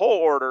the whole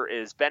order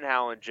is Ben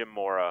Howland, Jim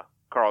Mora,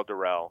 Carl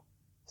Durrell,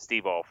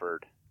 Steve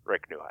Alford,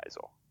 Rick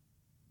Neuheisel.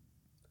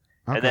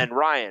 Okay. And then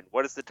Ryan,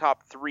 what is the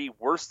top 3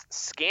 worst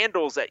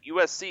scandals at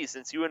USC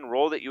since you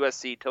enrolled at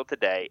USC till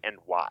today, and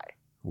why?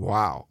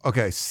 Wow.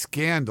 Okay,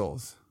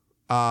 scandals.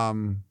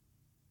 Man,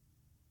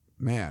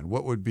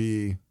 what would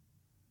be...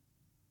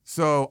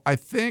 So I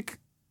think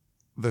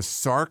the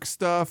Sark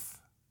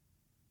stuff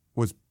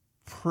was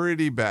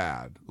pretty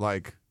bad.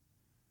 Like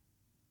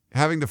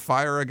having to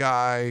fire a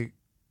guy,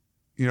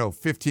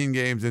 15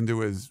 games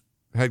into his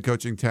head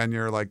coaching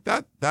tenure, like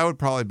that would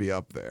probably be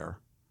up there.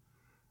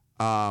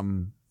 I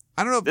don't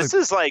know if this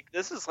is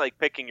like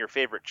picking your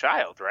favorite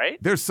child,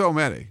 right? There's so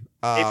many.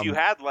 If you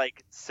had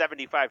like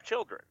 75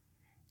 children.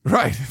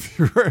 Right.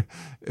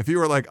 If you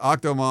were like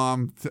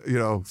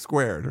Octomom,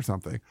 squared or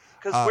something.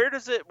 Because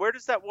where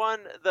does that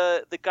one,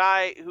 the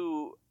guy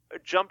who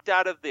jumped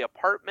out of the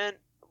apartment,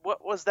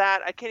 what was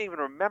that? I can't even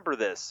remember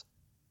this.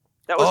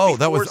 That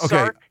was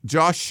Sark?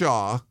 Josh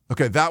Shaw.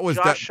 Okay, that was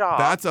Shaw.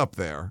 That's up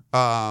there.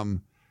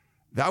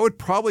 That would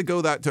probably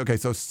go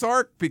so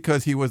Sark,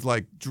 because he was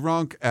like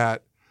drunk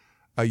at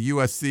a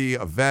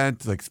USC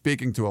event, like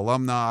speaking to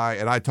alumni,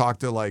 and I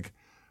talked to like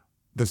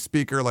the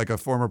speaker, like a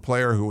former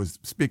player who was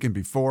speaking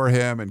before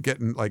him, and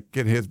getting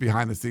his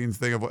behind the scenes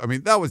thing of,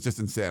 that was just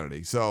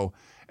insanity. So,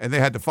 and they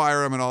had to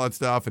fire him and all that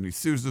stuff, and he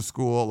sues the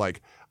school.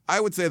 Like, I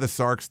would say the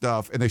Sark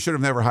stuff, and they should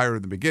have never hired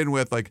him to begin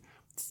with. Like,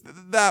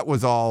 that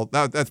was all.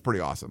 That's pretty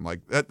awesome.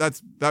 Like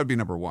that would be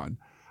number 1.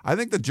 I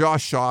think the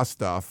Josh Shaw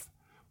stuff,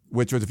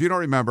 which was, if you don't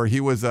remember,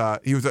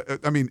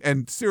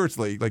 and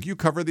seriously, like, you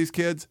cover these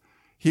kids.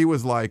 He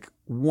was like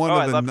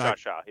I love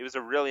Josh Shaw. He was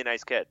a really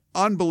nice kid.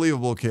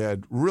 Unbelievable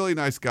kid. Really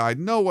nice guy.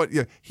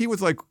 He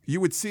was like,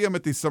 you would see him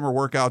at these summer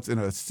workouts in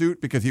a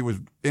suit because he was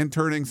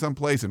interning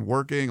someplace and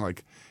working.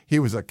 Like, he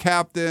was a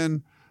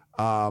captain,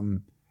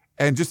 and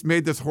just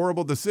made this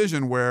horrible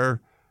decision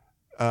where,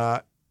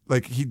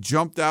 like, he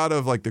jumped out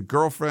of like the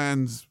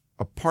girlfriend's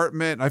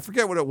apartment. I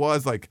forget what it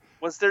was. Like,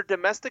 was there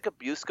domestic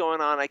abuse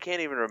going on? I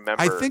can't even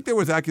remember. I think there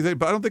was accusation,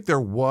 but I don't think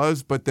there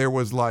was. But there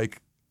was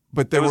like.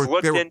 But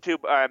into.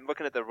 I'm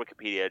looking at the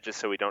Wikipedia just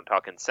so we don't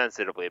talk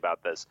insensitively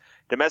about this.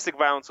 Domestic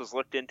violence was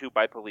looked into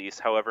by police.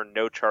 However,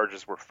 no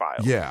charges were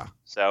filed. Yeah.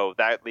 So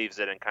that leaves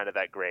it in kind of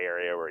that gray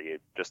area where you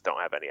just don't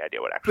have any idea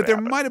what actually happened.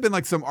 But there might have been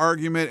like some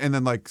argument, and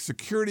then like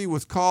security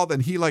was called,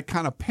 and he like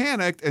kind of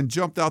panicked and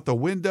jumped out the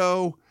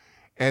window,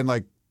 and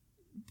like,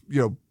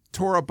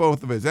 tore up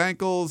both of his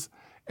ankles,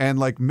 and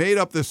like made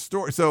up this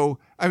story. So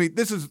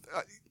this is.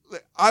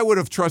 I would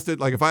have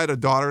trusted, like, if I had a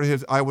daughter of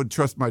his, I would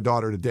trust my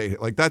daughter to date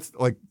it. Like, that's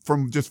like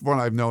from just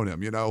when I've known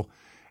him,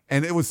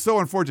 and it was so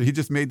unfortunate. He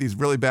just made these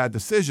really bad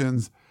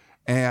decisions,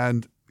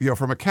 and,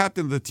 from a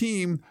captain of the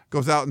team,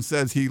 goes out and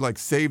says he like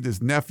saved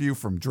his nephew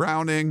from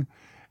drowning,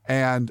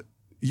 and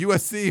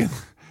USC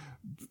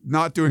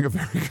not doing a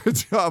very good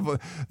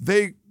job.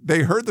 They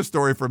they heard the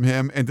story from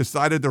him and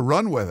decided to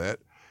run with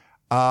it,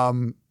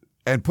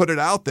 and put it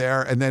out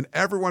there, and then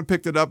everyone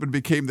picked it up and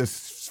became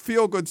this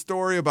feel-good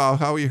story about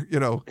how he,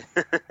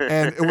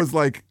 and it was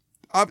like,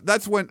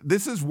 that's when,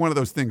 this is one of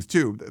those things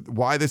too,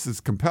 why this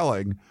is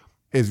compelling,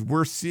 is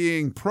we're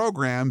seeing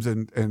programs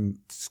and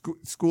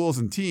schools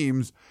and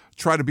teams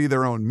try to be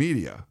their own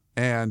media.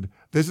 And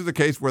this is a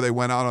case where they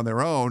went out on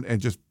their own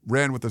and just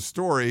ran with the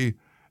story,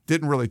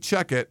 didn't really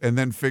check it, and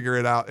then figure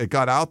it out. It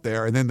got out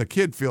there, and then the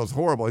kid feels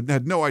horrible. It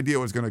had no idea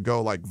it was going to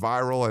go like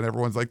viral, and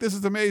everyone's like, this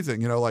is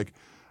amazing.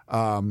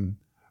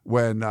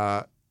 When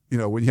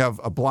you have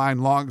a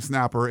blind long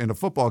snapper in a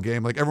football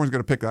game, like everyone's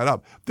going to pick that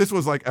up. This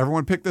was like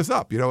everyone picked this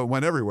up. It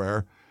went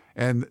everywhere.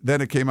 And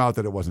then it came out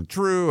that it wasn't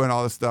true and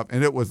all this stuff.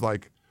 And it was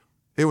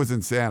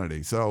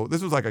insanity. So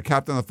this was like a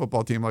captain of the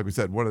football team, like we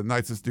said, one of the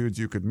nicest dudes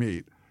you could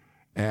meet.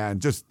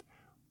 And just,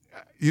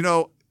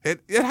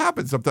 it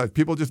happens sometimes.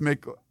 People just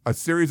make a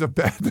series of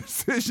bad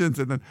decisions.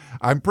 And then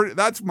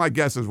that's my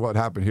guess is what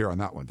happened here on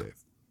that one,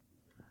 Dave.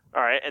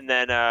 All right. And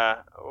then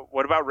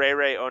what about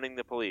Ray owning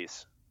the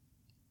police?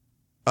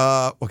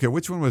 Okay,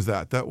 which one was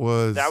that? That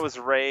was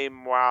Ray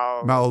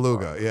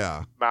Malaluga,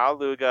 yeah.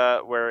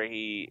 Malaluga, where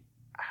he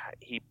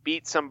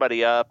beat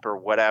somebody up or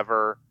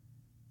whatever,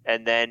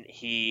 and then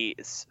he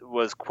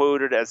was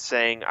quoted as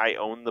saying, "I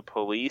own the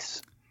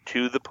police,"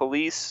 to the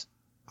police.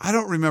 I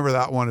don't remember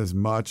that one as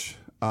much,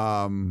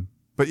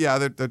 but yeah,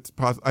 that's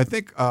possible. I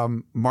think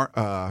Mark?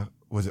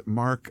 Was it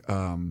Mark? Why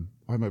am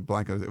I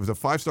blanking? It was a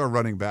 5-star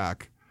running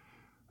back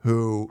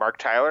who Mark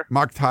Tyler.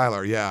 Mark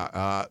Tyler,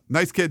 yeah,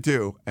 nice kid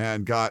too,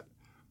 and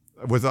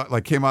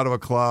came out of a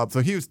club. So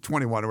he was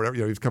 21 or whatever.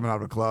 He was coming out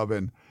of a club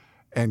and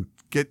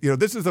get,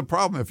 this is a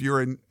problem if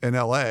you're in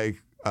LA.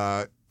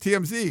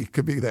 TMZ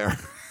could be there.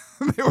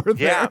 They were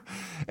there. Yeah.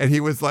 And he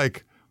was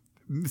like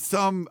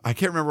I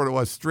can't remember what it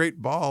was,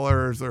 straight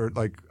ballers or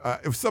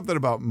it was something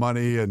about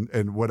money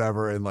and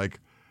whatever. And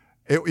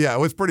it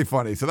was pretty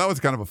funny. So that was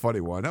kind of a funny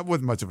one. That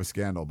wasn't much of a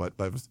scandal, but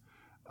that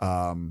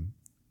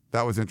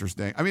was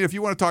interesting. I mean, if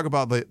you want to talk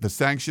about the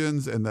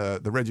sanctions and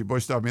the Reggie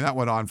Bush stuff, I mean, that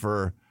went on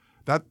for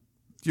that.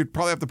 You'd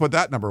probably have to put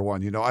that number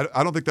one.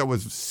 I don't think that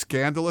was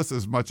scandalous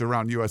as much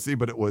around USC,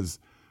 but it was,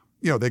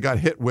 they got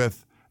hit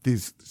with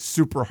these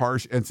super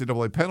harsh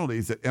NCAA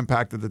penalties that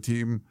impacted the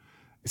team.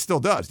 It still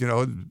does,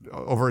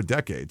 over a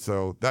decade.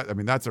 So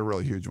that's a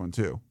really huge one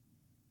too.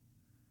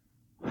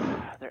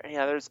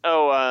 There's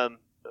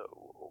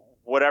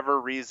whatever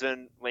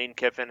reason Lane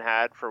Kiffin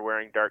had for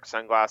wearing dark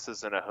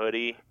sunglasses and a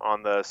hoodie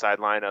on the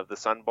sideline of the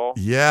Sun Bowl.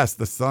 Yes,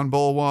 the Sun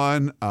Bowl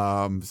one.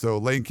 So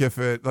Lane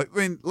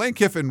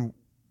Kiffin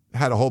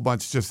had a whole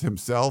bunch just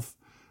himself.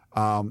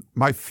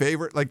 My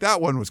favorite,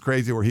 that one was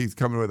crazy where he's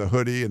coming with a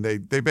hoodie and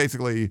they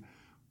basically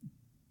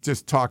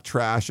just talk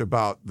trash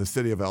about the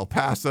city of El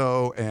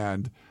Paso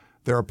and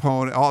their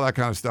opponent, all that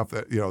kind of stuff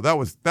that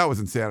was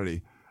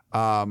insanity.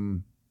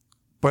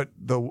 But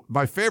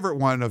my favorite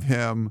one of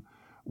him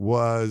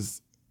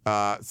was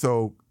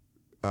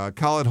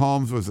Khaled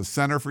Holmes was a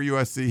center for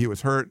USC. He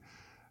was hurt.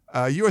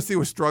 USC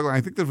was struggling.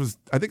 I think it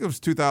was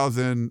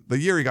 2000, the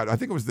year he got, I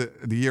think it was the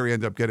year he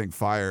ended up getting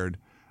fired.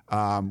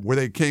 Where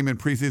they came in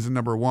preseason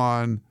number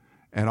 1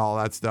 and all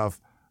that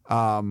stuff.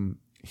 I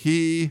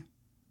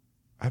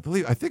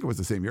think it was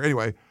the same year.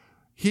 Anyway,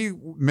 he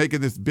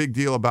making this big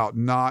deal about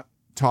not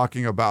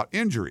talking about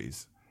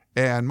injuries.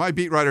 And my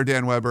beat writer,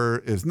 Dan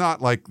Weber, is not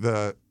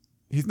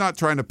he's not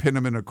trying to pin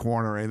him in a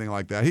corner or anything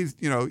like that. He's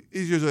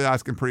usually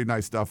asking pretty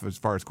nice stuff as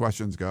far as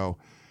questions go.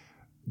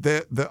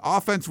 The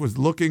offense was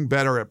looking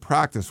better at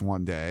practice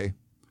one day,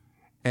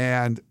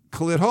 and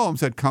Khalid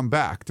Holmes had come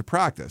back to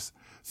practice.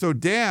 So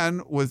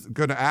Dan was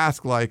going to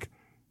ask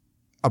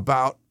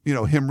about,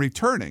 him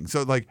returning.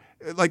 So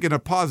in a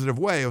positive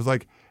way, it was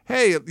like,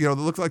 hey, it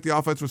looks like the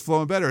offense was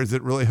flowing better. Does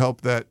it really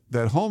help that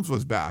Holmes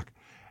was back?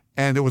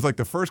 And it was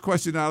the first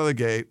question out of the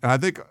gate. And I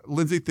think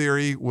Lindsay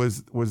Theory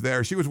was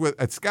there. She was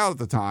at Scout at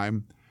the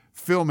time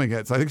filming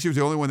it. So I think she was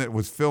the only one that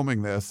was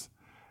filming this.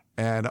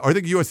 And I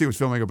think USC was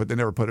filming it, but they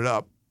never put it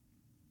up.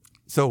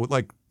 So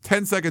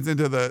 10 seconds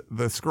into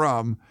the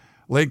scrum,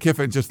 Lane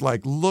Kiffin just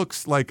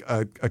looks like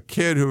a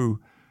kid who,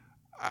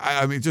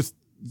 just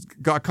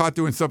got caught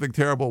doing something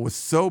terrible, was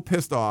so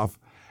pissed off,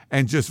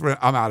 and just ran,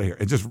 I'm out of here,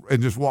 and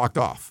just walked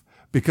off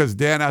because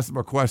Dan asked him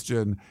a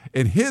question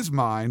in his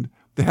mind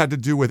that had to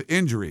do with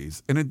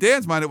injuries, and in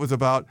Dan's mind it was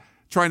about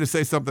trying to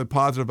say something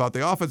positive about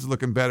the offense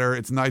looking better.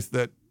 It's nice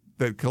that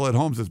Khalid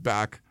Holmes is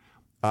back,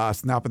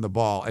 snapping the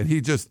ball, and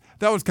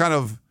that was kind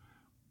of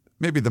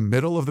maybe the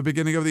middle of the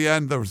beginning of the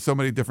end. There were so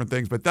many different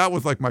things, but that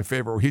was my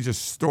favorite, where he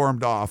just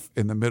stormed off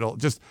in the middle,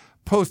 just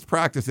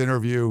post-practice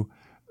interview,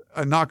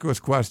 a innocuous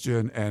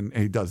question, and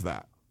he does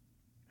that.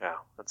 Yeah,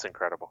 that's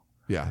incredible.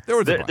 Yeah,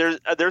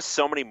 there's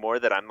so many more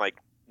that I'm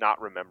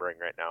not remembering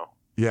right now.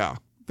 Yeah,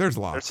 there's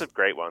lots. There's some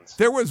great ones.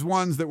 There was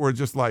ones that were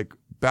just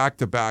back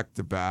to back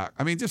to back.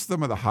 I mean, just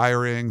some of the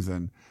hirings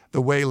and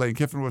the way Lane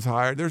Kiffin was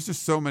hired. There's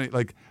just so many.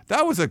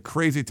 That was a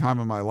crazy time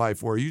in my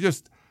life where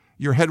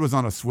your head was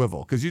on a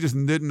swivel because you just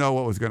didn't know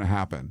what was going to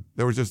happen.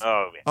 There was just,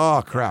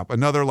 oh crap,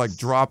 another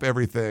drop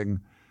everything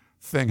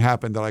thing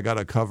happened that I got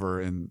to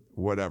cover in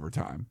whatever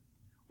time.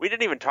 We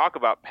didn't even talk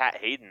about Pat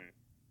Hayden,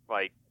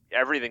 like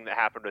everything that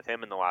happened with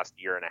him in the last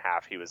year and a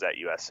half he was at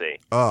USC.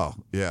 Oh,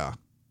 yeah.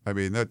 I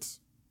mean, it's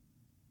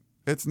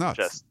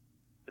nuts.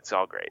 It's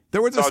all great.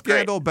 There was a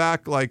scandal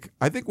back, like,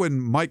 I think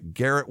when Mike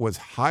Garrett was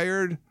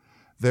hired,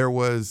 he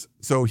was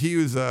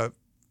a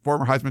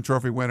former Heisman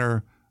Trophy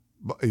winner.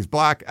 He's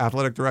black,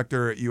 athletic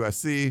director at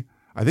USC.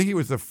 I think he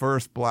was the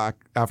first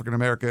black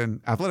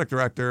African-American athletic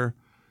director.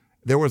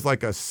 There was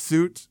like a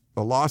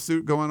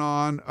lawsuit going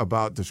on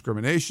about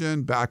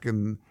discrimination back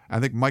in, I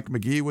think Mike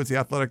McGee was the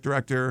athletic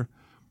director.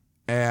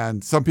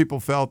 And some people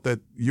felt that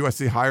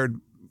USC hired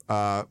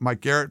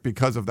Mike Garrett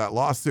because of that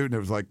lawsuit. And it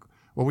was like,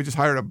 well, we just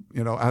hired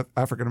a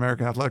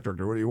African-American athletic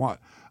director. What do you want?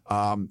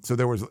 So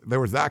there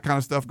was that kind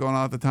of stuff going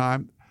on at the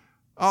time.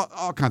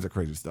 All kinds of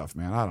crazy stuff,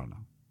 man. I don't know.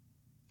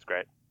 It's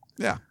great.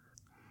 Yeah.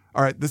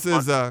 All right. This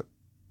is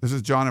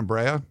John and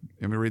Brea. Let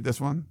me read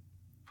this one.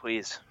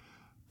 Please.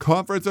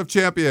 Conference of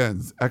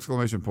Champions! !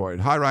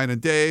 Hi, Ryan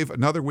and Dave.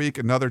 Another week,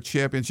 another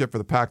championship for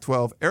the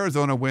Pac-12.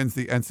 Arizona wins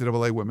the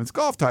NCAA women's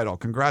golf title.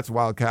 Congrats,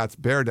 Wildcats.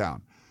 Bear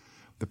down.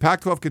 The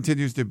Pac-12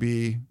 continues to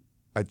be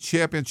a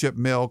championship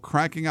mill,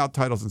 cranking out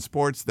titles in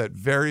sports that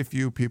very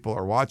few people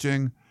are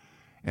watching.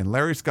 And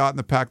Larry Scott and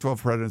the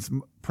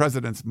Pac-12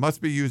 presidents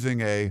must be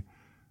using a,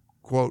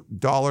 quote,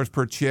 dollars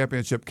per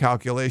championship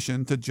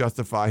calculation to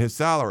justify his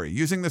salary.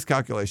 Using this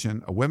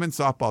calculation, a women's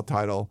softball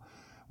title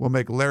will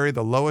make Larry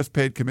the lowest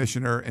paid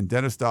commissioner in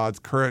Dennis Dodd's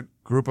current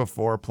Group of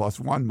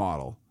 4+1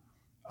 model.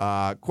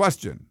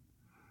 Question.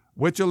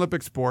 Which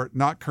Olympic sport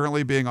not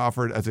currently being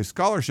offered as a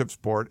scholarship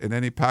sport in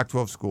any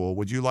Pac-12 school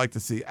would you like to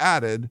see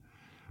added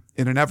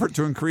in an effort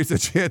to increase the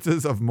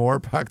chances of more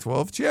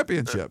Pac-12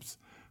 championships?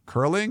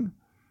 Curling?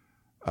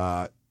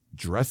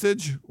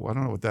 Dressage? Well, I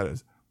don't know what that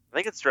is. I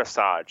think it's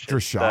dressage.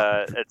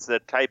 Dressage. It's the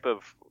type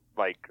of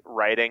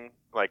riding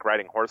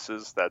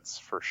horses that's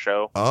for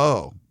show.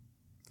 Oh,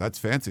 that's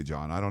fancy,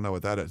 John. I don't know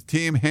what that is.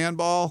 Team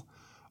handball,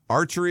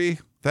 archery.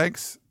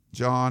 Thanks,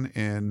 John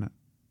in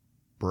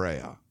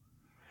Brea.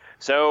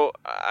 So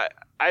I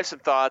have some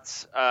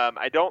thoughts.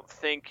 I don't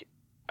think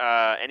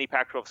any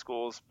Pac-12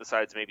 schools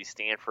besides maybe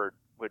Stanford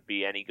would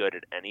be any good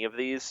at any of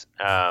these.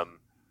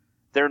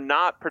 They're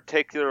not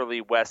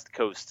particularly West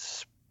Coast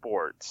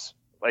sports.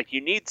 Like,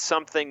 you need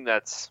something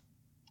that's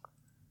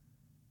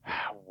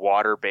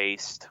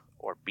water-based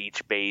or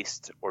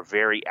beach-based or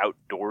very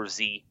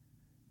outdoorsy.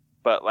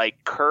 But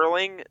like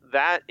curling,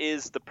 that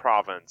is the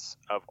province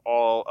of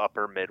all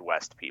upper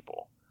Midwest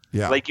people.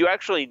 Yeah. Like, you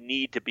actually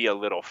need to be a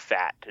little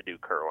fat to do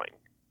curling.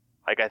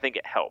 Like, I think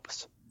it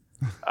helps.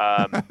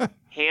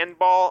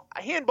 Handball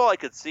I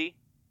could see.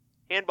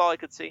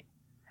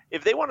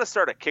 If they want to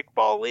start a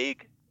kickball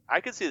league,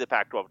 I could see the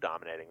Pac-12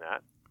 dominating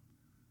that.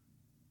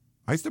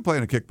 I used to play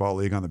in a kickball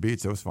league on the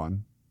beach. It was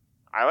fun.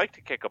 I like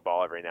to kick a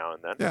ball every now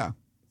and then. Yeah.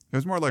 It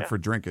was more like for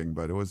drinking,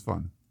 but it was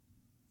fun.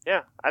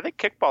 Yeah. I think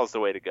kickball is the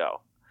way to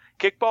go.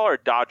 Kickball or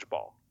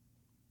dodgeball?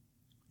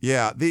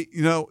 Yeah.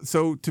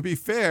 So to be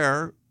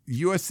fair,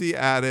 USC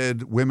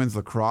added women's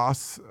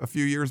lacrosse a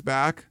few years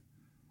back,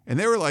 and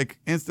they were like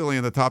instantly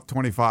in the top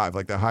 25.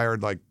 Like, they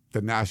hired like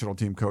the national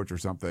team coach or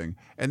something.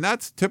 And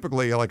that's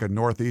typically like a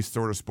Northeast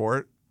sort of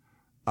sport.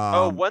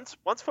 Once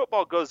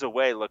football goes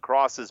away,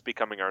 lacrosse is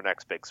becoming our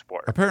next big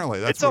sport. Apparently.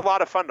 It's a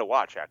lot of fun to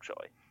watch,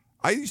 actually.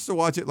 I used to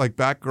watch it like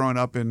back growing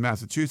up in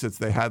Massachusetts.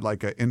 They had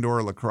like an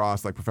indoor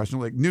lacrosse, like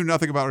professional league. Knew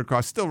nothing about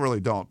lacrosse, still really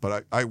don't.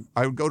 But I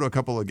would go to a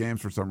couple of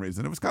games for some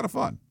reason. It was kind of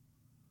fun.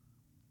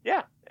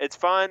 Yeah, it's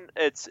fun.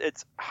 It's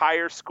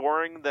higher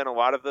scoring than a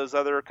lot of those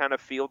other kind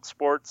of field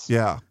sports.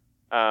 Yeah.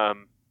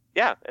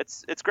 Yeah,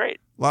 it's great.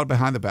 A lot of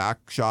behind the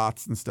back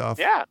shots and stuff.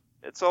 Yeah,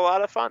 it's a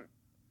lot of fun.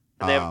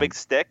 And they have a big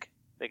stick.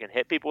 They can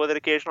hit people with it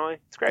occasionally.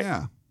 It's great.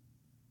 Yeah.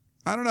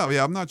 I don't know.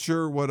 Yeah, I'm not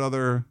sure what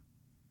about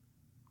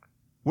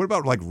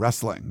like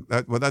wrestling?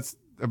 It wouldn't That's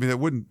be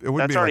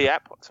already like,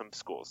 at some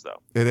schools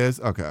though. It is?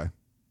 Okay.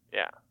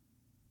 Yeah.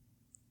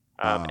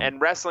 And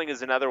wrestling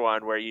is another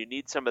one where you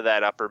need some of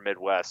that upper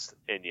Midwest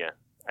in you,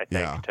 I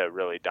think, to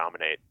really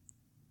dominate.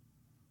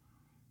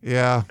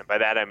 Yeah. And by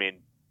that I mean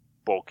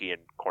bulky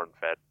and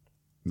corn-fed.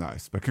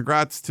 Nice. But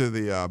congrats to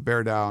the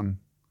Bear Down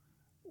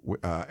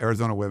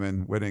Arizona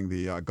women winning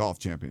the golf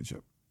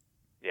championship.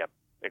 Yep,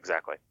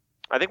 exactly.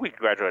 I think we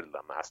congratulated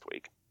them last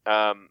week.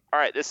 All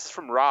right, this is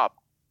from Rob.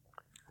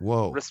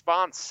 Whoa.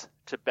 Response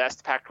to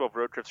best Pac-12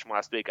 road trips from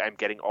last week. I'm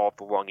getting all of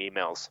the long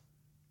emails.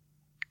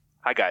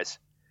 Hi, guys.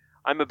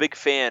 I'm a big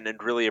fan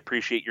and really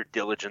appreciate your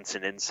diligence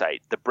and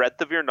insight. The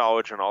breadth of your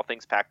knowledge on all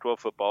things Pac-12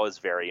 football is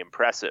very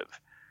impressive.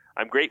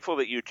 I'm grateful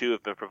that you two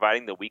have been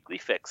providing the weekly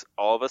fix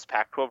all of us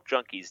Pac-12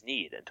 junkies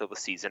need until the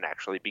season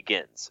actually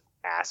begins.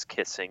 Ass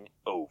kissing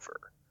over.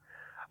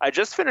 I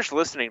just finished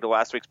listening to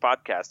last week's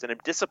podcast and am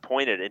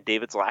disappointed in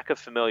David's lack of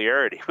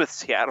familiarity with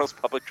Seattle's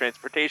public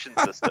transportation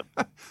system.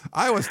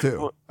 I was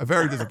too. I'm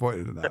very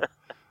disappointed in that.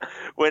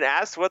 When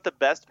asked what the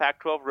best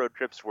Pac-12 road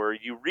trips were,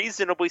 you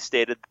reasonably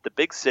stated that the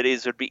big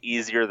cities would be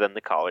easier than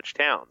the college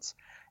towns.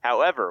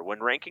 However,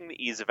 when ranking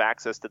the ease of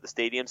access to the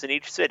stadiums in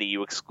each city,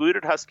 you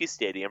excluded Husky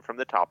Stadium from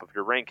the top of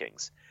your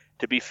rankings.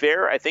 To be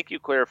fair, I think you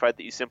clarified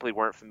that you simply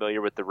weren't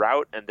familiar with the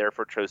route and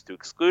therefore chose to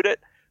exclude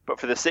it, but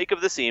for the sake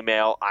of this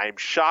email, I am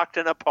shocked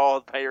and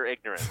appalled by your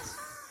ignorance.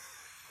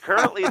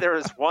 Currently, there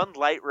is one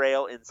light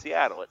rail in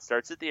Seattle. It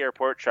starts at the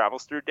airport,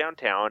 travels through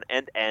downtown,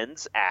 and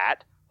ends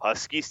at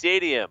Husky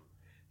Stadium.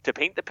 To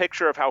paint the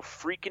picture of how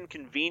freaking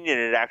convenient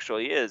it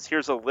actually is,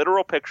 here's a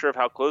literal picture of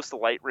how close the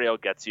light rail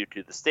gets you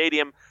to the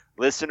stadium.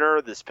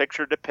 Listener, this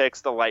picture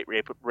depicts the light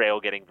rail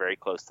getting very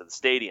close to the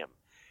stadium.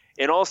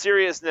 In all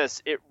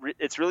seriousness,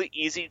 it's really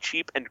easy,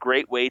 cheap, and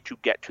great way to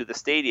get to the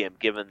stadium.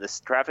 Given this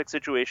traffic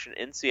situation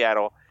in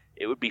Seattle,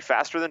 it would be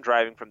faster than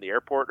driving from the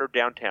airport or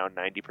downtown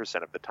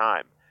 90% of the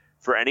time.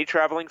 For any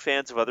traveling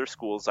fans of other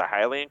schools, I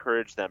highly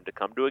encourage them to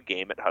come to a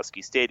game at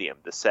Husky Stadium.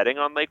 The setting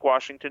on Lake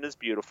Washington is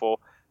beautiful,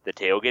 the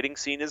tailgating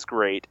scene is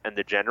great, and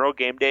the general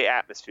game day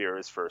atmosphere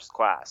is first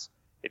class.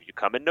 If you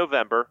come in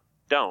November,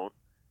 don't.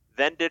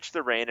 Then ditch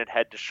the rain and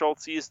head to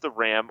Schultz's, the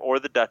Ram, or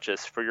the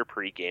Duchess for your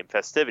pre-game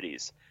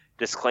festivities.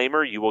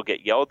 Disclaimer, you will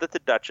get yelled at the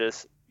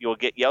Duchess. You'll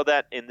get yelled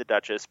at in the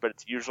Duchess, but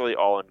it's usually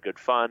all in good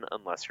fun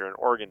unless you're an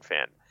Oregon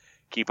fan.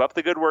 Keep up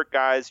the good work,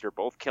 guys. You're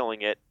both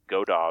killing it.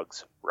 Go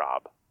Dogs,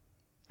 Rob.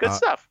 Good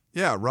stuff.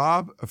 Yeah,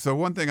 Rob. So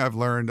one thing I've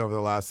learned over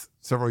the last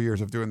several years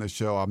of doing this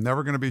show, I'm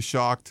never going to be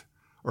shocked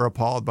or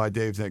appalled by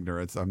Dave's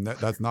ignorance.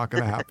 That's not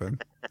going to happen.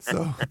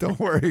 So don't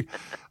worry.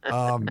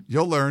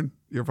 You'll learn.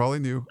 You're probably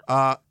new.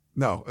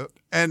 No.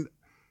 And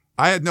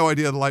I had no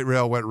idea the light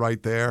rail went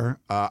right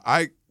there.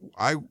 I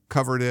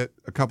covered it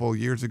a couple of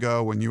years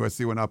ago when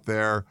USC went up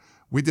there.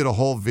 We did a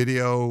whole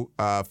video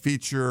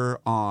feature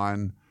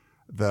on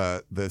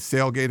the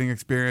sailgating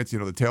experience, the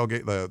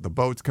tailgate, the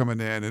boats coming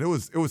in, and it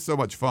was so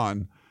much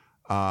fun.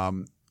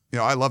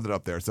 I loved it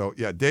up there. So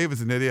yeah, Dave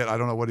is an idiot. I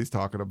don't know what he's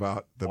talking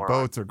about. The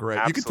boats are great.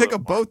 You can take a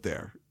boat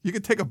there. You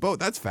can take a boat.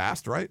 That's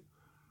fast, right?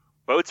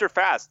 Boats are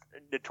fast,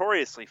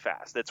 notoriously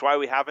fast. That's why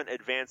we haven't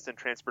advanced in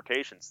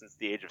transportation since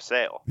the age of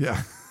sail.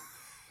 Yeah.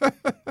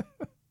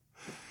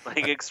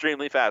 Like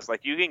extremely fast.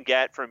 Like you can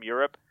get from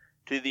Europe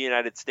to the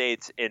United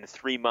States in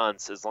 3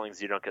 months as long as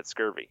you don't get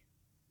scurvy.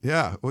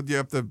 Yeah. Well, you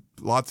have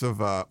lots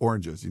of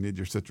oranges. You need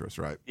your citrus,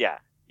 right? Yeah.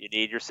 You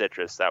need your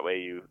citrus. That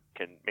way you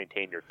can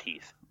maintain your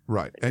teeth.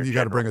 Right. And you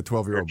got to bring a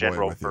 12-year-old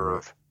boy with you.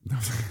 Right?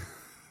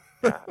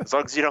 Yeah. As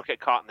long as you don't get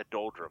caught in the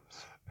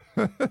doldrums.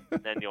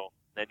 then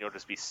you'll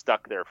just be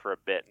stuck there for a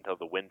bit until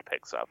the wind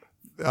picks up.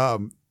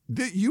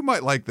 You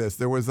might like this.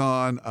 There was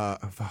on I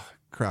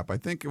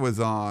think it was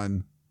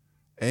on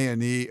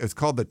A&E. It's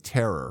called The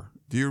Terror.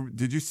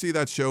 Did you see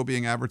that show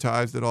being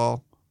advertised at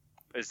all?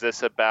 Is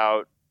this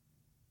about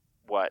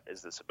what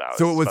is this about?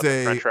 So it was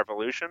the French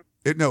Revolution?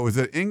 It was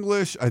an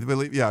English, I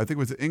believe. Yeah, I think it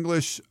was an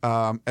English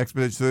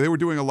expedition. So they were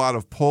doing a lot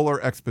of polar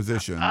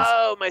expositions.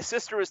 Oh, my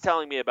sister was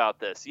telling me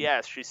about this.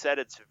 Yes, she said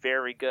it's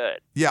very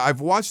good. Yeah,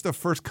 I've watched the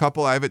first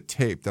couple. I have it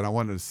taped, and I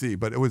wanted to see.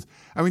 But it was,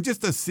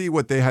 just to see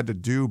what they had to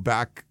do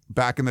back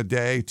in the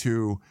day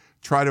to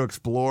try to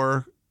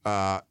explore,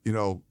 the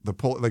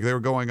polar. Like they were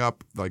going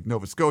up, like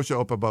Nova Scotia,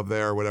 up above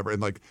there, or whatever,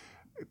 and like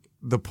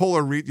the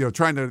polar,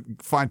 trying to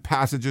find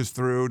passages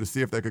through to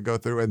see if they could go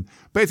through. And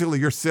basically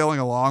you're sailing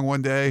along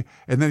one day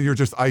and then you're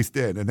just iced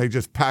in and they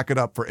just pack it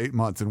up for 8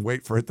 months and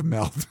wait for it to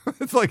melt.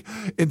 It's like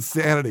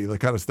insanity, the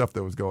kind of stuff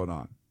that was going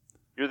on.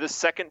 You're the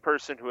second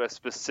person who has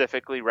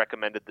specifically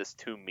recommended this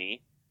to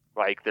me.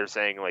 Like they're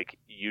saying like,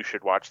 you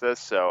should watch this.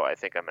 So I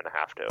think I'm going to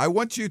have to. I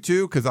want you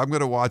to, cause I'm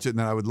going to watch it and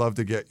then I would love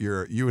to get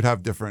you would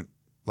have different,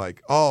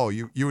 like,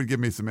 you would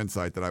give me some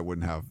insight that I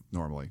wouldn't have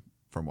normally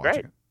from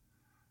watching it.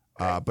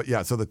 But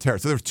yeah, so the Terror.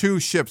 So there's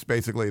 2 ships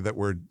basically that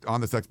were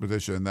on this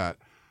expedition that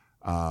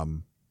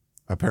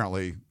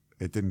apparently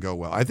it didn't go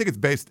well. I think it's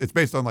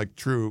based on like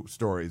true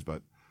stories,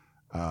 but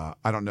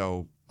I don't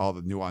know all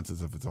the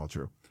nuances if it's all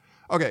true.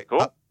 Okay,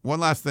 cool. One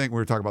last thing. We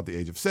were talking about the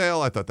age of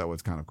sail. I thought that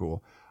was kind of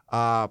cool.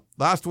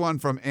 Last one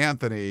from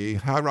Anthony.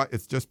 Hi,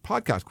 it's just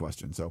podcast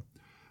question. So,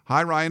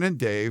 hi, Ryan and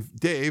Dave.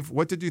 Dave,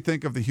 what did you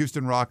think of the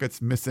Houston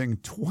Rockets missing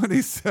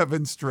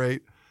 27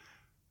 straight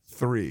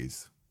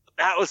threes?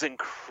 That was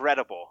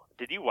incredible.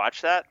 Did you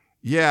watch that?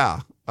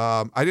 Yeah.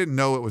 I didn't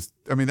know it was,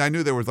 I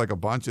knew there was like a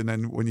bunch. And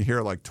then when you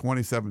hear like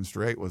 27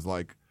 straight was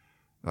like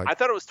I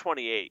thought it was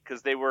 28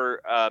 because they were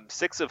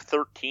 6 of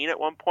 13 at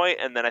one point,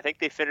 and then I think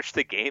they finished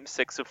the game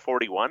 6 of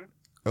 41.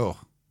 Oh,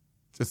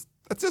 that's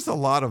just a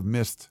lot of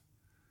missed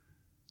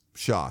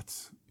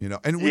shots, And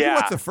when you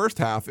watch the first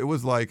half, it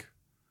was like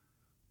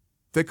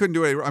they couldn't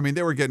do it.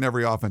 They were getting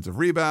every offensive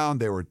rebound.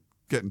 They were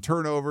getting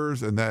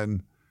turnovers, and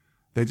then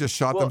they just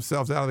shot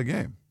themselves out of the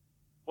game.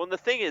 Well, and the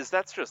thing is,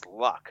 that's just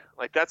luck.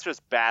 Like, that's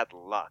just bad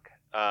luck.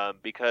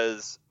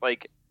 Because,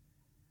 like,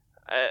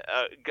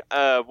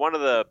 one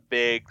of the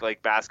big,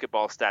 like,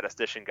 basketball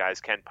statistician guys,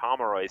 Ken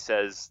Pomeroy,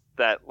 says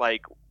that,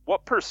 like,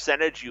 what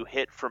percentage you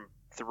hit from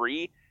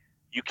 3,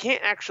 you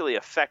can't actually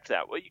affect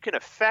that. What you can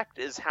affect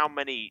is how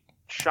many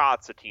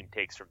shots a team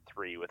takes from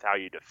 3 with how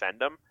you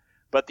defend them.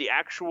 But the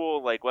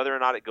actual, like, whether or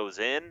not it goes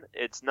in,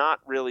 it's not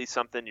really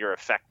something you're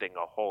affecting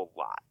a whole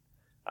lot.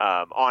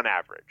 on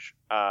average,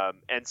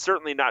 and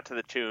certainly not to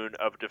the tune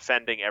of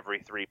defending every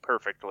three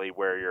perfectly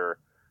where you're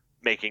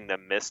making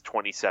them miss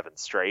 27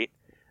 straight.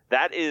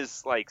 That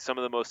is like some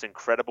of the most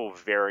incredible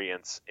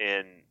variance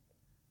in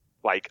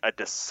like a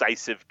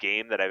decisive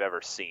game that I've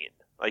ever seen.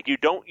 Like, you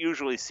don't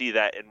usually see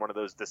that in one of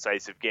those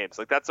decisive games.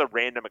 Like, that's a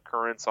random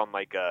occurrence on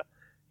like a,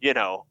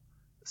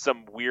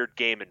 some weird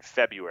game in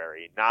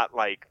February, not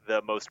like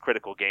the most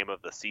critical game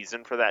of the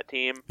season for that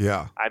team.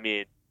 Yeah. I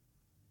mean,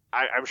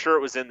 I'm sure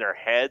it was in their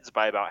heads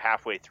by about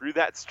halfway through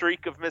that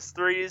streak of missed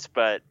threes,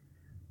 but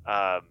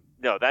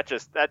no,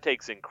 that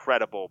takes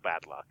incredible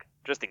bad luck.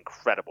 Just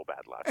incredible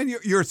bad luck. And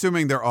you're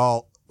assuming they're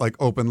all like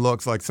open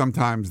looks. Like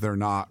sometimes they're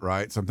not,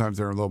 right? Sometimes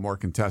they're a little more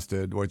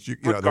contested, which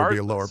there'll be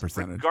a lower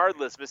percentage.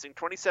 Regardless, missing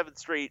 27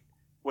 straight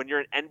when you're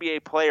an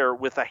NBA player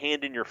with a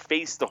hand in your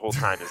face the whole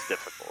time is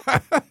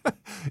difficult.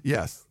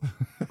 Yes.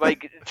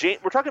 Like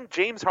we're talking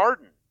James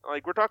Harden.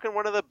 Like, we're talking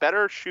one of the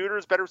better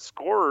shooters, better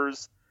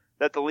scorers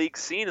that the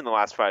league's seen in the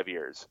last 5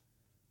 years.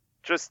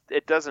 Just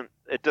it does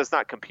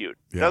not compute.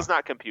 It does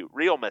not compute.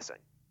 Real missing.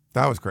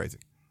 That was crazy.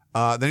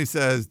 Then he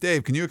says,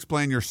 Dave, can you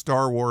explain your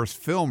Star Wars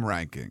film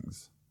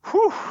rankings?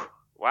 Whew.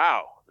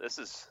 Wow. This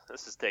is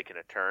taking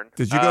a turn.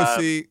 Did you go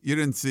see? You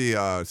didn't see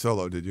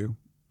Solo, did you?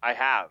 I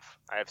have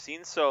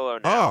seen Solo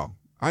now.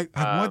 Oh,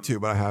 I want to,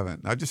 but I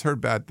haven't. I just heard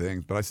bad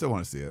things, but I still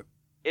want to see it.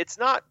 It's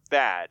not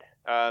bad.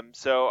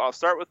 So I'll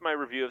start with my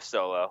review of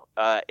Solo.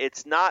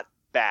 It's not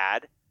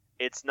bad.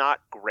 It's not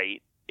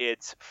great.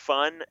 It's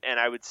fun, and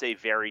I would say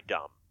very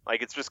dumb.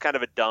 Like, it's just kind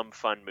of a dumb,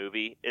 fun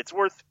movie. It's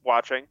worth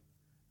watching.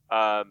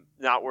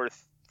 Not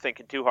worth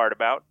thinking too hard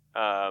about.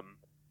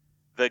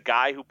 The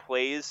guy who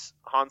plays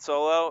Han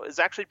Solo is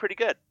actually pretty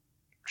good.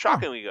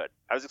 Shockingly good.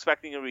 I was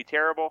expecting him to be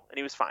terrible, and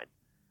he was fine.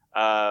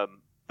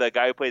 The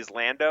guy who plays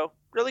Lando,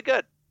 really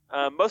good.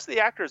 Most of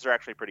the actors are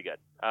actually pretty good.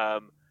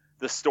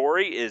 The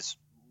story is,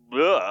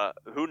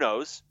 who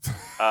knows?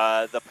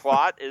 The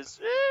plot is,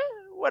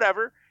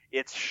 whatever.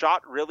 It's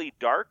shot really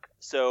dark,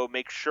 so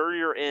make sure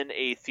you're in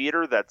a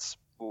theater that's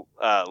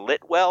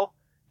lit well,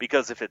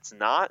 because if it's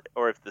not,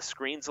 or if the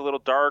screen's a little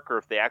dark, or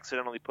if they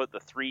accidentally put the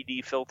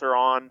 3D filter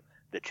on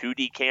the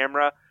 2D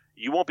camera,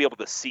 you won't be able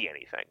to see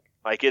anything.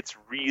 Like, it's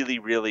really,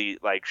 really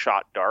like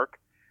shot dark.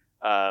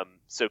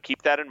 So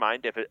keep that in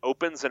mind. If it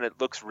opens and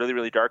it looks really,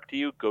 really dark to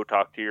you, go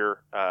talk to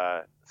your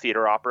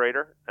theater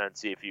operator and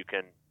see if you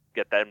can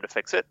get them to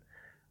fix it.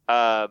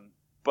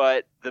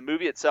 But the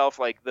movie itself,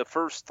 like the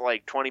first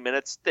 20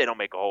 minutes, they don't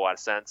make a whole lot of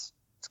sense.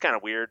 It's kind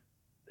of weird.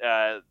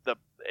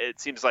 It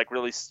seems like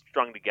really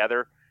strung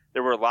together.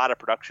 There were a lot of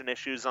production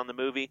issues on the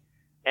movie,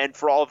 and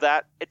for all of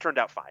that, it turned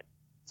out fine.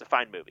 It's a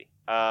fine movie.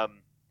 Now,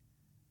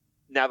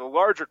 the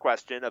larger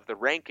question of the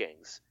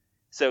rankings.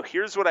 So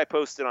here's what I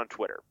posted on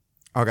Twitter.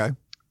 Okay.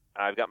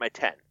 I've got my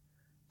 10.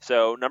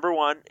 So number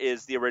 1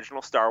 is the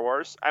original Star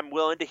Wars. I'm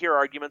willing to hear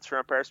arguments for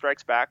Empire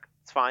Strikes Back.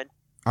 It's fine.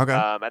 Okay.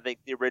 I think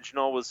the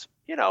original was,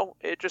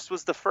 it just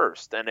was the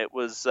first, and it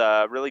was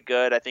really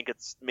good. I think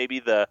it's maybe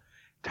the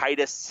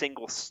tightest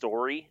single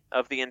story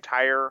of the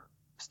entire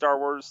Star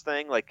Wars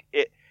thing. Like,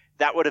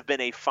 that would have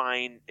been a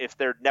fine, if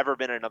there'd never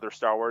been another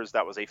Star Wars,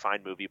 that was a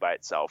fine movie by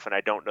itself. And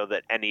I don't know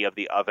that any of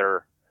the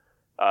other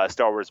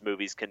Star Wars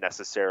movies can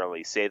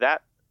necessarily say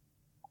that.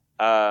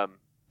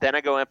 Then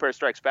I go Empire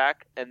Strikes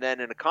Back, and then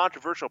in a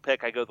controversial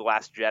pick, I go The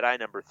Last Jedi,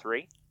 number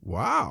 3.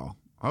 Wow.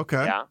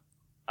 Okay.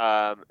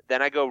 Yeah.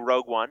 Then I go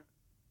Rogue One.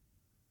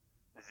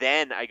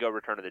 Then I go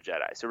Return of the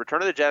Jedi. So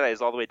Return of the Jedi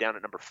is all the way down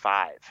at number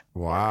 5.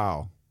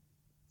 Wow.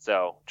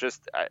 So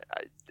just I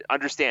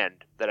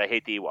understand that I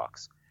hate the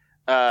Ewoks.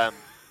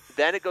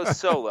 Then it goes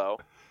Solo.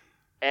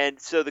 And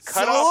so the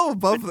cutoff... Solo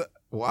above the...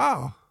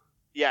 Wow.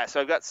 Yeah, so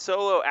I've got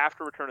Solo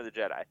after Return of the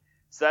Jedi.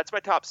 So that's my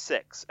top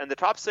 6. And the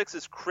top 6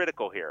 is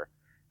critical here,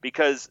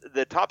 because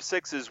the top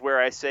 6 is where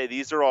I say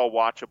these are all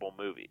watchable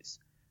movies.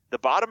 The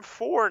bottom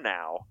 4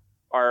 now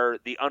are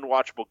the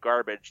unwatchable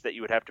garbage that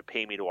you would have to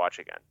pay me to watch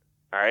again.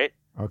 All right?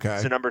 Okay.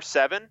 So number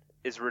 7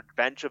 is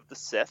Revenge of the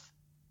Sith.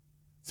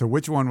 So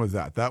which one was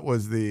that? That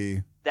was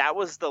the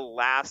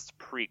last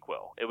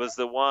prequel. It was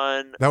the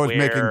one that was where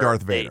making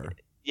Darth Vader.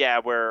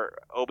 Where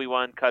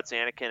Obi-Wan cuts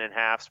Anakin in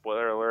half,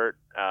 spoiler alert,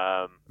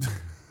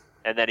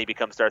 and then he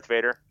becomes Darth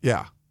Vader.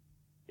 Yeah.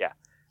 Yeah.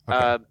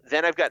 Okay.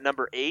 Then I've got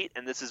number 8,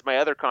 and this is my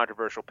other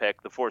controversial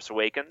pick, The Force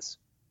Awakens,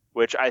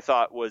 which I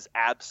thought was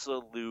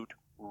absolute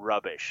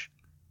rubbish.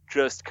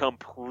 Just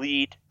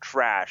complete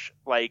trash.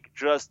 Like,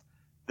 just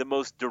the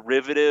most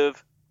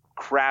derivative,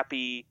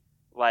 crappy,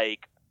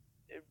 like,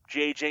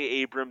 J.J.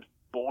 Abrams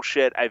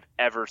bullshit I've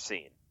ever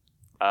seen.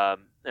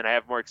 And I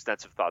have more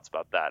extensive thoughts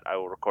about that. I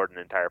will record an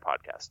entire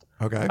podcast.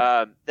 Okay.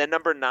 Then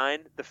number 9,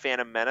 The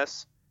Phantom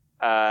Menace.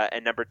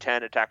 And number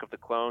 10, Attack of the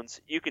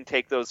Clones. You can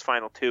take those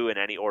final 2 in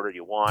any order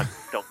you want.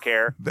 Don't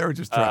care. They were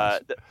just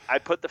trash. I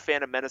put The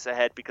Phantom Menace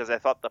ahead because I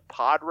thought the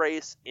pod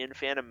race in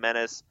Phantom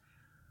Menace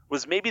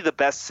was maybe the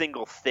best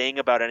single thing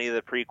about any of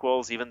the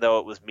prequels. Even though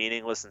it was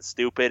meaningless and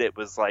stupid, it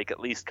was like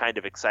at least kind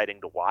of exciting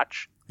to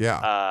watch.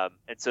 Yeah.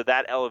 And so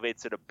that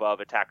elevates it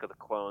above Attack of the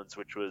Clones,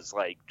 which was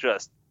like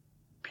just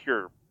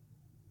pure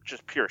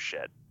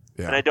shit.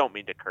 Yeah. And I don't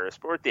mean to curse,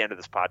 but we're at the end of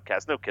this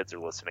podcast. No kids are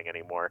listening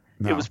anymore.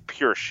 No. It was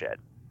pure shit.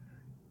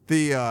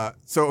 So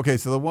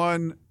the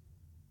one,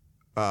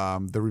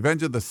 the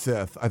Revenge of the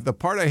Sith, the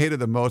part I hated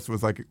the most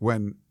was like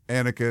when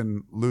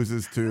Anakin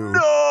loses to...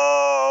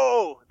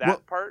 No!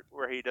 That part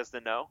where he does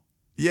the no?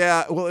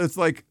 Yeah, well, it's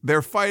like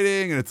they're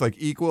fighting and it's like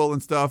equal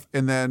and stuff,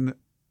 and then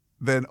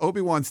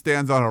Obi-Wan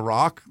stands on a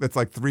rock that's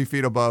like 3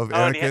 feet above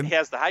Anakin. And he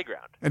has the high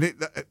ground. And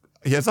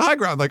he has the high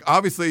ground. Like,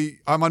 obviously,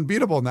 I'm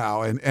unbeatable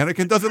now, and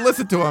Anakin doesn't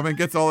listen to him and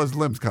gets all his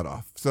limbs cut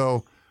off.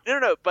 So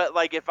No, but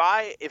like if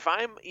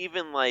I'm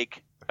even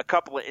like a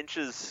couple of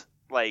inches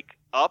like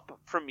up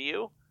from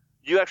you,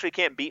 you actually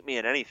can't beat me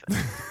in anything.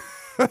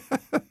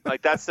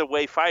 Like, that's the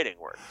way fighting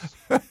works.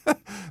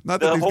 Not that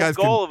The these whole guys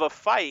goal of a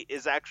fight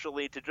is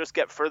actually to just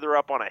get further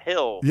up on a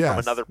hill Yes. from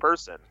another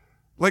person.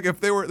 Like, if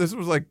this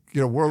was like,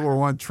 World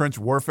War I trench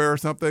warfare or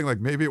something, like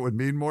maybe it would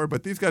mean more,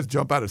 but these guys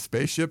jump out of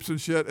spaceships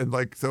and shit, and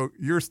like, so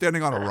you're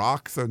standing on a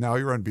rock, so now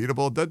you're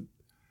unbeatable. That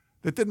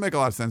didn't make a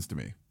lot of sense to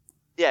me.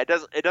 Yeah,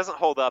 it doesn't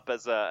hold up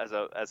as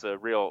a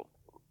real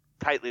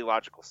tightly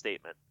logical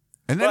statement.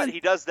 And But then he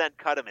does then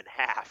cut him in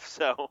half,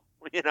 so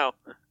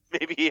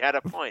maybe he had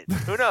a point.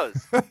 Who knows?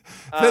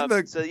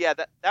 So yeah,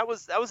 that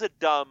was a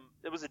dumb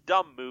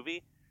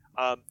movie.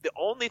 The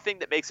only thing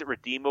that makes it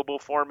redeemable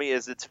for me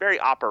is it's very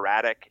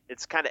operatic.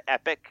 It's kind of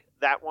epic,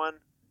 that one,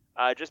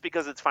 just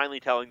because it's finally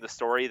telling the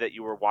story that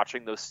you were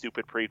watching those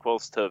stupid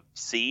prequels to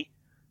see.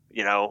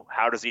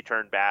 How does he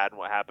turn bad and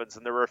what happens?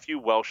 And there were a few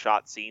well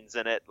shot scenes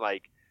in it,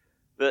 like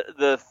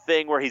the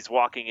thing where he's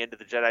walking into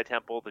the Jedi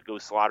Temple to go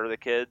slaughter the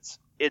kids.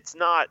 It's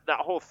not, that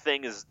whole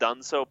thing is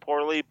done so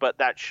poorly, but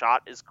that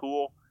shot is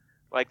cool.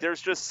 Like,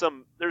 there's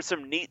some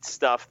neat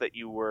stuff that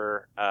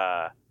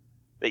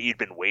that you'd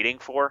been waiting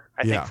for,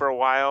 I think, for a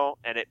while,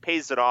 and it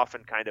pays it off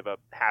in kind of a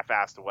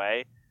half-assed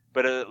way,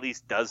 but it at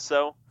least does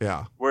so.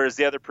 Yeah. Whereas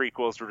the other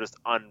prequels were just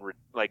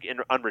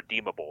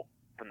unredeemable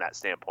from that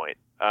standpoint.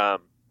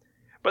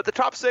 But the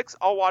top 6,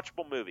 all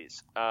watchable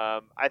movies.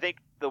 I think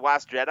The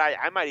Last Jedi,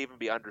 I might even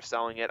be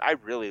underselling it. I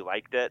really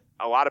liked it.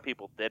 A lot of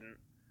people didn't,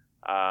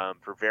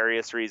 for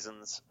various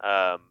reasons.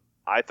 I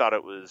thought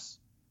it was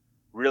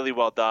really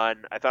well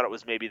done. I thought it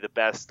was maybe the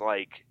best,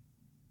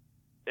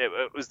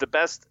 it was the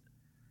best.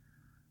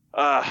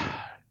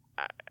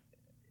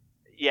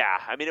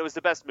 It was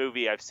the best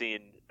movie I've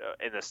seen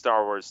in the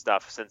Star Wars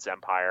stuff since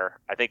Empire.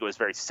 I think it was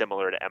very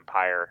similar to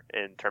Empire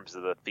in terms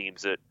of the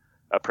themes it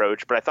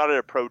approached, but I thought it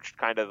approached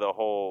kind of the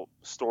whole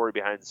story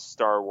behind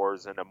Star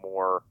Wars in a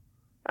more,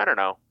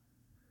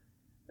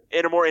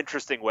 in a more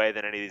interesting way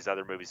than any of these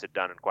other movies had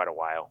done in quite a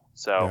while.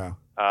 So,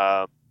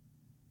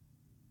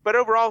 but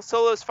overall,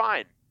 Solo's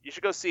fine. You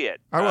should go see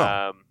it. I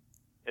will.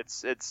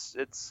 It's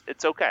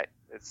okay.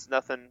 It's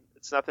nothing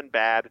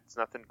bad. It's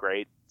nothing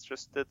great.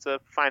 It's a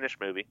fine-ish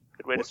movie.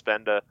 Good way to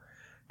spend a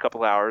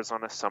couple hours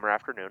on a summer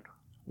afternoon.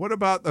 What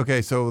about,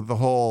 so the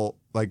whole,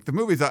 like, the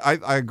movies,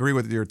 I agree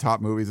with your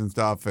top movies and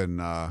stuff,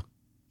 and, I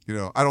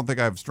don't think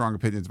I have strong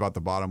opinions about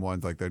the bottom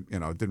ones, like,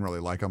 didn't really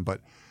like them,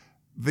 but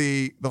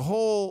the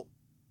whole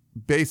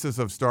basis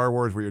of Star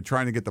Wars where you're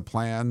trying to get the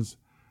plans,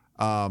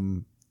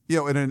 when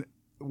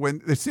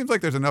it seems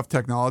like there's enough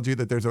technology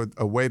that there's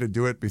a way to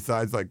do it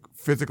besides, like,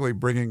 physically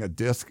bringing a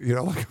disc,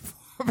 like a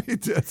floppy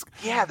disk.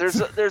 Yeah, there's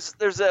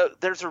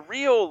a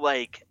real,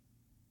 like,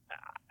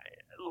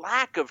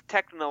 lack of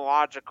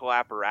technological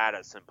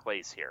apparatus in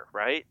place here,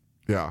 right?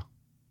 Yeah.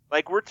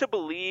 Like, we're to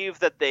believe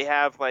that they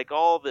have, like,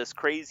 all this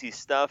crazy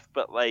stuff,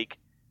 but, like,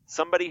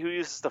 somebody who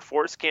uses the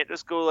Force can't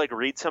just go, like,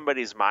 read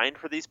somebody's mind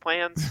for these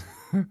plans?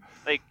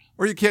 Like,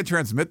 or you can't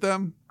transmit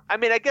them? I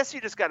mean, I guess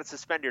you just got to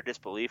suspend your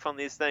disbelief on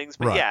these things.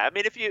 But right. Yeah, I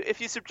mean,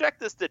 if you subject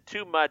this to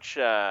too much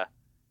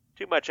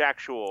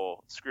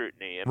actual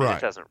scrutiny, I mean, right.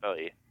 It doesn't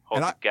really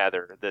hold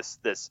together this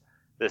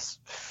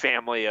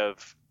family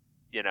of,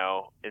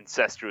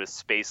 incestuous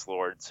space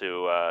lords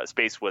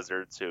space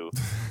wizards who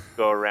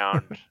go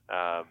around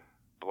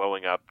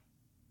blowing up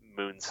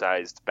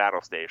moon-sized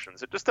battle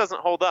stations. It just doesn't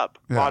hold up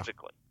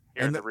logically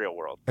here in the real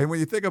world. And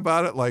when you think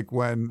about it, like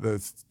when the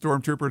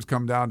stormtroopers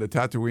come down to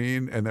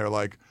Tatooine and they're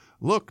like,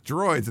 "Look,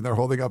 droids," and they're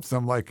holding up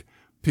some like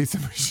piece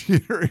of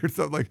machinery or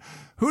something, like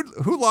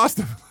who lost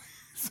them?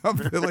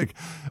 Something like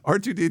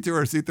R2D2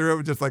 or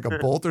C3PO, just like a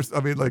bolt or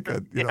something, like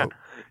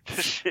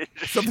just shit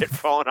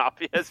falling off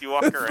you as you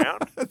walk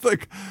around. It's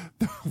like,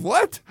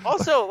 what?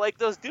 Also, like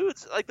those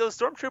dudes, like those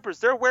stormtroopers,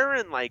 they're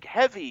wearing like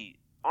heavy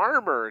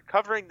armor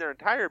covering their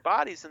entire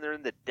bodies, and they're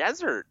in the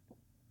desert.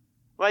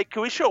 Like,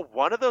 can we show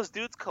one of those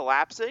dudes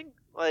collapsing,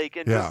 like,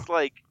 and just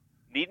like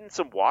needing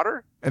some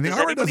water? And Does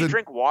anybody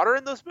drink water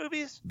in those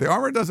movies? The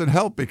armor doesn't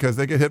help because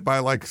they get hit by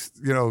like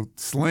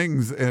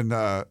slings in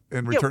return.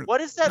 Yeah,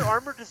 what is that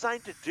armor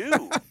designed to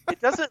do?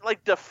 It doesn't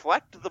like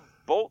deflect the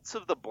bolts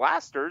of the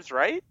blasters,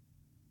 right?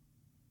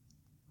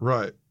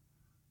 Right.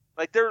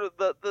 Like they're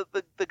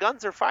the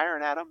guns are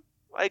firing at them.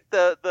 Like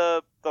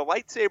the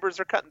lightsabers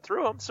are cutting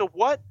through them. So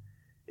what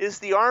is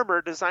the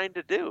armor designed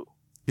to do?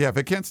 Yeah, if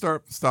it can't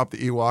stop the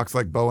Ewoks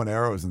like bow and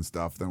arrows and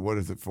stuff, then what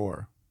is it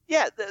for?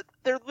 Yeah,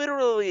 they're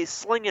literally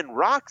slinging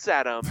rocks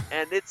at them,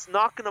 and it's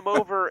knocking them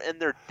over, and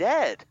they're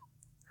dead.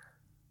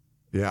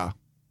 Yeah.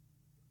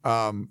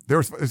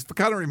 It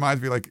kind of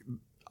reminds me, like,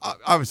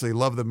 obviously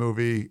love the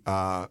movie,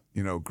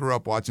 grew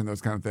up watching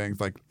those kind of things,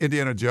 like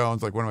Indiana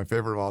Jones, like one of my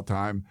favorite of all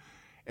time.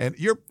 And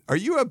are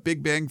you a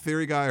Big Bang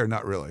Theory guy or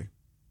not really?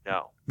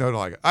 No. No, don't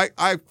like it.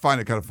 I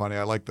find it kind of funny.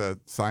 I like the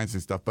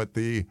sciencey stuff, but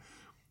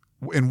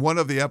in one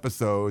of the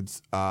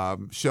episodes,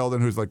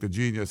 Sheldon, who's like the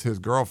genius, his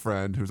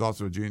girlfriend, who's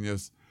also a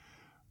genius,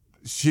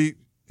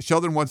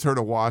 Sheldon wants her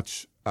to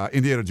watch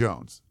Indiana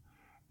Jones,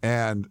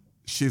 and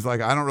she's like,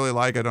 I don't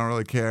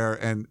really care,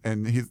 and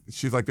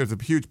she's like, there's a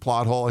huge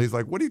plot hole. He's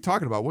like, what are you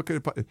talking about? What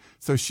could it?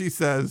 So she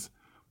says,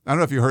 I don't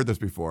know if you heard this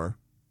before.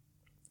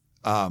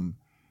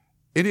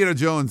 Indiana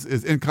Jones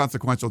is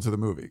inconsequential to the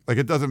movie. Like,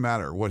 it doesn't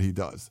matter what he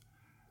does.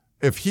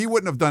 If he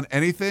wouldn't have done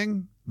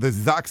anything, the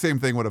exact same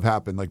thing would have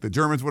happened. Like, the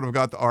Germans would have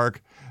got the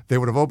Ark, they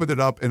would have opened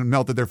it up and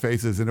melted their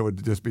faces, and it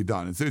would just be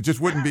done. And so it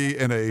just wouldn't be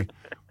in a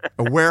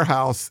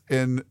warehouse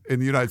in the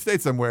United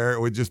States somewhere.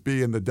 It would just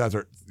be in the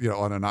desert,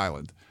 on an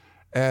island.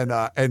 And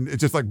it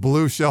just like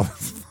blew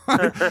Sheldon's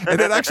mind.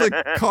 And it actually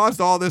caused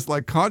all this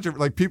like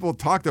controversy. Like, people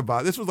talked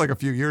about it. This was like a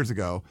few years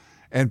ago,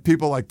 and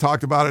people like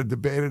talked about it,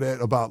 debated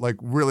it about like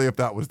really if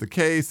that was the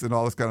case and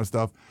all this kind of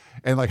stuff,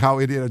 and like how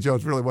Indiana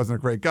Jones really wasn't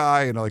a great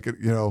guy, and like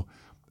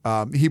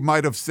he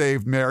might have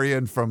saved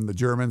Marion from the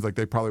Germans, like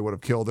they probably would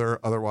have killed her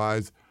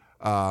otherwise.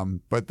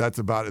 But that's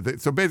about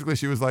it. So basically,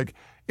 she was like,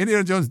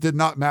 Indiana Jones did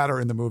not matter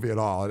in the movie at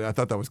all, and I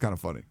thought that was kind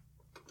of funny.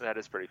 That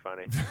is pretty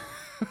funny.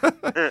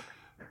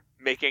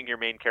 Making your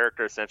main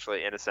character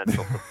essentially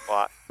inessential to the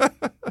plot.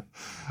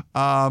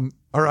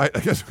 All right, I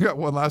guess we got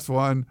one last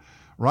one.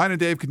 Ryan and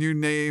Dave, can you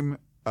name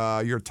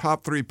your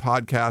top 3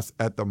 podcasts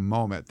at the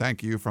moment?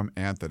 Thank you, from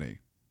Anthony.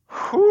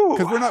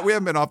 Because we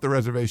haven't been off the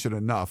reservation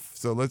enough,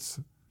 so let's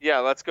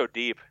go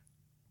deep.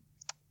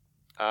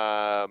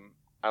 I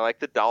like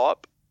the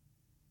Dollop.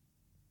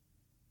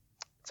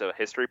 It's a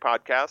history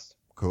podcast.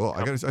 Cool.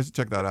 I should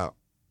check that out.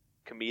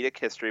 Comedic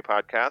history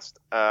podcast.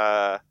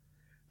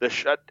 The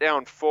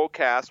Shutdown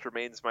Fullcast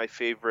remains my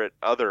favorite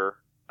other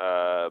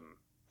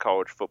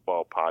college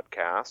football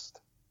podcast.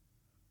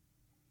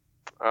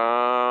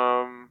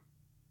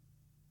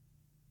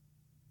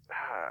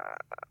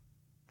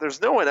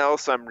 There's no one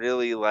else I'm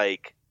really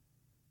like,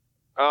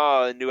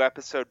 oh, a new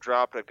episode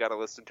dropped, I've got to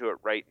listen to it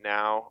right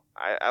now.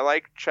 I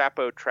like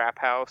Chapo Trap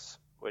House,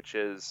 which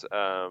is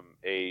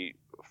a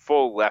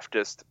full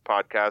leftist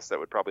podcast that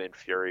would probably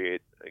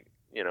infuriate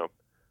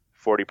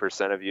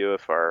 40% of you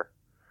if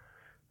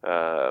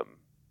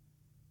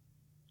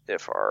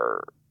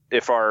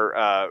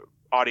our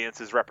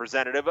audience is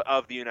representative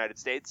of the United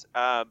States,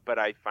 but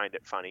I find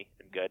it funny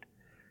and good.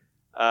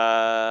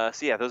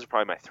 So yeah, those are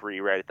probably my 3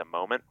 right at the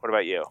moment. What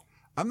about you?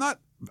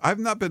 I've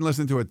not been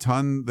listening to a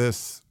ton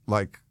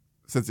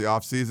since the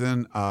off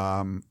season.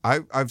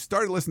 I've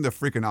started listening to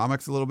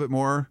Freakonomics a little bit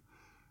more.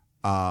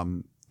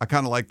 I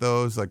kind of like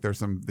those. Like, there's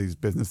these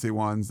businessy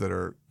ones that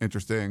are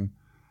interesting.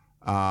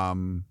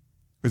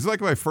 It's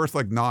like my first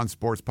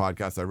non-sports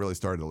podcast I really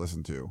started to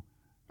listen to.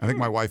 I think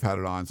my wife had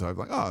it on, so I was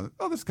like, oh,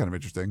 this is kind of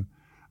interesting.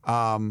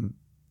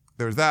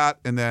 There's that,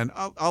 and then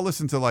I'll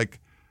listen to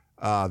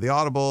the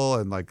Audible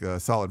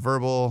and Solid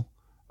Verbal.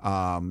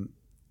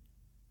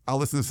 I'll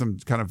listen to some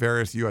kind of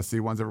various USC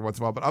ones every once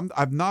in a while, but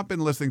I've not been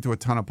listening to a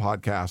ton of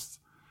podcasts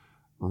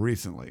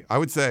recently. I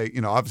would say,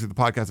 obviously the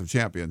Podcast of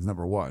Champions,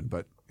 number 1,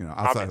 but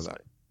outside of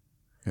that,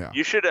 yeah.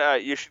 You should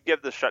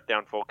give the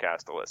Shutdown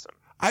Fullcast a listen.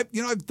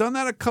 I've done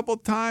that a couple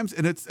of times,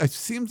 and it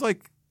seems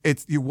like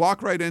you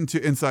walk right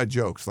into inside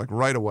jokes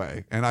right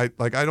away, and I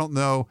don't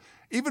know,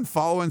 even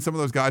following some of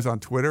those guys on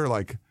Twitter,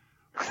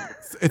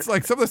 it's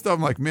like some of the stuff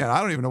I'm like, man,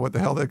 I don't even know what the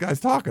hell that guy's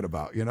talking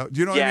about. Do you know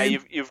what I mean? Yeah,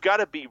 you've got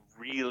to be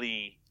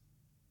really.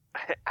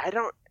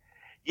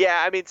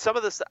 Yeah, I mean, some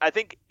of this, I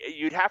think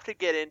you'd have to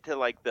get into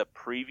the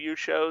preview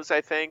shows.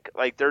 I think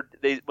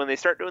when they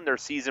start doing their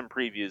season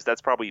previews,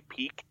 that's probably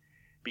peak,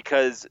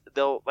 because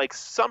they'll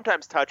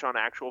sometimes touch on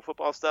actual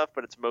football stuff,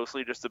 but it's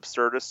mostly just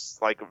absurdists,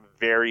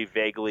 very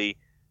vaguely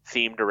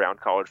themed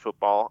around college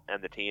football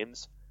and the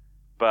teams.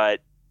 But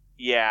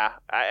yeah,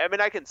 I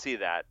mean, I can see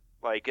that.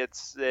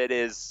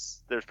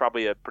 There's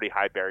probably a pretty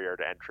high barrier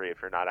to entry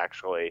if you're not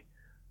actually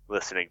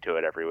listening to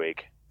it every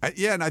week.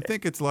 Yeah, and I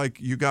think it's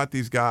you got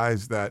these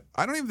guys that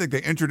I don't even think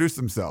they introduce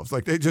themselves.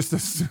 They just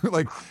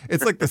assume,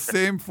 it's the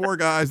same 4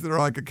 guys that are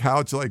on a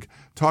couch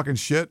talking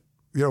shit,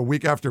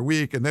 week after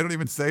week, and they don't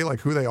even say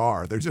who they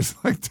are. They're just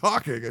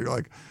talking, and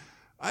you're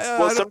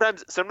well,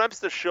 sometimes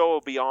the show will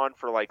be on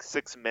for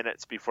 6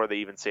 minutes before they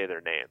even say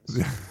their names.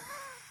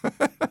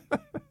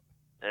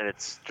 And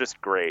it's just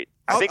great.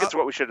 I think it's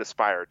what we should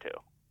aspire to.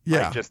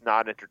 Yeah. Just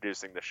not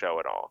introducing the show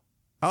at all.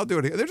 I'll do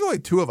it. There's only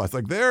 2 of us.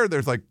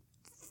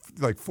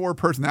 There's 4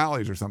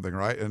 personalities or something,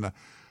 right? And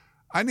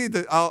I need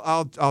to.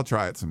 I'll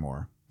try it some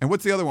more. And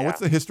what's the other one? Yeah. What's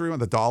the history one?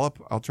 The Dollop?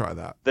 I'll try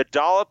that. The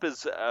Dollop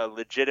is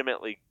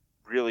legitimately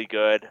really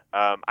good.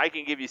 I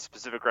can give you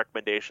specific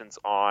recommendations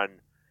on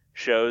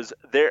shows.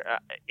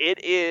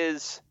 It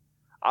is.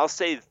 I'll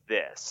say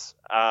this.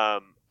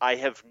 I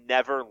have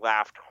never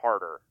laughed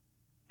harder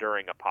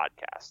during a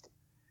podcast.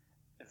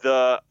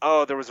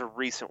 There was a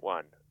recent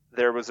one.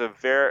 There was all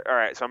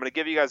right, so I'm going to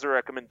give you guys a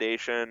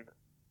recommendation.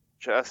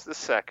 Just a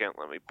second.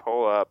 Let me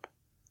pull up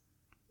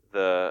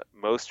the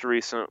most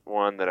recent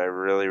one that I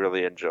really,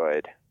 really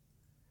enjoyed.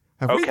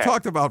 Have we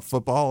talked about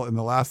football in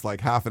the last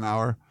half an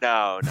hour?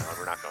 No,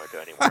 we're not going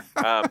to anymore.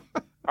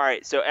 All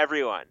right, so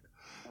everyone,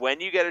 when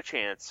you get a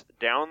chance,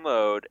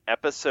 download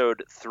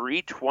episode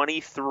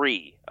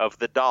 323 of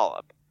The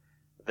Dollop,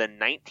 the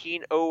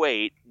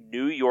 1908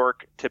 New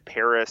York to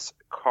Paris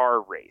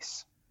car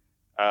race.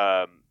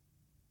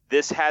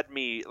 This had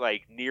me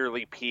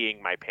nearly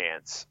peeing my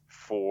pants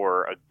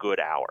for a good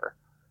hour.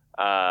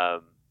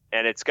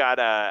 And it's got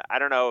I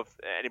don't know if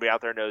anybody out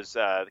there knows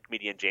the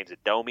comedian James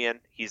Adomian.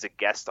 He's a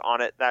guest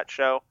on that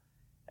show,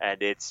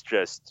 and it's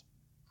just,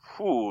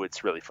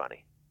 it's really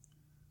funny.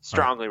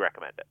 Strongly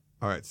recommend it.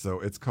 All right, so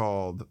it's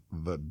called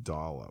The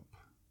Dollop.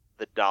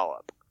 The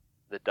Dollop.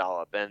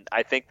 And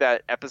I think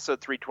that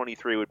episode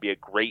 323 would be a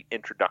great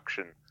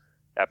introduction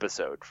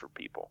episode for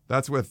people.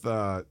 That's with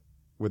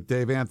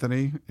Dave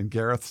Anthony and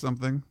Gareth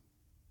something?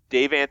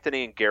 Dave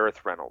Anthony and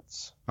Gareth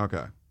Reynolds. Okay.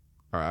 All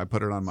right, I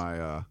put it on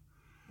my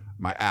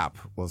my app.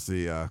 We'll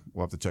see. We'll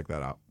have to check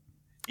that out.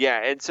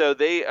 Yeah, and so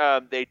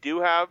they do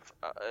have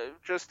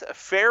just a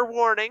fair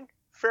warning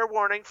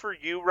for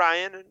you,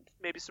 Ryan, and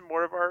maybe some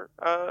more of our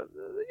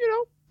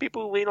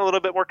people who lean a little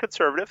bit more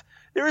conservative.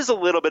 There is a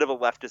little bit of a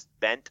leftist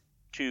bent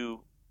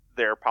to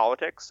their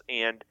politics,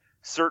 and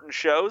certain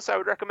shows I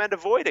would recommend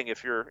avoiding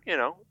if you're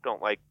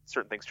don't like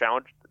certain things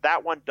challenged.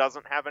 That one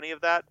doesn't have any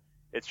of that.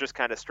 It's just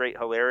kind of straight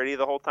hilarity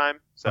the whole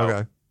time. So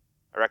okay.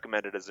 I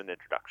recommend it as an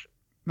introduction.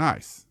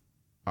 Nice.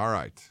 All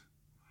right.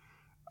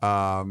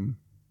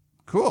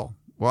 Cool.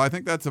 Well, I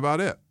think that's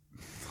about it.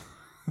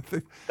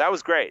 That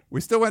was great.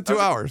 We still went 2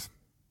 hours.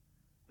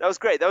 That was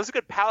great. That was a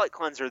good palate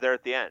cleanser there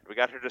at the end. We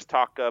got to just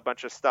talk a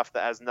bunch of stuff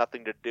that has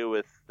nothing to do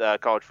with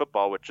college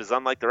football, which is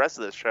unlike the rest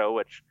of this show,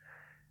 which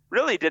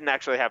really didn't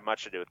actually have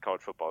much to do with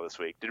college football this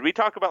week. Did we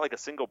talk about a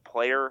single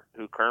player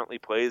who currently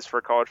plays for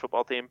a college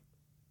football team?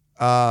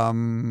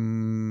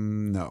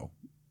 No.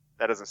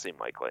 That doesn't seem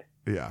likely.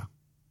 Yeah.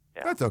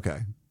 That's okay.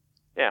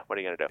 Yeah, what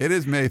are you going to do? It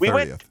is May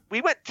 30th.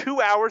 We went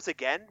 2 hours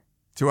again?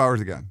 2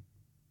 hours again.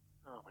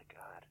 Oh, my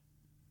God.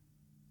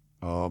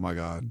 Oh, my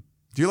God.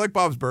 Do you like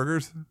Bob's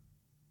Burgers?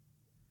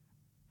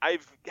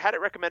 I've had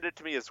it recommended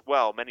to me as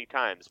well many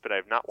times, but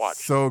I've not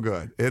watched. So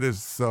good. It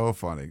is so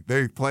funny.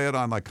 They play it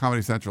on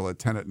Comedy Central at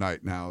 10 at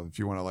night now if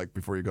you want to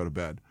before you go to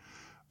bed.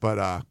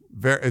 But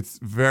it's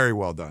very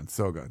well done.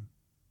 So good.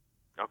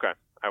 Okay.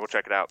 I will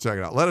check it out. Check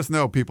it out. Let us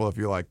know, people, if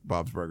you like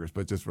Bob's Burgers,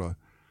 but just really,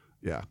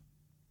 yeah.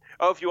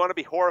 Oh, if you want to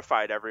be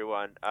horrified,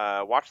 everyone,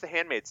 watch The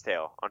Handmaid's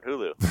Tale on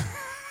Hulu.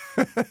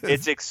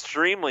 It's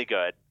extremely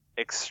good.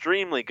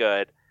 Extremely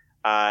good.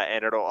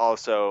 And it'll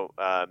also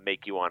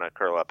make you want to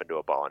curl up into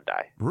a ball and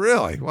die.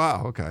 Really?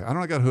 Wow. Okay. I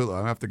don't got Hulu.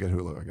 I have to get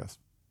Hulu, I guess.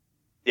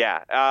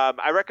 Yeah.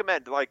 I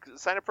recommend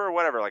sign up for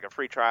whatever, a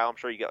free trial. I'm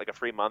sure you get a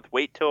free month.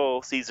 Wait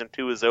till season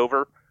 2 is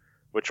over,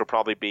 which will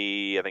probably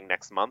be, I think,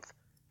 next month,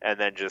 and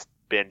then just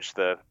binge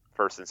the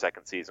first and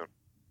second season.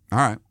 All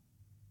right.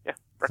 Yeah.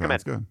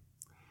 Recommend. Sounds good.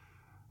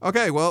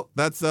 Okay. Well,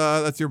 that's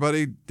your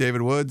buddy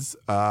David Woods.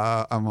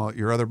 I'm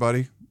your other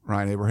buddy,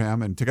 Ryan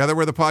Abraham, and together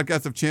we're the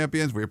Podcast of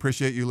Champions. We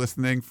appreciate you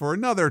listening for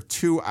another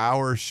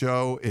 2-hour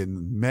show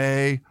in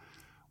May,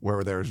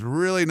 where there's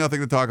really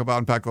nothing to talk about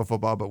in Pac-12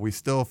 football, but we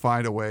still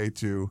find a way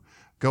to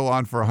go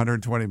on for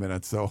 120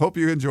 minutes. So hope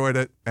you enjoyed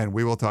it, and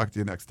we will talk to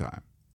you next time.